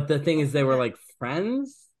 but the thing is, they were like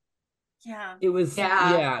friends. Yeah, it was.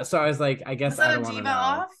 Yeah, so I was like, I guess I don't want to know.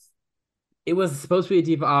 Off? It was supposed to be a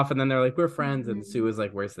diva off, and then they're like, we're friends, and Sue was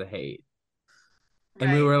like, where's the hate?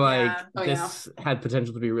 And we were like, this had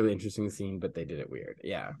potential to be a really interesting scene, but they did it weird.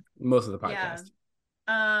 Yeah, most of the podcast.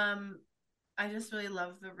 Yeah. I just really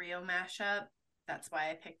love the Rio mashup. That's why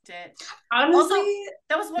I picked it. Honestly, also,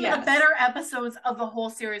 that was one of the better episodes of the whole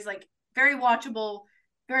series. Like, very watchable,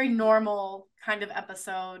 very normal kind of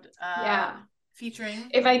episode. Featuring.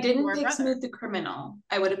 If I didn't pick Smooth the Criminal,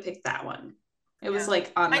 I would have picked that one. It was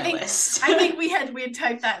like on my list. I think we had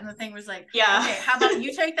typed that, and the thing was like, okay, how about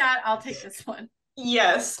you take that? I'll take this one.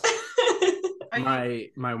 Yes. My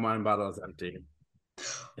wine bottle is empty.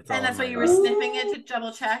 And that's why you were sniffing it to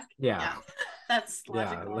double check? Yeah. That's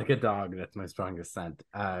logical. Yeah, like a dog. That's my strongest scent.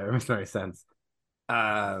 Sorry, sense.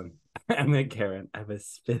 I'm like Karen. I have a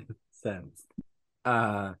fifth sense.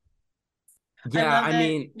 Yeah, I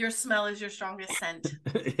mean, your smell is your strongest scent.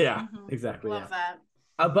 Yeah, exactly. Love that.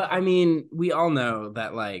 But I mean, we all know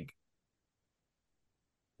that like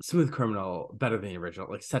Smooth Criminal better than the original.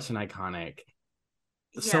 Like, such an iconic.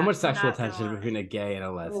 So much sexual tension between a gay and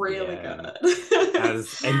a lesbian. Really good.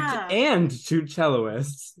 and two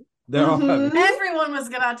celloists. They're all everyone was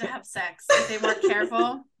about to have sex if they weren't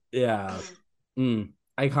careful. Yeah.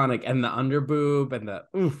 Iconic. And the underboob and the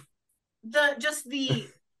oof. The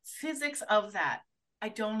physics of that, I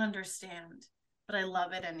don't understand, but I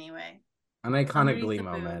love it anyway. An iconic Glee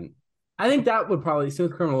moment. I think that would probably,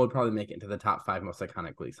 Smooth Criminal would probably make it into the top 5 most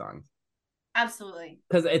iconic Glee songs. Absolutely.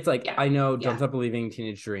 Because it's like, I know Don't Stop Believing,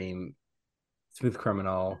 Teenage Dream, Smooth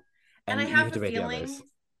Criminal, and I have the feeling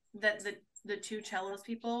that the two cellos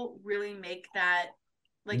people really make that,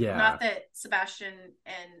 like, not that Sebastian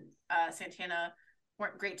and Santana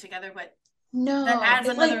weren't great together, but that adds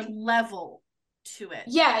another level to it.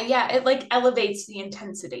 Yeah, it like elevates the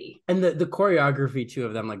intensity. And the choreography too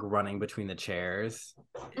of them like running between the chairs.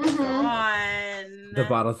 The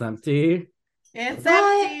bottle's empty. It's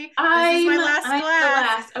empty. This is my last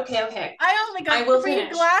glass. Okay. I only got 3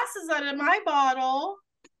 glasses out of my bottle.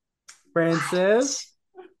 Francis.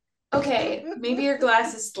 Okay, maybe your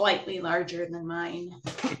glass is slightly larger than mine.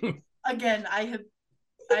 Again, I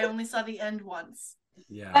only saw the end once.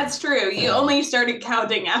 Yeah, that's true. You only started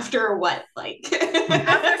counting after what, like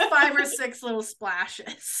after 5 or 6 little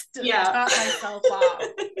splashes to top myself off.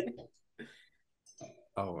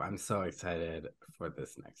 Oh, I'm so excited for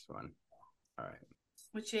this next one. All right,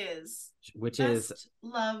 which is Best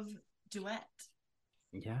Love Duet.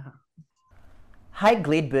 Yeah. Hi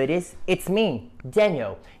Glee Booties, it's me,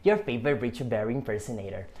 Daniel, your favorite Rachel Berry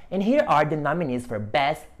impersonator, and here are the nominees for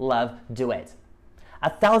Best Love Duet.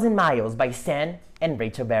 1,000 Miles by Stan and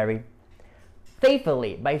Rachel Berry.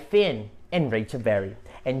 Faithfully by Finn and Rachel Berry.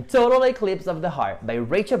 And Total Eclipse of the Heart by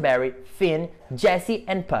Rachel Berry, Finn, Jesse,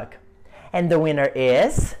 and Puck. And the winner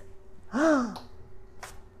is...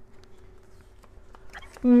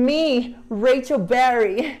 me, Rachel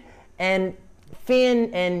Berry, and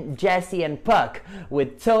Finn and Jesse and Puck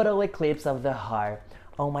with Total Eclipse of the Heart.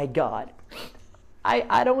 Oh my god.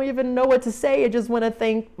 I don't even know what to say. I just want to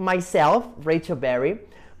thank myself, Rachel Berry,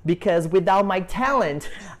 because without my talent,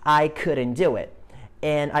 I couldn't do it.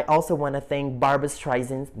 And I also want to thank Barbra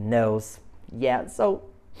Streisand's nose. Yeah, so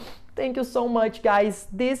thank you so much, guys.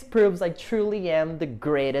 This proves I truly am the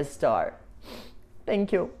greatest star.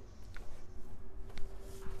 Thank you.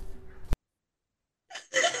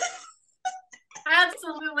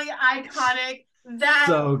 Absolutely iconic. That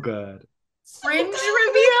so good. Fringe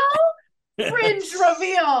reveal. Fringe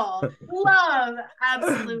reveal. Love.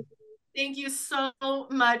 Absolutely. Thank you so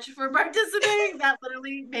much for participating. That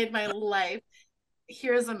literally made my life.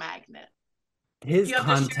 Here's a magnet. His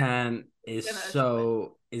content is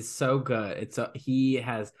so good. He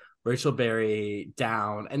has Rachel Berry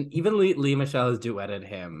down, and even Lee Michelle has duetted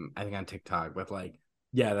him, I think, on TikTok with like,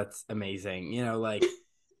 yeah, that's amazing. You know, like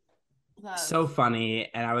so funny.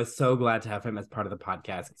 And I was so glad to have him as part of the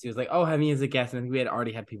podcast because he was like, oh, have me as a guest. And I think we had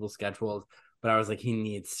already had people scheduled, but I was like, he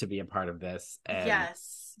needs to be a part of this. And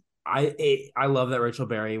yes, I love that Rachel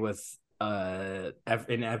Berry was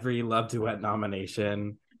in every Love Duet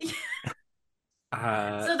nomination. So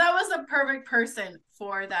that was a perfect person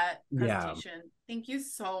for that presentation. Yeah. Thank you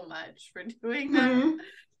so much for doing that. Mm-hmm.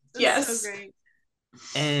 Yes. So great.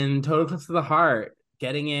 And Total Eclipse of the Heart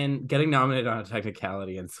getting nominated on a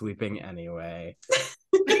technicality and sweeping anyway.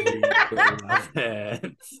 Love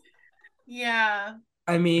it. Yeah.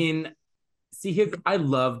 I mean, see here, I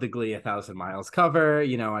love the Glee 1,000 Miles cover.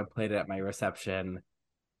 You know, I played it at my reception.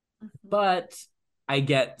 But I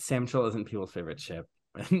get Sam Chill isn't people's favorite ship.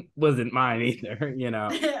 Wasn't mine either, you know.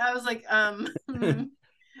 I was like, how much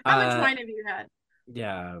wine have you had?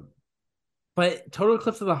 Yeah. But Total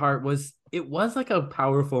Eclipse of the Heart was like a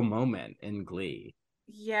powerful moment in Glee.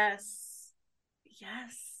 Yes.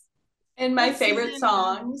 And my favorite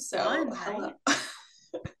song, so hello.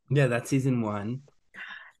 Yeah, that's season 1.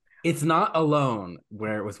 It's not Alone,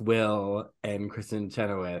 where it was Will and Kristen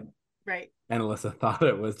Chenoweth. Right. And Alyssa thought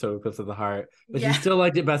it was Total Eclipse of the Heart. But she still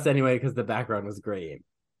liked it best anyway because the background was great.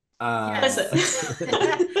 Yes.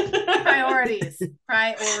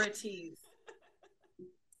 Priorities.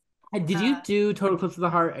 Did you do Total Eclipse of the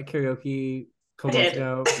Heart at karaoke a couple months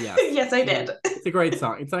ago? Yes. Yes, I did. It's a great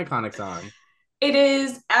song. It's an iconic song. It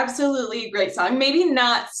is absolutely a great song. Maybe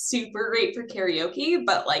not super great for karaoke,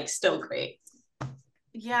 but like still great.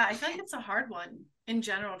 Yeah, I feel like it's a hard one in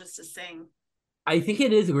general just to sing. I think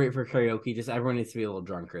it is great for karaoke, just everyone needs to be a little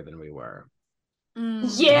drunker than we were.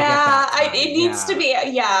 Yeah, it needs to be.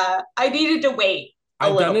 Yeah, I needed to wait.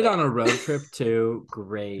 I've done it on a road trip too.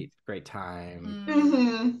 Great time.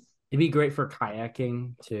 Mm-hmm. It'd be great for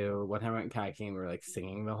kayaking too. One time I went kayaking, we were like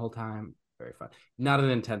singing the whole time. Very fun. Not an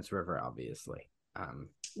intense river, obviously.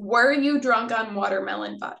 Were you drunk on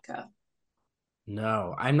watermelon vodka?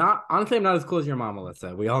 No, I'm not. Honestly, I'm not as cool as your mom,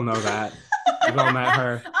 Alyssa. We all know that. We've all met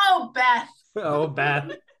her. Oh, Beth. Oh,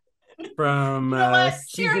 Beth. From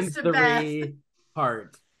season 3, Beth.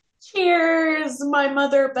 Heart. Cheers, my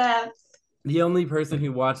mother, Beth. The only person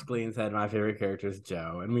who watched Glee and said my favorite character is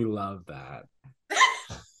Joe, and we love that.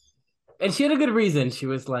 And she had a good reason. She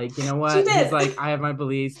was like, you know what? He's like, I have my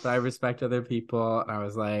beliefs, but I respect other people. And I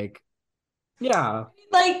was like, yeah.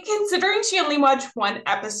 Like, considering she only watched one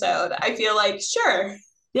episode, I feel like, sure.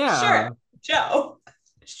 Yeah. Sure. Joe.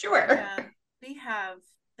 Sure. Yeah. We have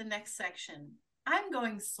the next section. I'm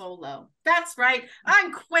going solo. That's right.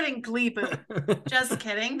 I'm quitting Gleeboot. Just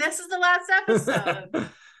kidding. This is the last episode.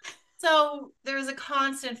 So there's a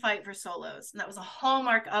constant fight for solos, and that was a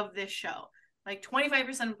hallmark of this show. Like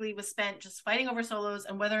 25% of Glee was spent just fighting over solos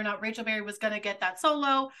and whether or not Rachel Berry was going to get that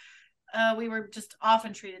solo. We were just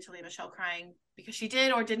often treated to Lea Michele crying because she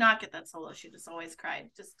did or did not get that solo. She just always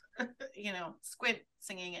cried, just, squid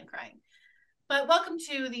singing and crying. But welcome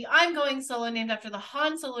to the I'm Going Solo, named after the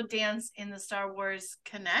Han Solo dance in the Star Wars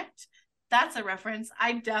Connect. That's a reference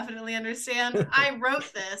I definitely understand. I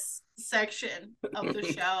wrote this section of the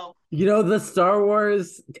show. The Star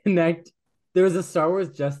Wars Connect, there was a Star Wars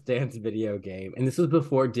Just Dance video game, and this was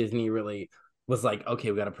before Disney really was like, okay,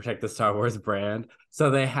 we got to protect the Star Wars brand. So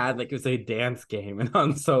they had it was a dance game, and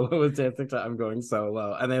Han Solo was dancing to I'm Going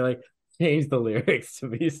Solo, and they changed the lyrics to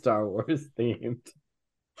be Star Wars themed.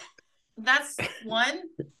 That's one.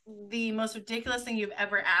 the most ridiculous thing you've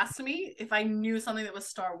ever asked me if I knew something that was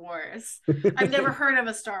Star Wars. I've never heard of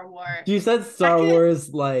a Star Wars. You said Star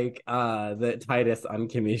Wars like the Titus on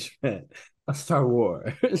Kimmy Schmidt. A Star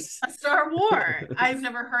Wars. A Star Wars. I've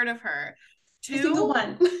never heard of her. A single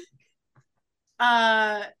one.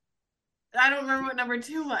 I don't remember what number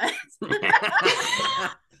 2 was.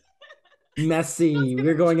 Messy.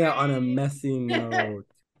 We're going out on a messy note.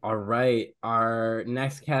 All right. Our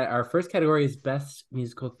first category is Best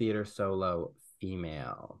Musical Theater Solo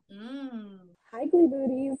Female. Hi, Glee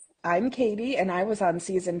Booties. I'm Katie, and I was on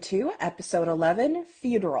season 2, episode 11,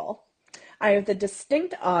 Funeral. I have the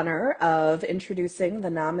distinct honor of introducing the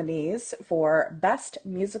nominees for Best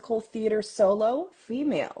Musical Theater Solo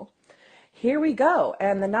Female. Here we go,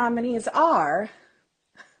 and the nominees are,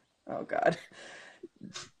 oh God,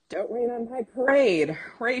 Don't Rain on My Parade,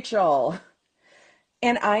 Rachel.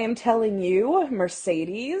 And I Am Telling You,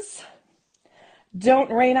 Mercedes. Don't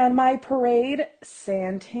Rain on My Parade,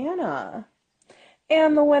 Santana.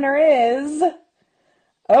 And the winner is,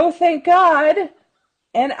 oh thank God,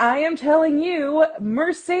 and I Am Telling You,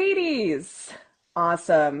 Mercedes.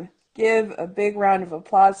 Awesome. Give a big round of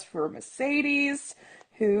applause for Mercedes,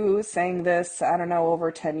 who sang this, I don't know,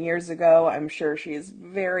 over 10 years ago. I'm sure she's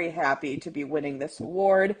very happy to be winning this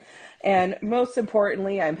award. And most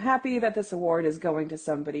importantly, I'm happy that this award is going to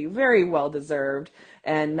somebody very well deserved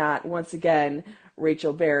and not, once again,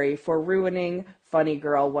 Rachel Berry for ruining Funny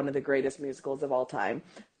Girl, one of the greatest musicals of all time.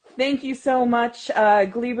 Thank you so much,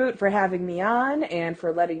 Gleeboot, for having me on and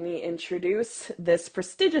for letting me introduce this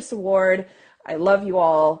prestigious award. I love you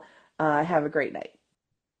all. Have a great night.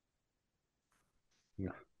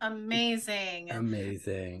 Amazing.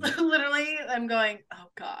 Literally, I'm going, oh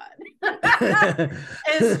God.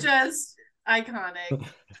 It's just iconic.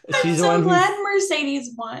 I'm so glad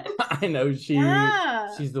Mercedes won. I know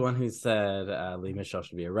she's the one who said Lee Michelle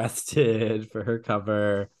should be arrested for her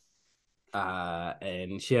cover.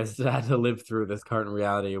 And she has had to live through this current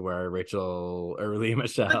reality where Lee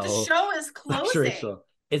Michelle. But the show is closing.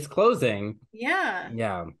 It's closing. Yeah.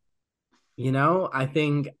 Yeah. You know, I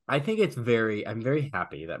think I'm very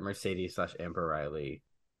happy that Mercedes / Amber Riley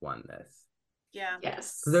won this. Yeah.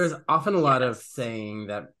 Yes. There's often a lot of saying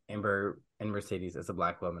that Amber and Mercedes as a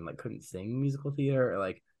Black woman like couldn't sing musical theater, or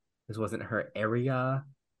like this wasn't her area.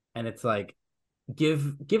 And it's like,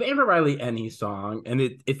 give Amber Riley any song and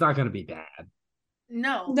it's not gonna be bad.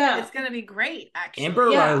 No, it's gonna be great, actually. Amber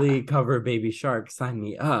Riley cover Baby Shark, sign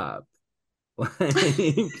me up. No,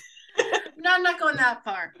 I'm not going that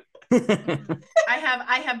far.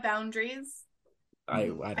 I have boundaries. I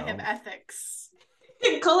have ethics.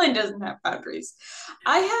 Cullen doesn't have boundaries.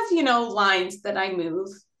 I have, lines that I move,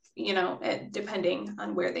 depending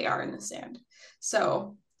on where they are in the stand.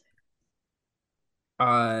 So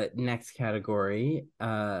next category,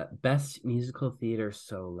 Best Musical Theater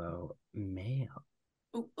Solo Male.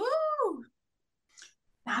 Ooh.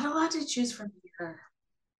 Not a lot to choose from here.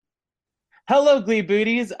 Hello, Glee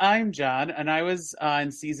Booties. I'm John, and I was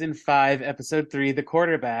on season 5, episode 3, The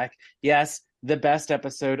Quarterback. Yes, the best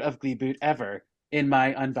episode of Gleeboot ever, in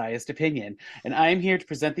my unbiased opinion. And I'm here to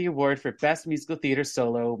present the award for Best Musical Theater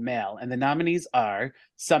Solo Male. And the nominees are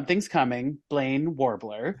Something's Coming, Blaine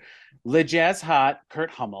Warbler, Le Jazz Hot,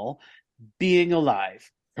 Kurt Hummel, Being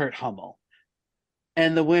Alive, Kurt Hummel.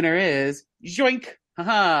 And the winner is, Joink!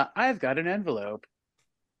 Haha, I've got an envelope.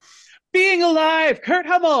 Being Alive, Kurt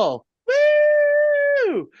Hummel!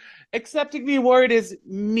 Woo! Accepting the award is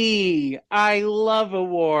me. I love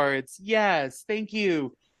awards. Yes, thank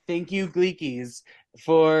you. Thank you, Gleekies,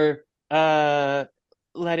 for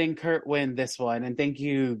letting Kurt win this one. And thank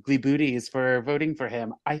you, Gleebooties, for voting for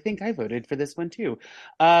him. I think I voted for this one too.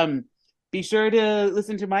 Be sure to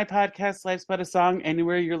listen to my podcast, Life's But a Song,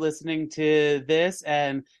 anywhere you're listening to this,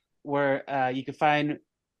 and where you can find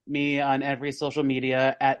me on every social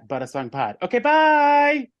media at But a Song Pod. Okay,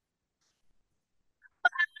 bye!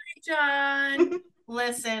 John.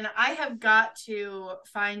 Listen, I have got to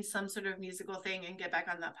find some sort of musical thing and get back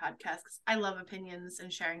on that podcast because I love opinions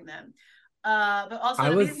and sharing them. But also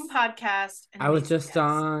an amazing podcast. I was just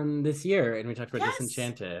on this year and we talked about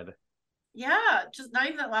Disenchanted. Yeah, just not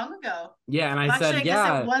even that long ago. Yeah, and I Actually, said, I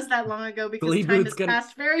guess it was that long ago because time has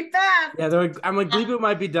passed very fast. Yeah, I'm like, Gleeboot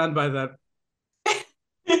might be done by then.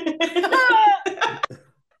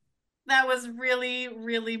 That was really,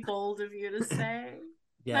 really bold of you to say.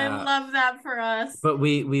 Yeah. I love that for us. But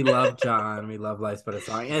we love John. We love Life's But a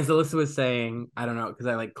Song. And as Alyssa was saying, I don't know, because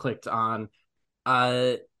I clicked on,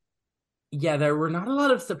 there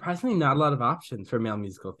were surprisingly not a lot of options for male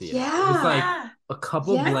musical theater. Yeah. It was a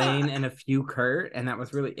couple Blaine and a few Kurt, and that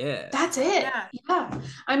was really it. That's it. Yeah.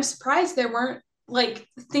 I'm surprised there weren't like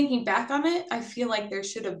thinking back on it, I feel like there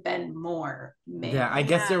should have been more male. Yeah, I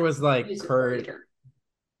guess there was like musical Kurt leader.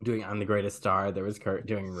 doing I'm the Greatest Star. There was Kurt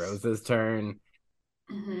doing Rose's Turn.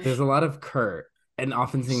 Mhm. There's a lot of Kurt and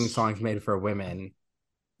often singing songs made for women.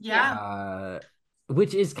 Yeah.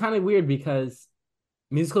 Which is kind of weird because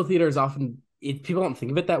musical theater is often people don't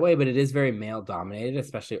think of it that way, but it is very male dominated,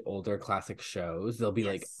 especially older classic shows. There'll be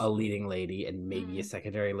like a leading lady and maybe a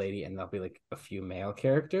secondary lady, and there'll be like a few male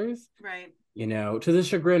characters. Right. You know, to the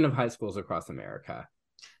chagrin of high schools across America.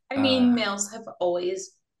 I mean, males have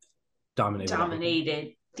always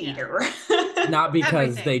dominated theater. Not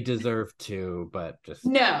because they deserve to, but just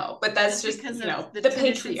No, but that's just because you know of the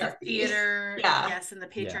traditions of patriarchy. theater, Yeah. yes, and the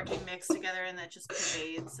patriarchy mixed together, and that just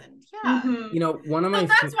pervades. And You know, one of so my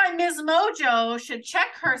that's why Ms. Mojo should check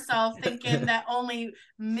herself, thinking that only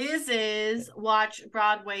Mrs. watch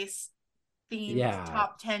Broadway themed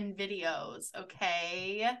top 10 videos.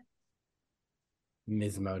 Okay.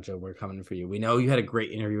 Ms. Mojo, we're coming for you. We know you had a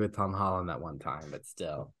great interview with Tom Holland that one time, but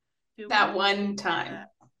still. That one time.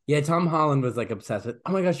 Yeah, Tom Holland was like obsessed with,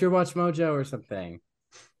 oh my gosh, you're Watch Mojo or something.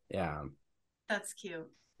 Yeah. That's cute.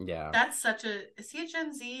 Yeah. That's such a, is he a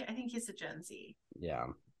Gen Z? I think he's a Gen Z. Yeah.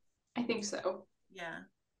 I think so. Yeah.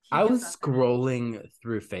 I was scrolling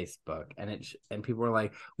through Facebook and people were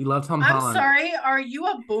like, we love Tom I'm Holland. sorry, are you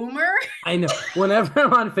a boomer? I know. Whenever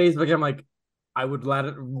I'm on Facebook, I'm like, I would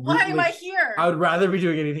rather. Why am I here? I would rather be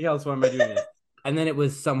doing anything else. Why am I doing this? And then it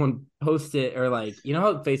was someone posted, or like, you know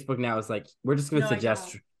how Facebook now is like, we're just going to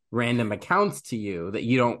suggest random accounts to you that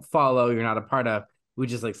you don't follow, you're not a part of. We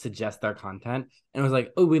just like suggest their content. And it was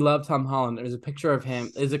like, oh, we love Tom Holland. There's a picture of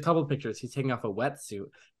him. There's a couple pictures. He's taking off a wetsuit.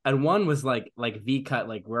 And one was like V cut,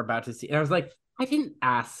 like we're about to see. And I was like, I didn't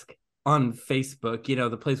ask on Facebook, you know,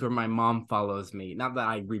 the place where my mom follows me. Not that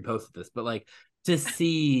I reposted this, but like to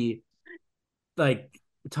see like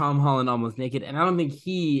Tom Holland almost naked. And I don't think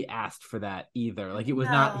he asked for that either. Like it was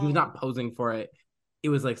not, he was not posing for it. It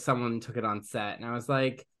was like someone took it on set. And I was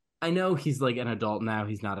like, I know he's like an adult now.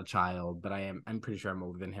 He's not a child, but I'm pretty sure I'm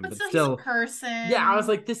older than him. But still, he's a person. Yeah, I was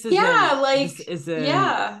like, this isn't. Yeah, like, this isn't.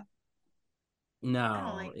 yeah. No, I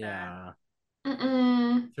don't like yeah.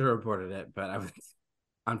 Mm-mm. Should have reported it, but I was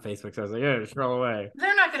on Facebook, so I was like, yeah, scroll away.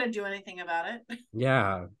 They're not going to do anything about it.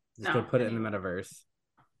 Yeah, just No, go put it in the metaverse.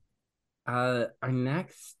 Our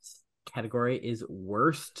next category is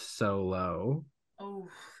worst solo. Oh,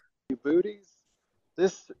 Booties.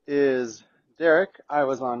 This is Derek. I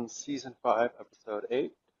was on season 5, episode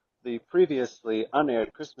 8, the previously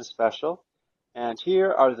unaired Christmas special, and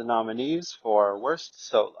here are the nominees for worst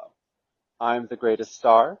solo. I'm the Greatest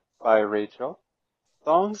Star by Rachel,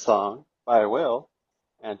 Thong Song by Will,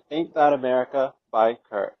 and Ain't That America by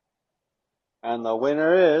Kurt. And the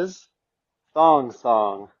winner is Thong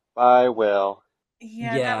Song by Will.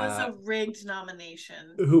 yeah, that was a rigged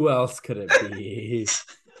nomination. Who else could it be?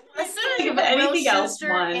 As soon as you If put Will anything else Schuster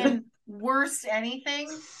won. in worst anything,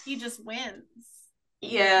 he just wins.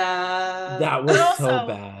 Yeah. That was But so also,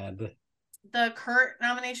 bad. The Kurt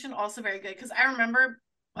nomination also very good, because I remember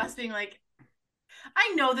us being like,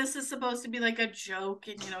 I know this is supposed to be like a joke,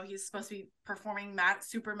 and you know he's supposed to be performing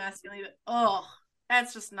super masculine, but oh,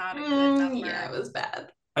 that's just not a good number. Yeah, it was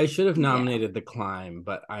bad. I should have nominated The Climb,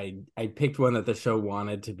 but I picked one that the show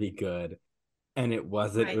wanted to be good, and it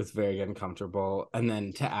wasn't. Right. It was very uncomfortable. And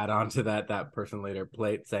then to add on to that, that person later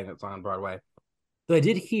sang that song on Broadway. So I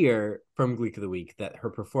did hear from Gleek of the Week that her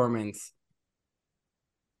performance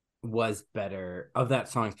was better, of that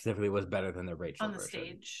song specifically, was better than the Rachel On the version.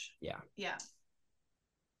 stage. Yeah. Yeah.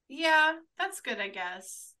 Yeah, that's good, I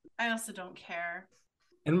guess. I also don't care.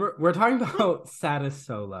 And we're talking about saddest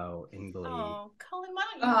solo in Glee. Oh, Colin, why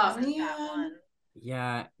don't you present that one?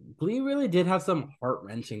 Yeah, Glee really did have some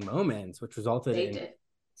heart-wrenching moments, which resulted They in did.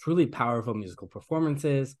 truly powerful musical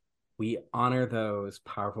performances. We honor those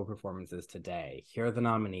powerful performances today. Here are the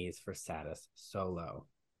nominees for saddest solo.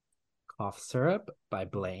 Cough Syrup by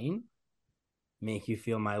Blaine. Make You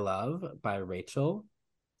Feel My Love by Rachel.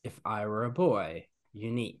 If I Were a Boy,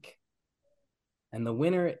 Unique. And the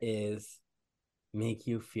winner is Make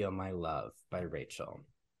You Feel My Love by Rachel.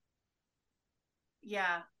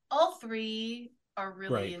 Yeah, all three are really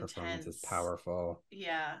Great performances, intense. powerful.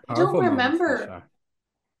 Yeah. I don't Powerful moments for the remember. show.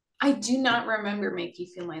 I do not remember Make You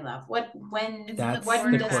Feel My Love. When That's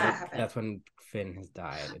when the does quarter, that happen? that's when Finn has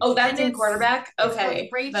died. Oh, that's in it's- quarterback? It's Okay.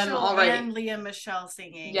 with Rachel Then all right. and Leah Michelle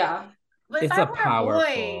singing. Yeah. But It's If I a Were powerful-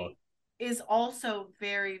 Boy is also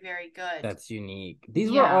very, very good. That's unique.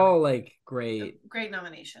 These were Yeah. all like great. Great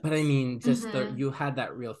nominations. But I mean, just Mhm. you had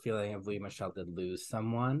that real feeling of Leah Michelle did lose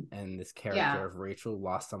someone, and this character Yeah. of Rachel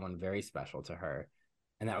lost someone very special to her.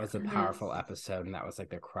 And that was a Mhm. powerful episode, and that was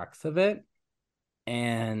like the crux of it.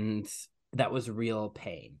 and that was real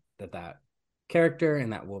pain that character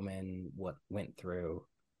and that woman went through.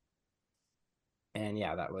 And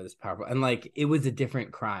yeah, that was powerful. And like, it was a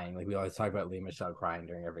different crying. Like, we always talk about Lea Michele crying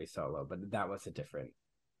during every solo, but that was a different.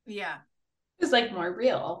 Yeah. It was like more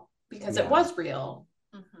real because it was real.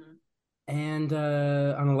 Mm-hmm. And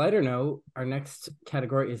on a lighter note, our next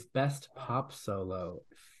category is Best Pop Solo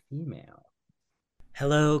Female.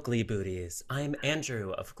 Hello, Glee Booties. I'm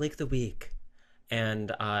Andrew of Gleek the Week,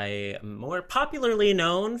 and I am more popularly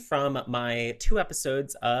known from my 2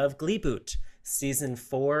 episodes of Gleeboot, Season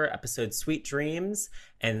 4, episode Sweet Dreams,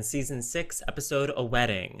 and Season 6, episode A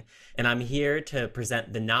Wedding. And I'm here to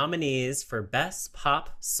present the nominees for Best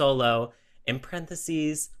Pop Solo, in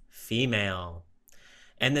parentheses, Female.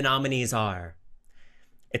 And the nominees are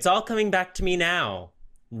It's All Coming Back to Me Now,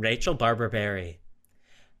 Rachel Barberberry.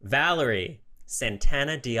 Valerie,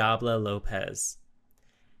 Santana Diablo Lopez.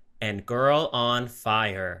 And Girl on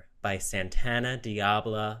Fire by Santana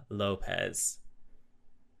Diablo Lopez.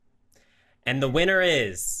 And the winner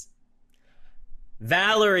is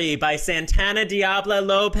Valerie by Santana Diablo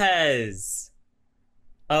Lopez.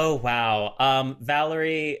 Oh, wow.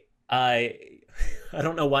 Valerie, I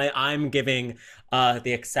don't know why I'm giving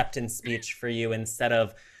the acceptance speech for you instead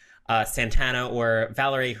of Santana or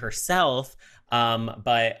Valerie herself.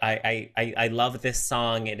 But I love this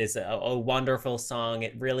song. It is a wonderful song.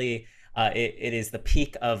 It really, it is the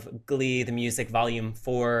peak of Glee, the music, volume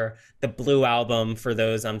 4, the Blue album for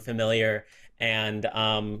those unfamiliar. And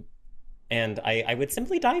I would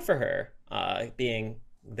simply die for her, being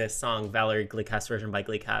this song, Valerie Gleecast version by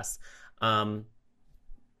Gleecast.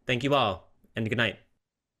 Thank you all, and good night.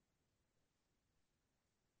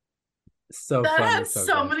 So that funny, has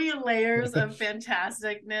so good. many layers of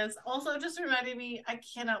fantasticness. Also, just reminded me, I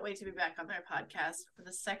cannot wait to be back on their podcast for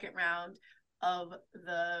the second round of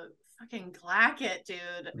the fucking Glacket,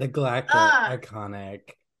 dude. The Glacket,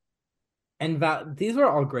 iconic. And these were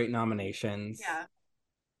all great nominations. Yeah.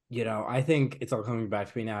 You know, I think It's All Coming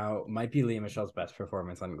Back to Me Now might be Lea Michele's best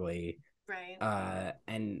performance on Glee. Right.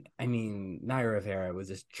 And I mean, Naya Rivera was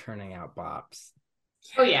just churning out bops.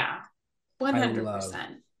 Oh yeah, 100%. I love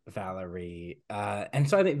Valerie, and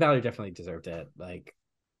so I think Valerie definitely deserved it. Like,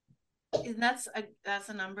 and that's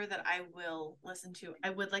a number that I will listen to. I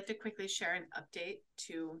would like to quickly share an update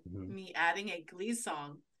to me adding a Glee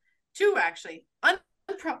song to actually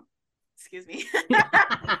excuse me.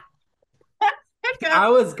 I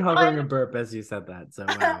was covering a burp as you said that, so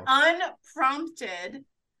wow. Unprompted,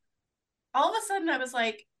 all of a sudden I was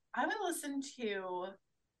like, I would listen to,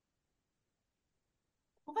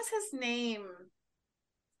 what was his name?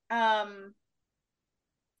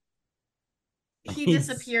 He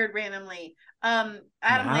disappeared randomly. Adam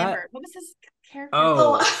Lambert. What was his character?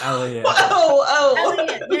 Elliot.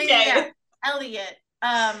 Elliot. Okay. Yeah. Elliot.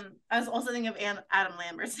 I was also thinking of Adam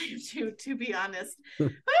Lambert's name too, to be honest.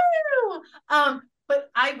 But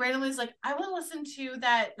I randomly was like, I want to listen to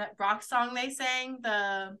that rock song they sang,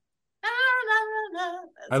 the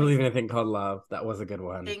I Believe in a Thing Called Love. That was a good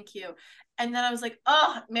one. Thank you. And then I was like,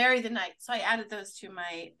 oh, Marry the Night. So I added those to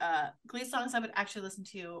my Glee songs I would actually listen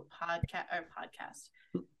to podcast.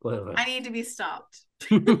 I need to be stopped.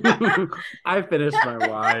 I finished my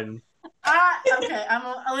wine. Okay,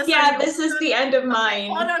 yeah, this is the end of mine.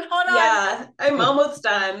 Hold on. Yeah, I'm almost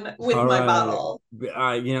done with my bottle.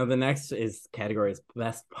 You know, the next category is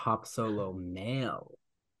Best Pop Solo Male.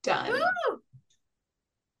 Done.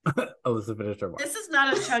 Alyssa finished her wine. This is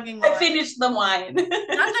not a chugging wine. I finished the wine. Not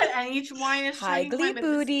that each wine is Hi, chugging Glee wine,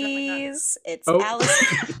 Booties. It's Oh.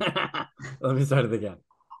 Allison. Let me start it again.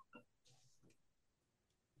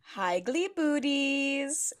 Hi, Glee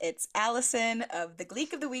Booties. It's Allison of the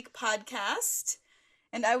Gleek of the Week podcast.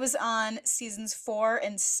 And I was on seasons 4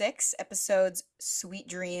 and 6, episodes Sweet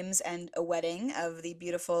Dreams and A Wedding of the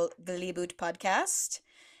beautiful Gleeboot podcast.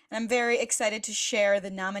 And I'm very excited to share the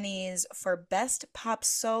nominees for Best Pop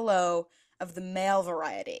Solo of the male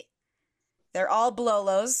variety. They're all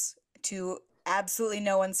Blolos. To absolutely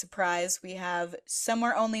no one's surprise, we have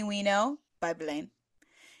Somewhere Only We Know by Blaine.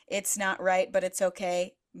 It's Not Right, But It's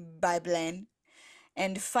Okay by Blaine.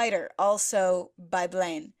 And Fighter, also by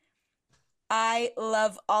Blaine. I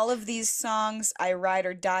love all of these songs. I ride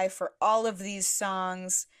or die for all of these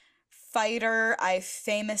songs. Fighter, I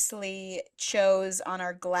famously chose on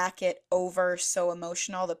our Glacket over So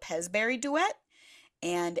Emotional, the Pezberry duet.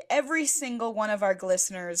 And every single one of our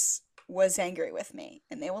listeners was angry with me,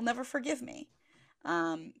 and they will never forgive me.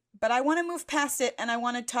 But I want to move past it, and I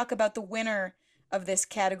want to talk about the winner of this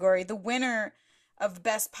category. The winner of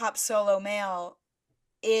Best Pop Solo Male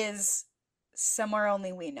is Somewhere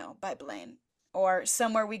Only We Know by Blaine, or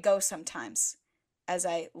Somewhere We Go Sometimes, as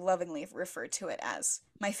I lovingly refer to it as.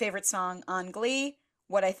 My favorite song on Glee,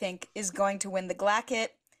 what I think is going to win the Glacket.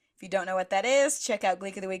 If you don't know what that is, check out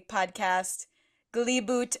Gleek of the Week podcast.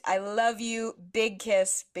 Gleeboot, I love you. Big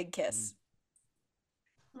kiss, big kiss.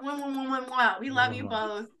 We love you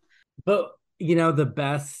both. But, you know, the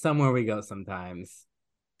best Somewhere We Go Sometimes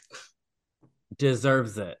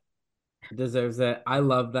deserves it. Deserves it. I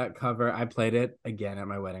love that cover. I played it again at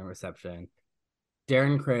my wedding reception.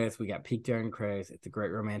 Darren Criss, we got peak Darren Criss. It's a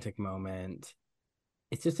great romantic moment.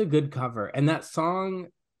 It's just a good cover. And that song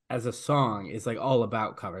as a song is like all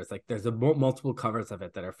about covers. Like there's multiple covers of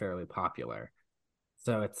it that are fairly popular.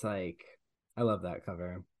 So it's like, I love that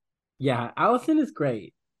cover. Yeah, Allison is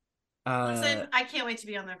great. Listen, I can't wait to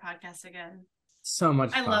be on their podcast again. So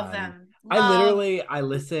much fun. I love them. I was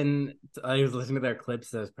listening to their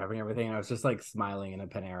clips, I was prepping everything, and I was just like smiling in a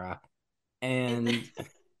Panera. And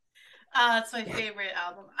it's my favorite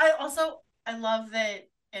album. I love that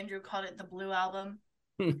Andrew called it the Blue Album.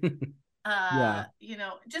 Yeah.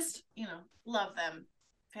 Love them.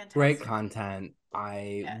 Fantastic. Great content.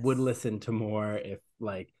 I would listen to more if,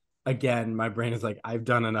 like, again, my brain is like, I've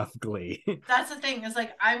done enough Glee. That's the thing, is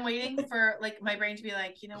like I'm waiting for like my brain to be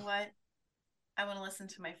like, you know what? I want to listen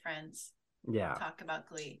to my friends talk about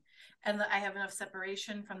Glee. And I have enough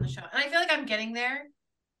separation from the show. And I feel like I'm getting there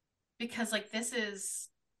because like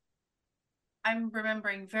I'm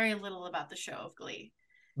remembering very little about the show of Glee.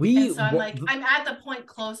 And so I'm at the point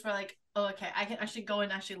close where like, oh, okay, I should go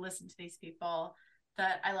and actually listen to these people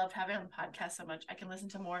that I loved having on the podcast so much. I can listen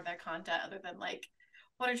to more of their content other than like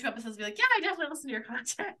 1 or 2 episodes be like, yeah, I definitely listen to your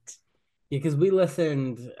content. Yeah, because we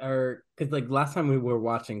listened, because like last time we were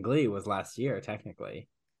watching Glee was last year, technically.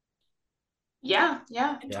 Yeah.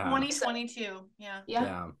 In 2022. Yeah.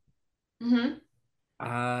 Mm-hmm.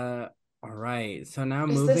 All right. So now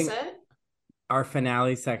Is moving this it? our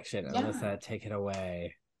finale section. Yeah. Alyssa, take it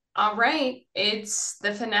away. All right, it's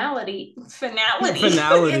the finality. It is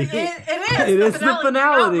the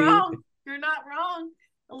finale. You're not wrong.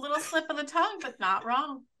 A little slip of the tongue, but not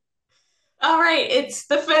wrong. All right, it's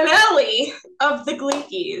the finale of the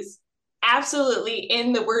Gleekies. Absolutely,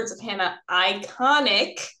 in the words of Hannah,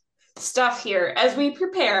 iconic stuff here as we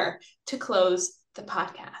prepare to close the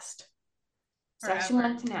podcast. Section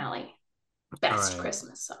 1 finale. Best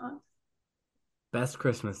Christmas song. Best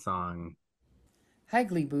Christmas song. Hi,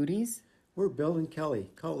 Glee Booties. We're Bill and Kelly,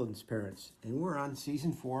 Cullen's parents, and we're on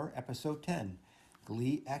Season 4, Episode 10,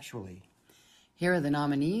 Glee Actually. Here are the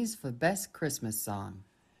nominees for Best Christmas Song.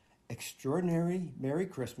 Extraordinary Merry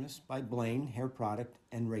Christmas by Blaine, Hair Product,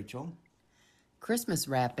 and Rachel. Christmas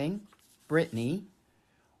Wrapping, Brittany.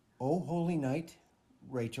 Oh Holy Night,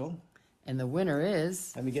 Rachel. And the winner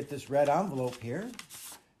is... Let me get this red envelope here.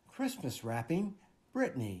 Christmas Wrapping,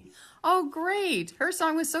 Brittany. Oh, great! Her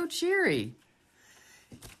song was so cheery.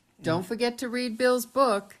 Don't forget to read Bill's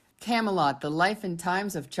book, Camelot, The Life and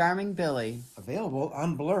Times of Charming Billy. Available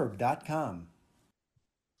on blurb.com.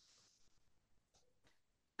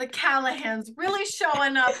 The Callahans really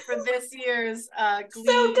showing up for this year's Glee.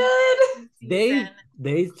 So good.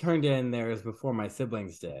 They turned in theirs before my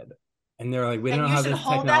siblings did. And they're like, we don't know how this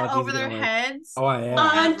technology hold that over their heads. Oh, I am.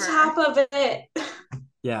 On top of it.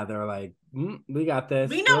 Yeah, they're like, we got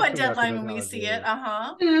this. We know what deadline when we see it.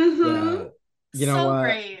 Mm-hmm. Yeah. You know what?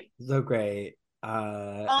 Great. So great.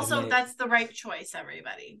 Also, that's the right choice,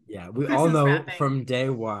 everybody. Yeah, we Christmas all know wrapping. from day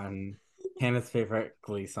one, Hannah's favorite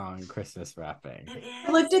Glee song, Christmas Wrapping. I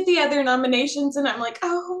looked at the other nominations and I'm like,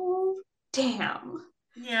 oh, damn.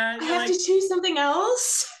 Yeah. I have to choose something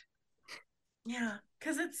else. Yeah,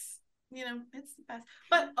 because it's the best.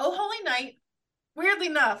 But Oh Holy Night, weirdly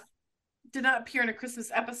enough, did not appear in a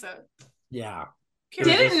Christmas episode. Yeah. Did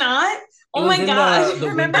it not? Oh my god!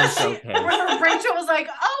 Remember Rachel was like,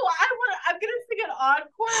 "Oh, I'm gonna sing an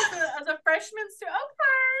encore as a freshman student."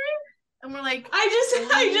 Okay, and we're like,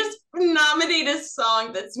 I just nominate a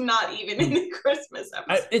song that's not even in the Christmas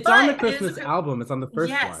episode. It's on the Christmas album. It's on the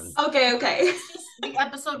first one. Okay. It's just the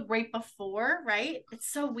episode right before, right? It's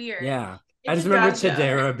so weird. Yeah, I just remember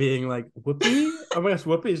Chidera being like, "Whoopi! Oh my gosh,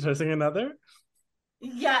 Whoopi! Should I sing another?"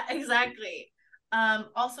 Yeah, exactly.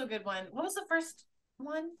 Also a good one. What was the first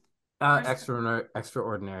one?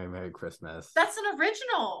 Extraordinary Merry Christmas. That's an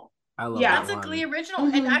original. I love that's that a one. Glee original,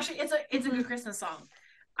 and actually, it's a good Christmas song.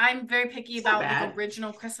 I'm very picky about like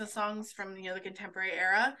original Christmas songs from the contemporary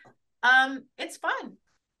era. It's fun.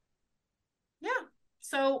 Yeah.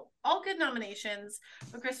 So all good nominations,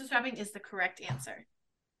 but Christmas Wrapping is the correct answer.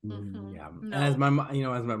 Mm-hmm. Yeah. No. And as my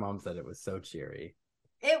mom said, it was so cheery.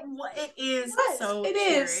 It is so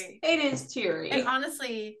cheery. It is cheery. And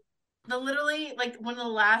honestly, literally like one of the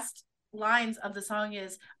last lines of the song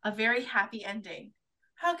is a very happy ending.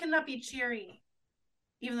 How can that be cheery?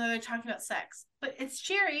 Even though they're talking about sex, but it's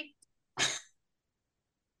cheery.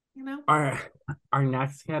 You know? Our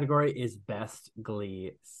next category is Best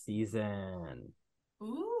Glee Season.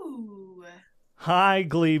 Ooh. Hi,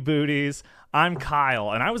 Glee Booties. I'm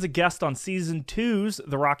Kyle, and I was a guest on Season 2's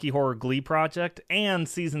The Rocky Horror Glee Project and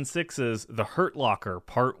Season 6's The Hurt Locker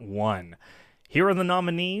Part 1. Here are the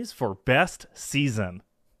nominees for Best Season.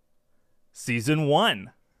 Season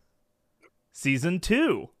 1. Season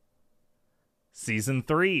 2. Season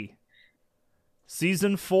 3.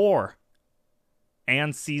 Season 4.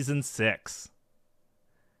 And Season 6.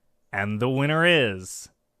 And the winner is...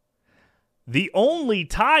 the only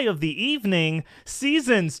tie of the evening.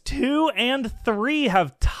 Seasons 2 and 3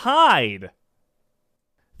 have tied.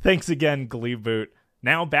 Thanks again, Gleeboot.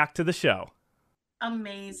 Now back to the show.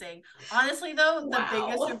 Amazing. Honestly, though, the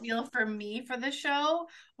biggest reveal for me for the show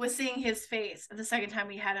was seeing his face the second time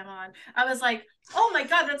we had him on. I was like, oh my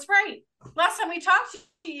God, that's right. Last time we talked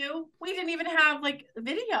to you, we didn't even have like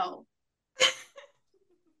video.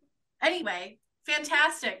 Anyway,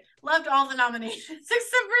 fantastic. Loved all the nominations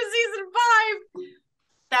except for season 5.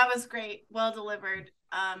 That was great. Well delivered.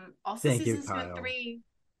 Also Thank you, seasons 2 and Kyle. 3.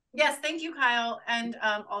 Yes, thank you, Kyle. And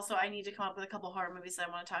also I need to come up with a couple horror movies that I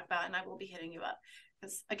want to talk about, and I will be hitting you up.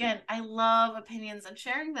 Because again, I love opinions and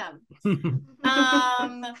sharing them.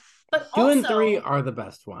 But 2 and also, 3 are the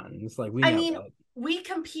best ones. Like we know that. we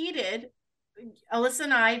competed, Alyssa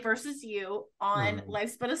and I versus you on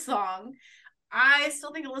Life's But a Song. I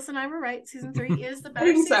still think Alyssa and I were right. Season 3 is the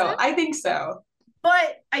better season. I think so.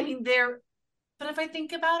 But I mean, but if I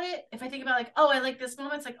think about it, like, oh, I like this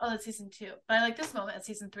moment, it's like, oh, that's season 2. But I like this moment at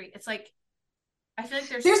season 3. It's like, I feel like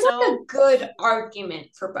there's like a good argument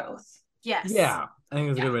for both. Yes. Yeah, I think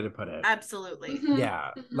that's a good way to put it. Absolutely.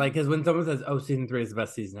 Yeah, like, because when someone says, oh, season 3 is the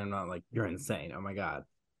best season, I'm not like, you're insane. Oh my God.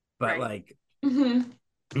 But like, no,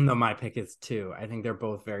 my pick is 2. I think they're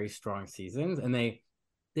both very strong seasons, and they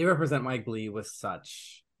represent why Glee was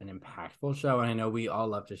such an impactful show. And I know we all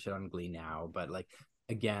love to shit on Glee now, but like,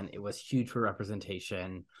 again, it was huge for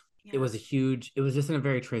representation. Yeah. It was just in a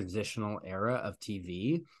very transitional era of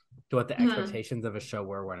TV to what the expectations of a show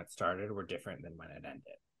were when it started were different than when it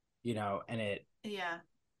ended, you know. And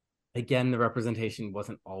again, the representation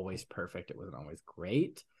wasn't always perfect. It wasn't always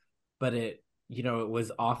great, but it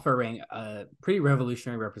was offering a pretty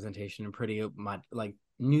revolutionary representation and pretty much like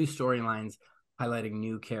new storylines, highlighting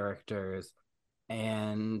new characters,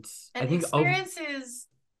 and I think experiences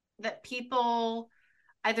that people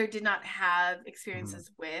either did not have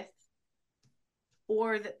experiences with,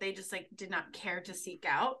 or that they just like did not care to seek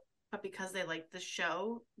out, but because they liked the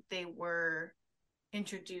show, they were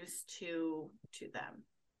introduced to them.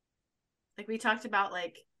 Like we talked about,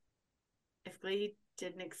 like, if Glee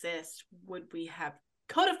didn't exist, would we have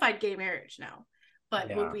codified gay marriage now?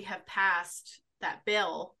 But would we have passed that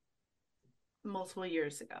bill multiple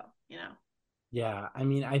years ago, you know? Yeah, I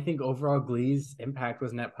mean, I think overall Glee's impact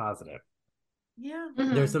was net positive. Yeah.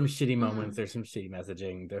 There's some shitty moments, there's some shitty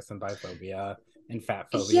messaging, there's some biphobia and fat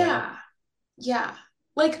phobia. Yeah.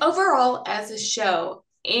 Like overall as a show,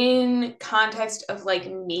 in context of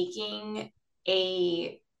like making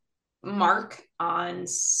a mark on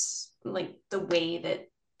like the way that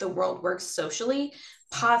the world works socially,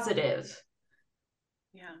 positive.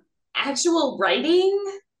 Yeah. Actual writing,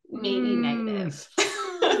 maybe negative.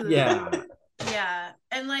 Yeah.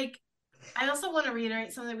 And like, I also want to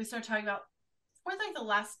reiterate something we started talking about for like the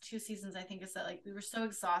last 2 seasons, I think, is that like we were so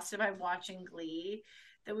exhausted by watching Glee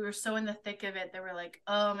that we were so in the thick of it that we're like,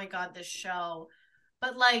 oh my God, this show.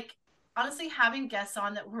 But like, honestly, having guests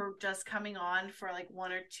on that were just coming on for like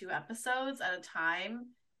 1 or 2 episodes at a time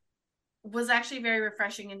was actually very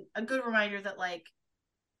refreshing and a good reminder that like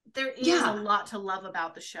there is a lot to love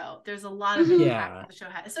about the show. There's a lot of impact that the show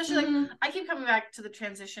had, especially like I keep coming back to the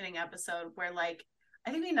transitioning episode where like I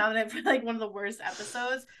think we nominated for like one of the worst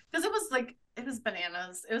episodes because it was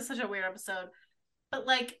bananas. It was such a weird episode. But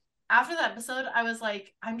like after that episode, I was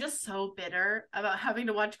like, I'm just so bitter about having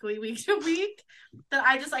to watch Glee week to week that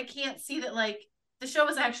I can't see that like the show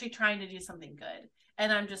is actually trying to do something good.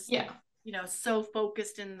 And I'm just so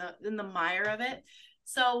focused in the mire of it.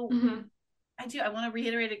 So I want to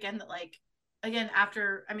reiterate again that like, again,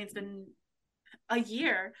 after, I mean, it's been a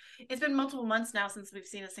year, it's been multiple months now since we've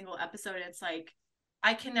seen a single episode. And it's like,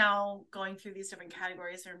 I can now, going through these different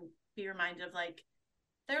categories, or be reminded of like,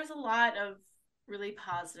 there's a lot of really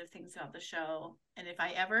positive things about the show. And if I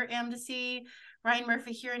ever am to see Ryan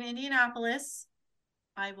Murphy here in Indianapolis,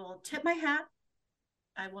 I will tip my hat.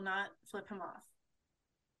 I will not flip him off.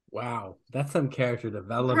 Wow, that's some character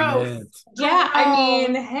development. Gross. Yeah, I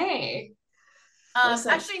mean, hey.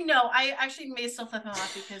 Listen. Actually, no. I actually may still flip him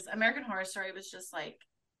off because American Horror Story was just like,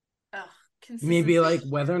 ugh, Maybe like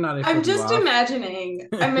whether or not I I'm flip you just off.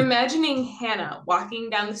 I'm imagining Hannah walking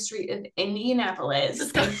down the street of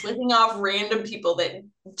Indianapolis and flipping off random people that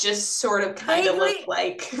just sort of kind of look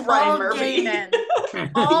like Ryan all Murphy. gay men,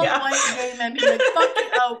 all white gay men being like, fuck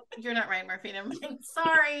it. Oh, you're not Ryan Murphy. Never mind.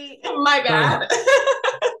 Sorry. My bad.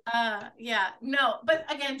 Yeah, no,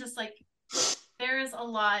 but again, just like there is a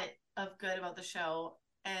lot of good about the show.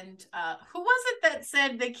 And who was it that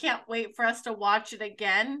said they can't wait for us to watch it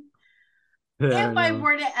again? If I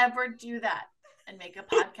were to ever do that and make a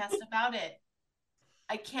podcast about it,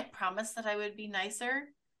 I can't promise that I would be nicer,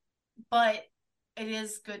 but it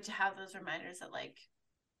is good to have those reminders that like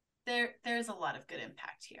there's a lot of good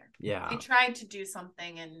impact here. Yeah. They tried to do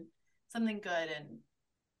something good, and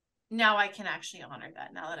now I can actually honor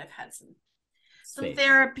that now that I've had some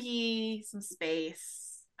therapy, some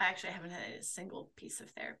space. I actually haven't had a single piece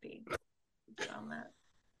of therapy. Good on that.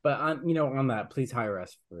 But on that, please hire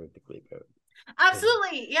us for the Gleeboot.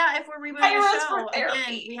 Absolutely. Yeah, if we're rebooting the show,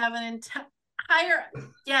 again, we have an entire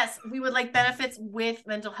yes, we would like benefits with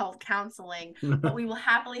mental health counseling, but we will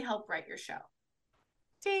happily help write your show.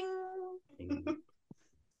 Ding.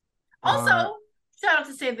 Also, shout out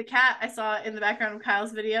to Save the Cat. I saw it in the background of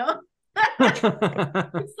Kyle's video. Saw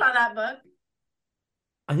that book.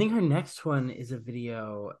 I think her next one is a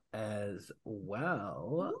video as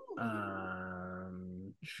well.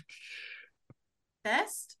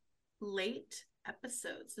 Best late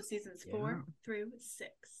episodes, so seasons 4 through 6.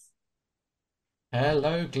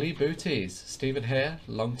 Hello, Gleebooties. Stephen here,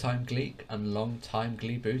 long-time Gleek and long-time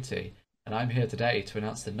Gleebooty. And I'm here today to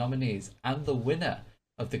announce the nominees and the winner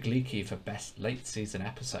of the Gleekie for Best Late Season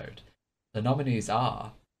Episode. The nominees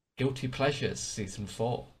are Guilty Pleasures Season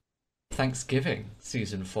 4, Thanksgiving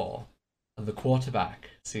Season 4, and The Quarterback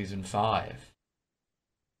Season 5.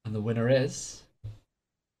 And the winner is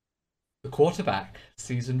The Quarterback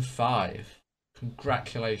Season 5.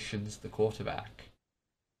 Congratulations, The Quarterback.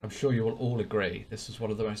 I'm sure you will all agree this was one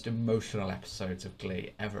of the most emotional episodes of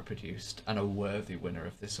Glee ever produced and a worthy winner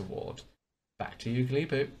of this award. Back to you,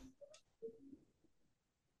 Gleeboot.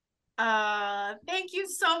 Thank you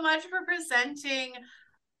so much for presenting.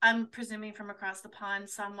 I'm presuming from across the pond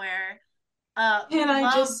somewhere. Can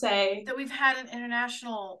I just say that we've had an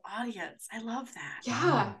international audience? I love that.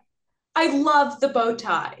 Yeah. I love the bow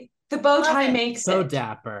tie. The bow tie makes so it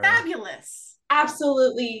dapper. Fabulous.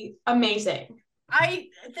 Absolutely amazing.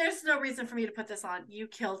 There's no reason for me to put this on. You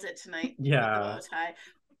killed it tonight. Yeah. With the bow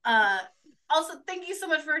tie. Also, thank you so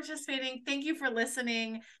much for participating. Thank you for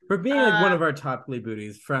listening. For being like one of our top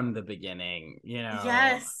Gleebooties from the beginning,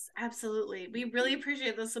 Yes, absolutely. We really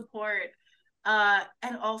appreciate the support.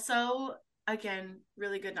 And also, again,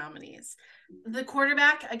 really good nominees. The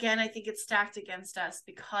Quarterback, again, I think it's stacked against us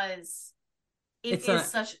because it's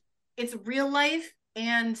real life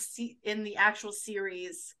and in the actual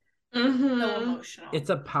series. So emotional. It's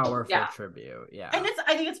a powerful tribute. Yeah. And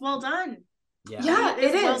I think it's well done. Yeah,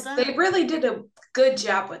 it is. Well, they really did a good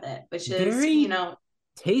job with it, which is, very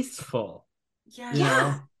tasteful.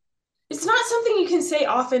 Yeah. It's not something you can say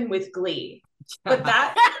often with Glee, but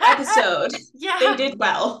that episode, they did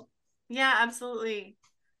well. Yeah, absolutely.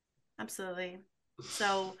 Absolutely.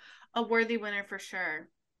 So a worthy winner for sure.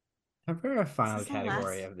 And for our final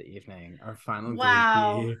category of the evening, our final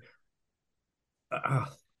Wow. Gleekie.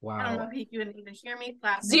 Wow. I don't know if you can even hear me.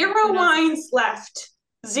 Zero wines left.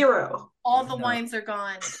 Zero. All the wines are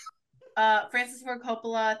gone. Francis Ford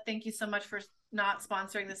Coppola, thank you so much for not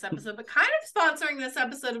sponsoring this episode, but kind of sponsoring this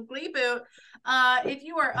episode of Gleeboot. If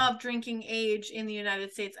you are of drinking age in the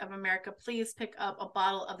United States of America, please pick up a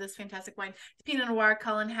bottle of this fantastic wine. It's Pinot Noir.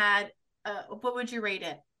 Cullen had. What would you rate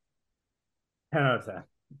it? 10 out of 10.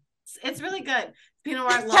 It's really good. Pinot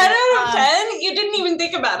Noir. 10 out of 10? You didn't even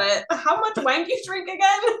think about it. How much wine do you drink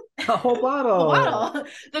again? A whole bottle.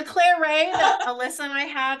 The Claret that Alyssa and I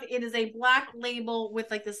have, it is a black label with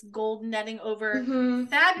like this gold netting over.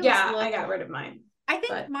 Fabulous. Yeah, look. I got rid of mine. I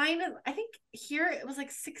think here it was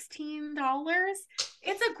like $16.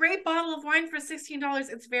 It's a great bottle of wine for $16.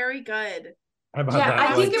 It's very good.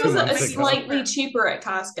 I think it was a slightly cheaper at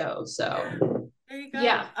Costco. So there you go.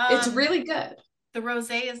 Yeah, it's really good. The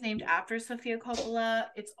rosé is named after Sofia Coppola.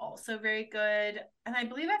 It's also very good. And I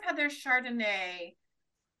believe I've had their Chardonnay.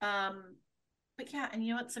 But yeah, and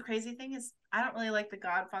you know what's the crazy thing is I don't really like the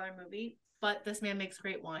Godfather movie, but this man makes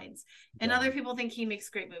great wines. And other people think he makes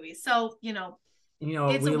great movies. So,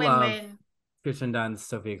 it's a win-win. Christian Dunst,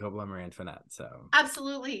 Sofia Coppola, Marie Antoinette. So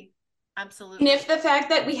Absolutely. And if the fact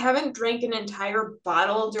that we haven't drank an entire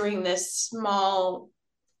bottle during this small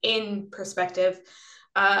in perspective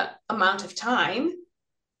amount of time,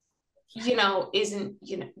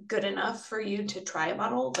 isn't good enough for you to try a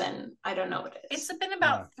bottle, then I don't know what it is. It's been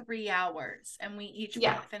about 3 hours, and we each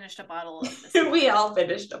finished a bottle of this. We all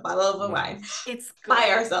finished a bottle of the wine. It's good. By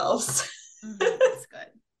ourselves. It's good.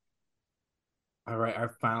 All right, our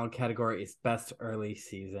final category is best early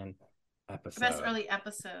season episode. Best early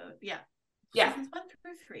episode, yeah. Seasons 1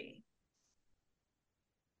 through 3.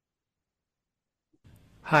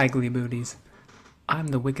 Hi, Gleebooties. I'm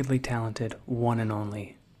the wickedly talented one and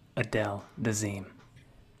only Adele Dazeem.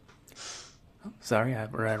 Oh, sorry, I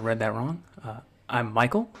read that wrong. I'm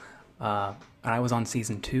Michael, and I was on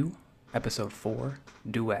Season 2, Episode 4,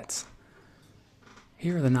 Duets.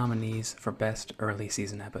 Here are the nominees for Best Early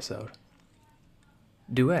Season Episode.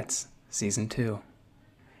 Duets, Season 2.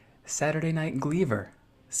 Saturday Night Gleaver,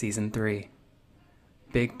 Season 3.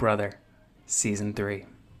 Big Brother, Season 3.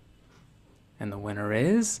 And the winner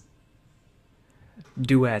is...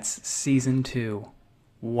 Duets, Season 2.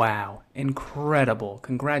 Wow, incredible.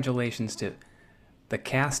 Congratulations to the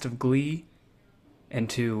cast of Glee and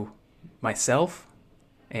to myself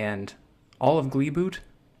and all of Gleeboot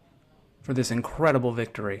for this incredible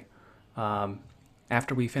victory.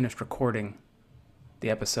 After we finished recording the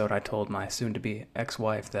episode, I told my soon-to-be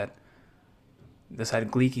ex-wife that this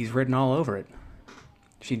had GLEEKIES written all over it.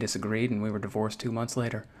 She disagreed, and we were divorced 2 months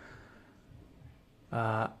later.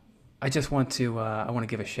 I just want to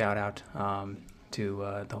give a shout-out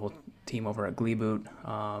to the whole team over at Gleeboot.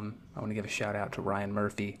 I want to give a shout-out to Ryan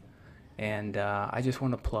Murphy. And I just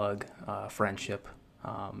want to plug friendship.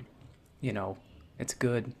 It's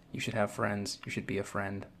good. You should have friends. You should be a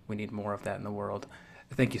friend. We need more of that in the world.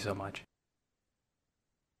 Thank you so much.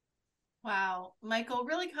 Wow, Michael,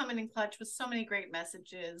 really coming in clutch with so many great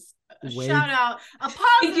messages. A Way- shout out, a positive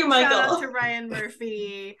Thank you, shout out Michael. to Ryan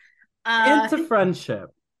Murphy. And to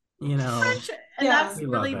friendship, And that's We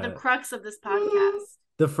really love the it. crux of this podcast.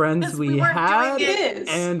 The friends Because we we weren't had doing it.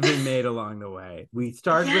 and we made along the way. We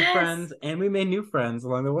started with Yes. friends and we made new friends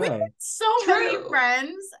along the way. So many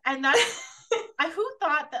friends, and that's who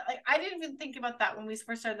thought that? Like, I didn't even think about that when we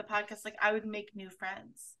first started the podcast. Like, I would make new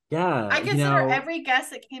friends. Yeah. I consider every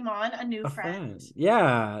guest that came on a new a friend.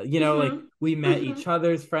 Yeah. Like Mhm. we met each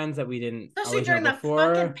other's friends that we didn't Especially always during know the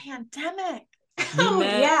before. fucking pandemic. We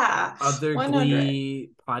met other 100.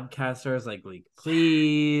 Glee podcasters like Glee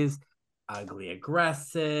Please, Glee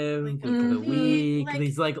Aggressive, Gleek of the Week.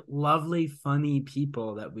 These lovely, funny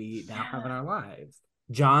people that we now have in our lives.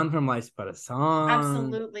 John from Life's But a Song.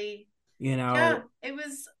 Absolutely. Yeah, it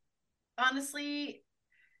was honestly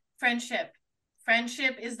friendship.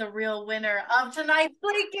 Friendship is the real winner of tonight's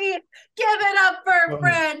Gleekie. Give it up for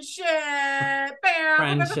friendship.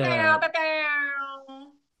 Friendship.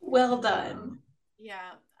 Well done.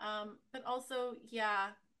 Yeah. But also,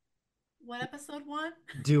 what episode 1?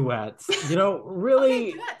 Duets. Really.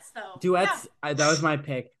 Okay, duets though. Duets. That was my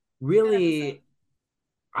pick. Really,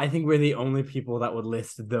 I think we're the only people that would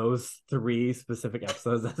list those 3 specific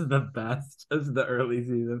episodes as the best as the early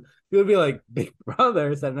season. It would be like Big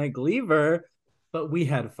Brother, Saturday Night Gleaver, but we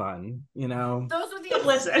had fun, Those were the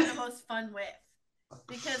episodes I had the most fun with.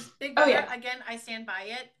 Because Big Brother, again, I stand by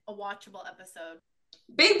it, a watchable episode.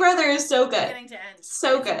 Big Brother is so good. Beginning to end.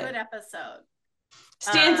 So It's good. A good episode.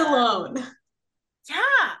 Stands alone.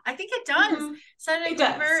 Yeah, I think it does. Saturday Night It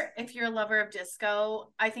does. Fever, if you're a lover of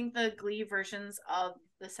disco, I think the Glee versions of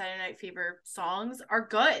the Saturday Night Fever songs are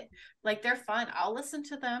good. Like, they're fun. I'll listen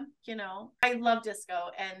to them, I love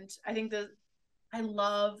disco, and I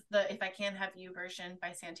love the If I Can't Have You version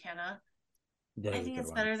by Santana. That I is a think good it's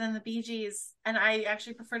one. better than the Bee Gees, and I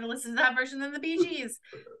actually prefer to listen to that version than the Bee Gees.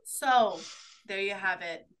 So there you have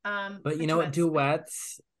it. But you know what?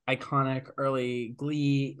 Duets, iconic early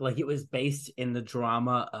Glee, it was based in the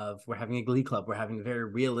drama of we're having a Glee club. We're having a very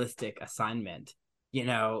realistic assignment. It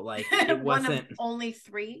One wasn't. of only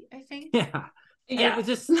 3, I think. Yeah. And Yeah. it was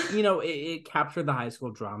just, it captured the high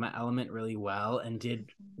school drama element really well and did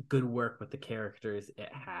good work with the characters it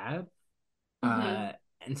had.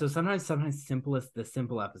 And so sometimes the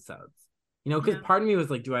simple episodes, because part of me was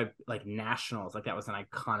like, do I like Nationals? Like that was an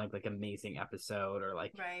iconic, amazing episode, or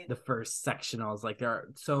the first sectionals, there are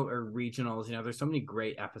or regionals, there's so many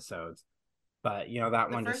great episodes, but that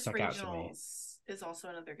The one just first stuck out to me. regionals is also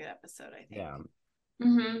another good episode, I think. Yeah.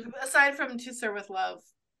 Aside from To Sir with Love.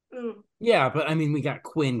 Ooh. Yeah, but I mean, we got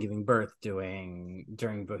Quinn giving birth during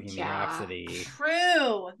Bohemian Rhapsody.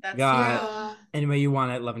 True. That's Got Any Way You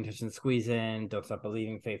Want It, Love and Touch and Squeeze In, Don't Stop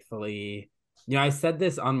Believing Faithfully. I said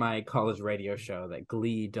this on my college radio show that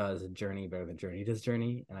Glee does Journey better than Journey does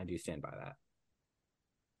Journey, and I do stand by that.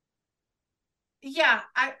 Yeah,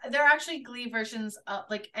 there are actually Glee versions of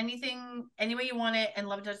like anything, any way you want it, and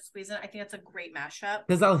Love and Touch and Squeeze It. I think that's a great mashup.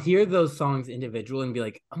 Because I'll hear those songs individually and be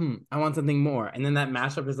like, I want something more. And then that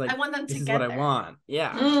mashup is like, I want them this is together. what I want.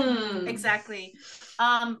 Yeah. Exactly.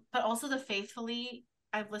 But also the Faithfully,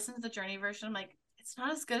 I've listened to the Journey version. I'm like, it's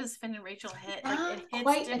not as good as Finn and Rachel hit. Like it hits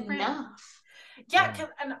quite different. enough. Yeah,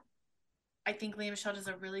 and I think Leah Michelle does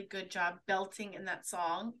a really good job belting in that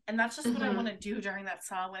song. And that's just what I want to do during that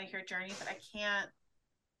song when I hear Journey, but I can't.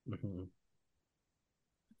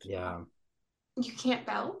 Yeah. You can't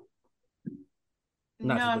belt?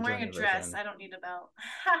 No, I'm wearing a dress. Version. I don't need a belt.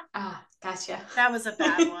 Gotcha. That was a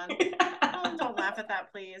bad one. Don't laugh at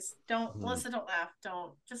that, please. Don't, Melissa, don't laugh.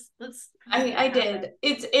 Don't. Just let's. I did.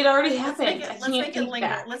 It already happened. Let's make it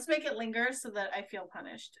linger. Let's make it linger so that I feel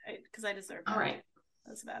punished because I deserve that. All right.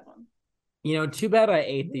 That's a bad one. You know, too bad I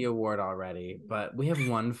ate the award already, but we have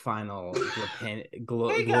one final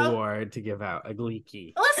award to give out, a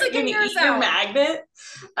Gleekie. Alyssa, get yours out. Your magnet?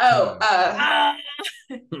 Oh,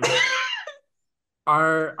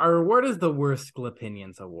 Our award is the Worst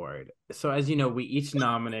Opinions Award. So as you know, we each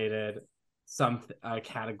nominated some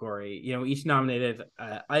category. You know, each nominated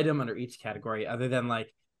item under each category, other than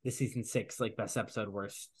like the season 6, like best episode,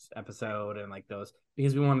 worst episode, and like those,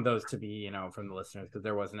 because we wanted those to be, you know, from the listeners, because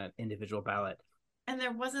there wasn't an individual ballot. And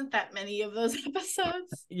there wasn't that many of those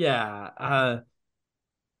episodes. Yeah.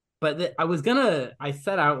 But I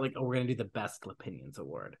set out like, we're gonna do the Best Opinions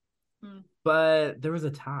Award. But there was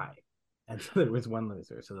a tie. And so there was one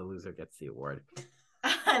loser, so the loser gets the award.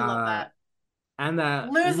 I love that. And that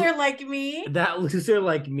loser like me. That loser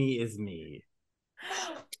like me is me.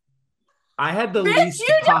 I had the Bitch, least you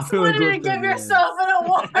just popular wanted to give yourself an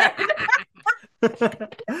award.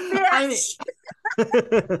 Bitch.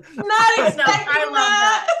 Not expecting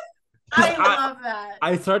that. I love that.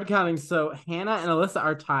 I started counting. So Hannah and Alyssa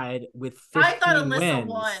are tied with 15 I thought Alyssa wins.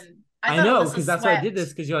 won. I know, because that's why I did this,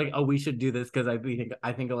 because you're like, oh, we should do this because I think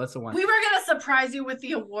Alyssa won. We were gonna surprise you with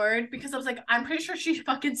the award because I was like, I'm pretty sure she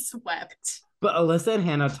fucking swept. But Alyssa and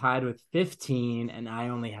Hannah tied with 15, and I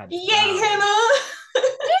only had 12. Yay, Hannah!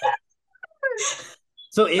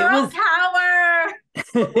 So it Girl was power.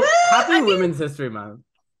 Happy Women's History Month.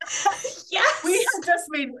 Yes, we have just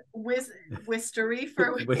made wistery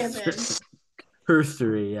for women.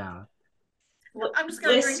 Herstory, yeah. Well, I'm just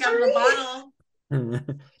gonna drink out of the bottle.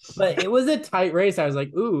 But it was a tight race. I was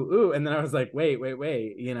like, ooh, and then I was like, wait,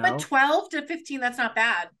 you know. But 12 to 15, that's not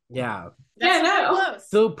bad. Yeah. That's close.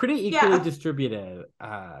 So pretty equally distributed.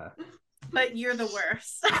 But you're the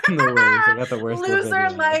worst. I'm the worst. I got the worst. Loser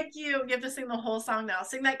like you. You have to sing the whole song now.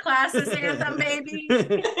 Sing that classes anthem, baby.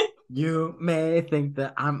 You may think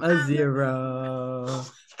that I'm a zero,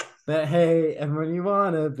 but hey, everyone you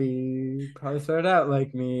wanna be probably started out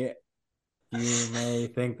like me. You may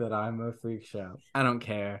think that I'm a freak show. I don't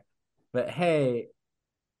care. But hey,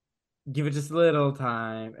 give it just a little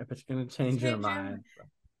time, but you're going to change your mind.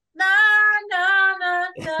 Na, na, na,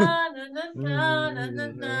 na, na, na, na, na,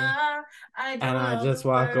 na. I just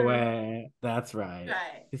walk away. That's right.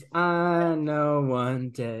 Because I know one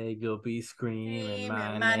day you'll be screaming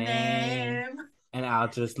my name. And I'll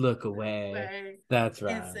just look away. That's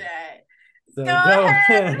right. So go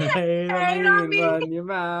ahead and hate on me and run your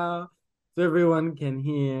mouth. So everyone can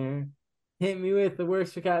hear. Hit me with the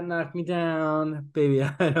worst you got, knock me down. Baby,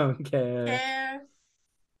 I don't care.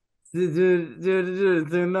 Soon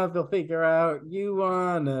enough you'll figure out you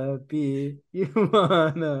wanna be a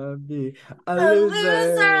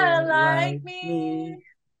loser like me.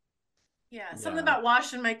 Yeah, something about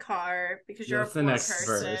washing my car because you're a poor person.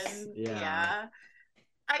 Verse. Yeah.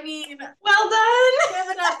 I mean, well done. Give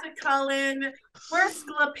it up to Cullen. Worst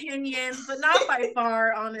opinions, but not by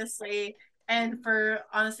far, honestly. And for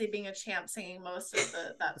honestly being a champ singing most of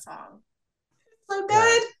that song. So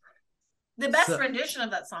good. The best rendition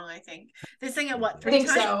of that song, I think. They sing it what, 3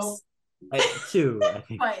 times? So. 2, I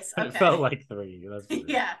think. Twice. Okay. It felt like 3.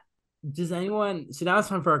 Yeah. Does anyone? So now it's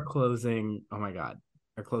time for our closing. Oh my god,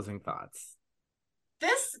 our closing thoughts.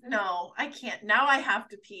 No, I can't. Now I have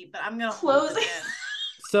to pee, but I'm gonna close it.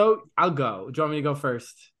 So I'll go. Do you want me to go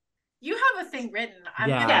first? You have a thing written. I'm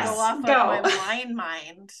gonna go off of my blind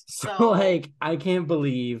mind. So like, I can't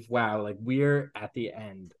believe, wow, like we're at the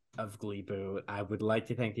end of Gleeboot. I would like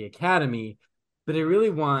to thank the Academy, but I really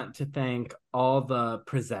want to thank all the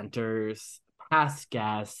presenters, past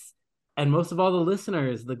guests, and most of all the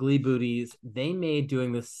listeners, the Gleebooties. They made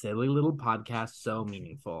doing this silly little podcast so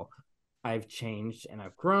meaningful. I've changed and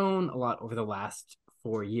I've grown a lot over the last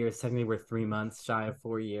 4 years. Technically, we're 3 months shy of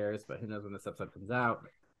 4 years, but who knows when this episode comes out.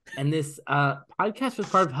 And this podcast was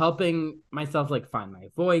part of helping myself like find my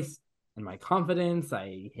voice, and my confidence.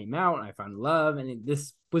 I came out and I found love, and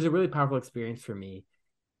this was a really powerful experience for me.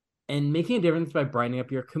 And making a difference by brightening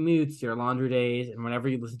up your commutes, your laundry days, and whenever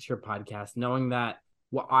you listen to your podcast, knowing that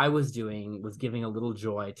what I was doing was giving a little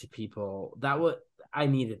joy to people. I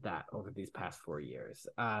needed that over these past 4 years.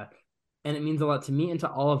 And it means a lot to me and to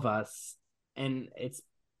all of us. And it's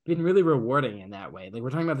been really rewarding in that way. Like, we're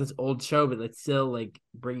talking about this old show, but it's still like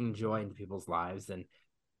bringing joy into people's lives. And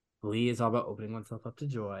Glee is all about opening oneself up to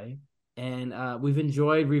joy. And we've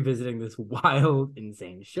enjoyed revisiting this wild,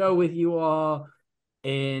 insane show with you all.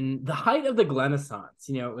 In the height of the Glenaissance,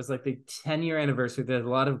 it was like the 10-year anniversary. There's a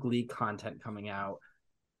lot of Glee content coming out.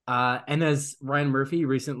 And as Ryan Murphy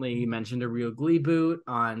recently mentioned, a real Gleeboot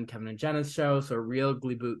on Kevin and Jenna's show. So a real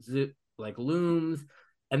Gleeboot like looms.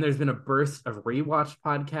 And there's been a burst of rewatch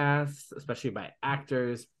podcasts, especially by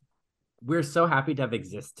actors. We're so happy to have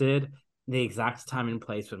existed the exact time and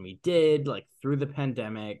place when we did, like through the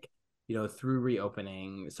pandemic, through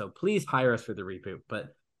reopening. So please hire us for the reboot.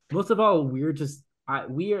 But most of all, we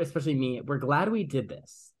are, especially me, we're glad we did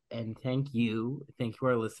this. And thank you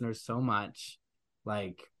our listeners so much.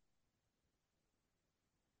 Like,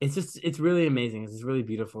 it's really amazing. It's this really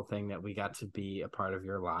beautiful thing that we got to be a part of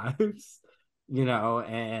your lives,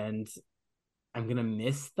 and I'm gonna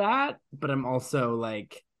miss that, but I'm also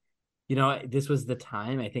like, this was the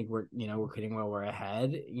time. I think we're quitting while we're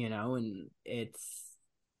ahead, and it's,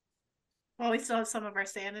 well, we still have some of our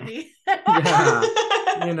sanity. yeah.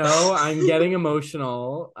 I'm getting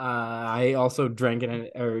emotional. I also drank a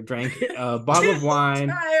bottle of wine.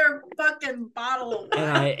 Entire fucking bottle of wine.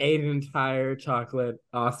 And I ate an entire chocolate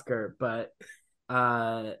Oscar. But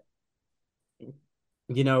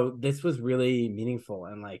this was really meaningful,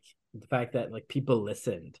 and like the fact that like people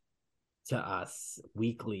listened to us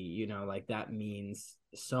weekly, like that means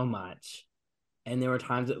so much. And there were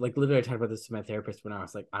times that, like, literally I talked about this to my therapist when I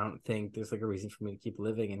was like, I don't think there's like a reason for me to keep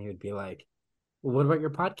living. And he would be like, well, what about your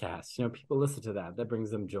podcast? People listen to that. That brings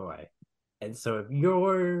them joy. And so if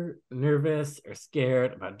you're nervous or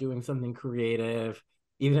scared about doing something creative,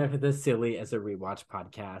 even if it's as silly as a rewatch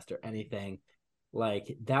podcast or anything,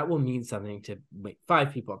 like, that will mean something to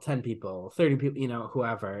 5 people, 10 people, 30 people,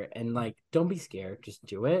 whoever. And like, don't be scared. Just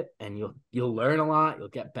do it. And you'll learn a lot. You'll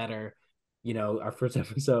get better. Our first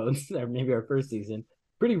episodes, or maybe our first season,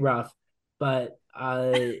 pretty rough, but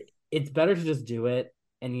it's better to just do it.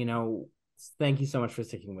 And thank you so much for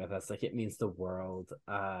sticking with us. Like, it means the world.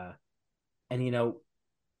 And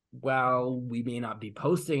while we may not be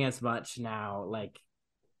posting as much now, like,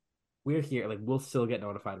 we're here. Like, we'll still get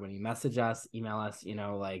notified when you message us, email us,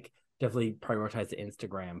 like, definitely prioritize the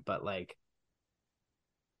Instagram, but like,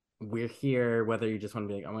 we're here whether you just want to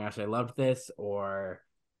be like, oh my gosh, I loved this, or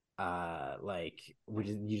like,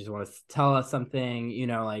 you just want to tell us something,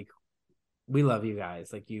 like, we love you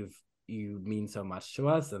guys. Like, you mean so much to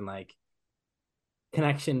us, and like,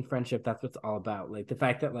 connection, friendship, that's what's all about. Like, the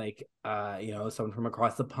fact that like someone from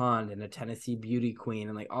across the pond and a Tennessee beauty queen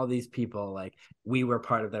and like all these people, like, we were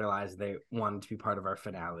part of their lives. They wanted to be part of our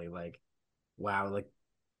finale. Like, wow, like,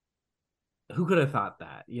 who could have thought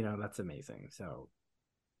that? That's amazing. So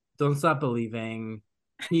don't stop believing,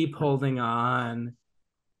 keep holding on.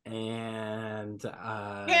 And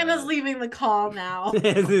Hannah's leaving the call now.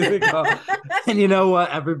 And you know what?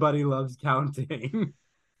 Everybody loves counting.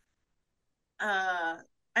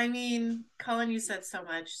 I mean, Cullen, you said so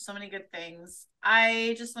much, so many good things.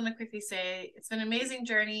 I just want to quickly say it's been an amazing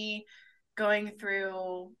journey going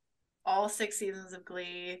through all 6 seasons of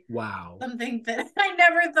Glee. Wow. Something that I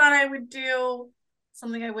never thought I would do.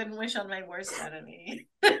 Something I wouldn't wish on my worst enemy.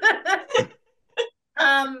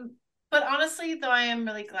 But honestly, though, I am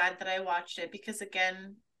really glad that I watched it, because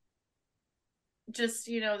again, just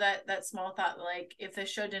that small thought, like, if the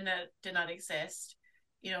show did not exist,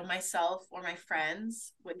 myself or my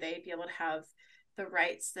friends, would they be able to have the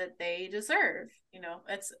rights that they deserve?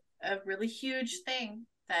 It's a really huge thing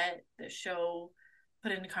that the show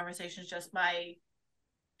put into conversations, just by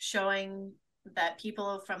showing that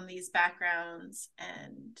people from these backgrounds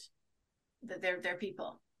and that they're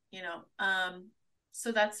people,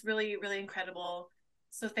 so that's really, really incredible.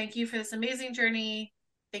 So thank you for this amazing journey.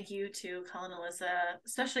 Thank you to Colin and Alyssa,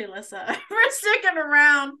 especially Alyssa, for sticking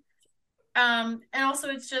around. And also,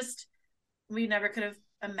 it's just, we never could have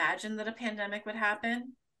imagined that a pandemic would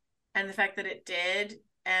happen. And the fact that it did,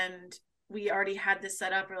 and we already had this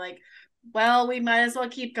set up, we're like, well, we might as well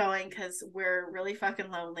keep going because we're really fucking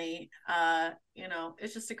lonely.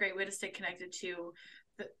 It's just a great way to stay connected to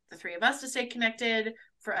the 3 of us, to stay connected,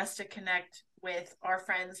 for us to connect with our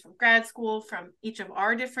friends from grad school, from each of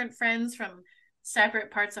our different friends from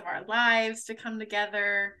separate parts of our lives, to come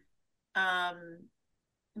together.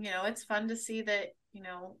 it's fun to see that,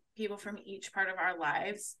 people from each part of our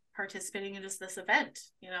lives participating in just this event,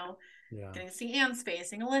 getting to see Anne's face,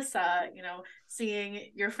 seeing Alyssa,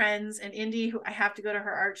 seeing your friends and Indy, who I have to go to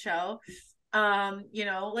her art show.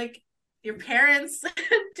 Like your parents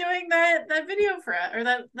doing that video for us, or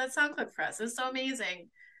that sound clip for us. It was so amazing.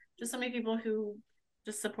 Just so many people who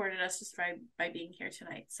just supported us just by being here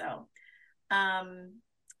tonight. So I'm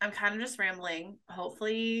kind of just rambling.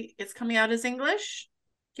 Hopefully it's coming out as English.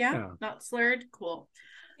 Yeah. Not slurred. Cool.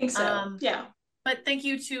 I think so. Yeah. But thank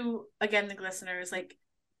you to, again, the listeners. Like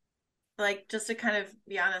just to kind of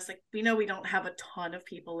be honest, like, we know we don't have a ton of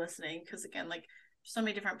people listening because, again, like, so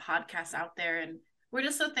many different podcasts out there, and we're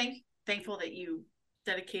just so thankful that you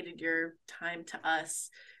dedicated your time to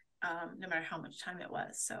us, no matter how much time it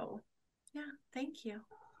was. So yeah, thank you.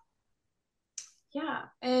 Yeah,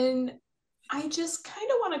 and I just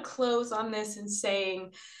kind of want to close on this and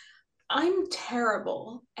saying I'm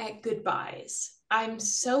terrible at goodbyes. I'm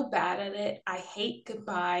so bad at it. I hate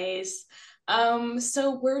goodbyes.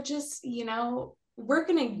 So we're just, we're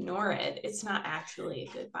going to ignore it. It's not actually a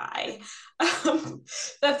goodbye.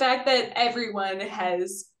 The fact that everyone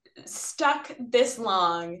has stuck this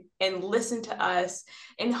long and listened to us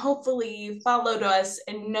and hopefully followed us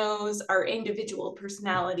and knows our individual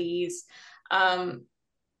personalities.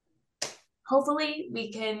 Hopefully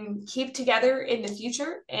we can keep together in the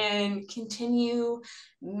future and continue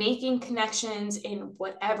making connections in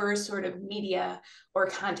whatever sort of media or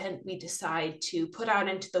content we decide to put out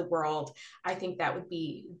into the world. I think that would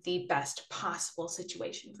be the best possible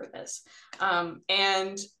situation for this.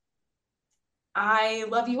 And I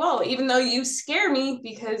love you all, even though you scare me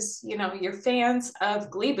because, you're fans of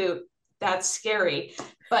Gleeboot. That's scary,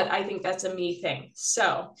 but I think that's a me thing.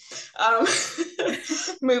 So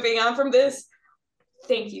moving on from this,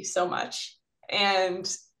 thank you so much. And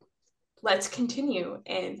let's continue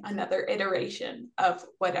in another iteration of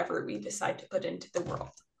whatever we decide to put into the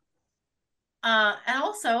world. And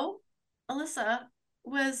also, Alyssa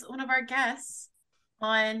was one of our guests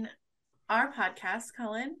on our podcast,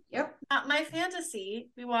 Cullen. Yep. My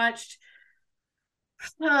Fantasy. We watched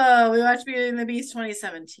Beauty and the Beast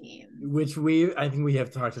 2017. Which I think we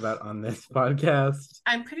have talked about on this podcast.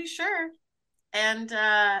 I'm pretty sure. And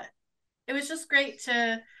it was just great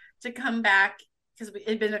to come back because it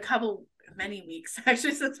had been many weeks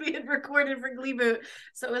actually since we had recorded for Gleeboot.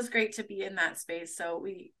 So it was great to be in that space. So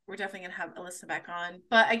we're definitely gonna have Alyssa back on.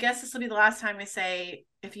 But I guess this will be the last time I say,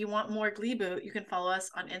 if you want more Gleeboot, you can follow us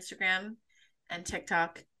on Instagram and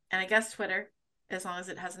TikTok, and I guess Twitter, as long as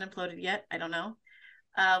it hasn't imploded yet. I don't know.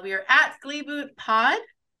 We are at Gleeboot Pod.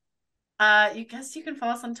 You can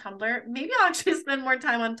follow us on Tumblr. Maybe I'll actually spend more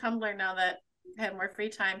time on Tumblr now that I have more free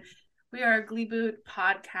time. We are Gleeboot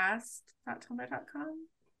Podcast.tumblr.com,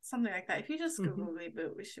 something like that. If you just Google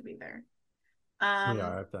Gleeboot, we should be there. We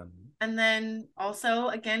are done. And then also,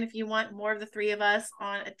 again, if you want more of the three of us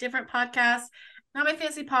on a different podcast, Not My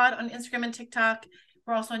Fantasy Pod on Instagram and TikTok.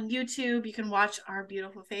 We're also on YouTube. You can watch our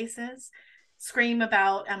beautiful faces scream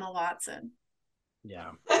about Emma Watson.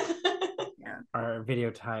 Yeah. Yeah. Our video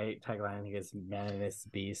tagline, I think, is Manus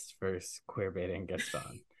Beast versus Queerbaiting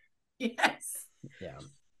Gaston. Yes. Yeah.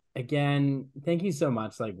 Again, thank you so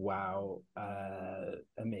much. Like, wow,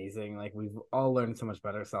 amazing. Like, we've all learned so much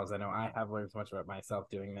about ourselves. I know I have learned so much about myself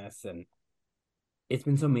doing this, and it's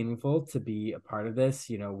been so meaningful to be a part of this.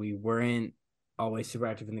 We weren't always super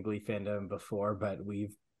active in the Glee fandom before, but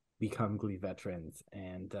we've become Glee veterans,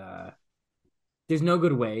 and there's no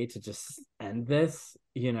good way to just end this,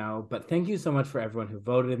 but thank you so much for everyone who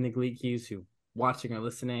voted in the GLEEKIES, who watching or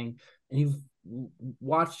listening, and you've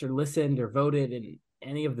watched or listened or voted in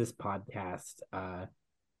any of this podcast.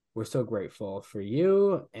 We're so grateful for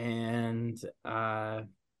you, and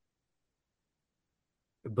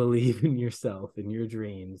believe in yourself and your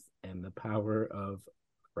dreams and the power of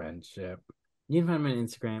friendship. You can find me on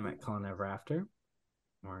Instagram at Cullen Ever After,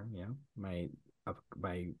 or my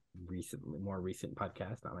more recent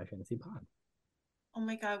podcast, Not My Fantasy Pod. Oh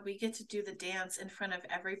my God, we get to do the dance in front of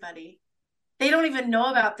everybody. They don't even know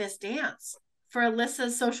about this dance for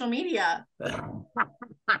Alyssa's social media.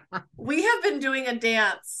 We have been doing a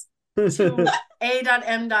dance to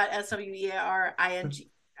A.M.SWEARING.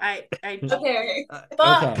 Okay.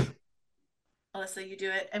 Okay. Alyssa, you do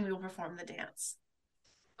it, and we will perform the dance.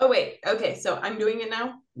 Oh, wait. Okay, so I'm doing it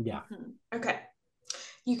now? Yeah. Okay.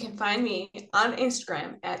 You can find me on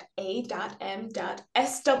Instagram at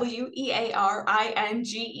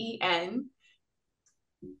A.M.SWEARINGEN.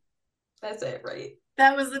 That's it, right?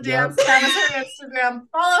 That was the dance. Yep. That was her Instagram.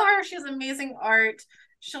 Follow her. She has amazing art.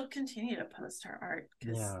 She'll continue to post her art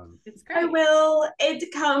because it's great. I will.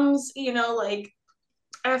 It comes,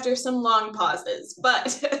 after some long pauses,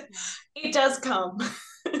 but it does come.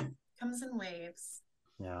 Comes in waves.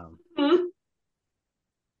 Yeah. Mhm.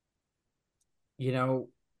 You know,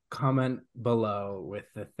 comment below with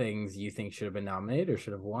the things you think should have been nominated or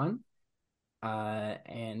should have won.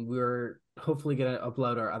 And we're hopefully gonna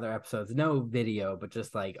upload our other episodes. No video, but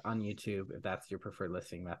just like on YouTube if that's your preferred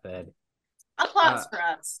listening method. Applause for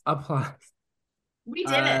us. Applause. We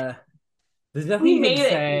did it. There's nothing We you can made it,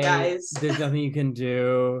 say. you guys. There's nothing you can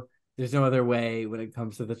do. There's no other way when it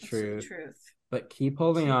comes to the That's truth. the truth. But keep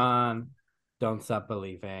holding on. Don't stop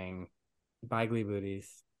believing. Bye, Glee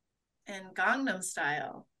Booties. And Gangnam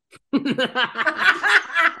Style. End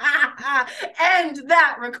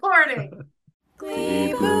that recording.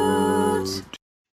 Gleeboot.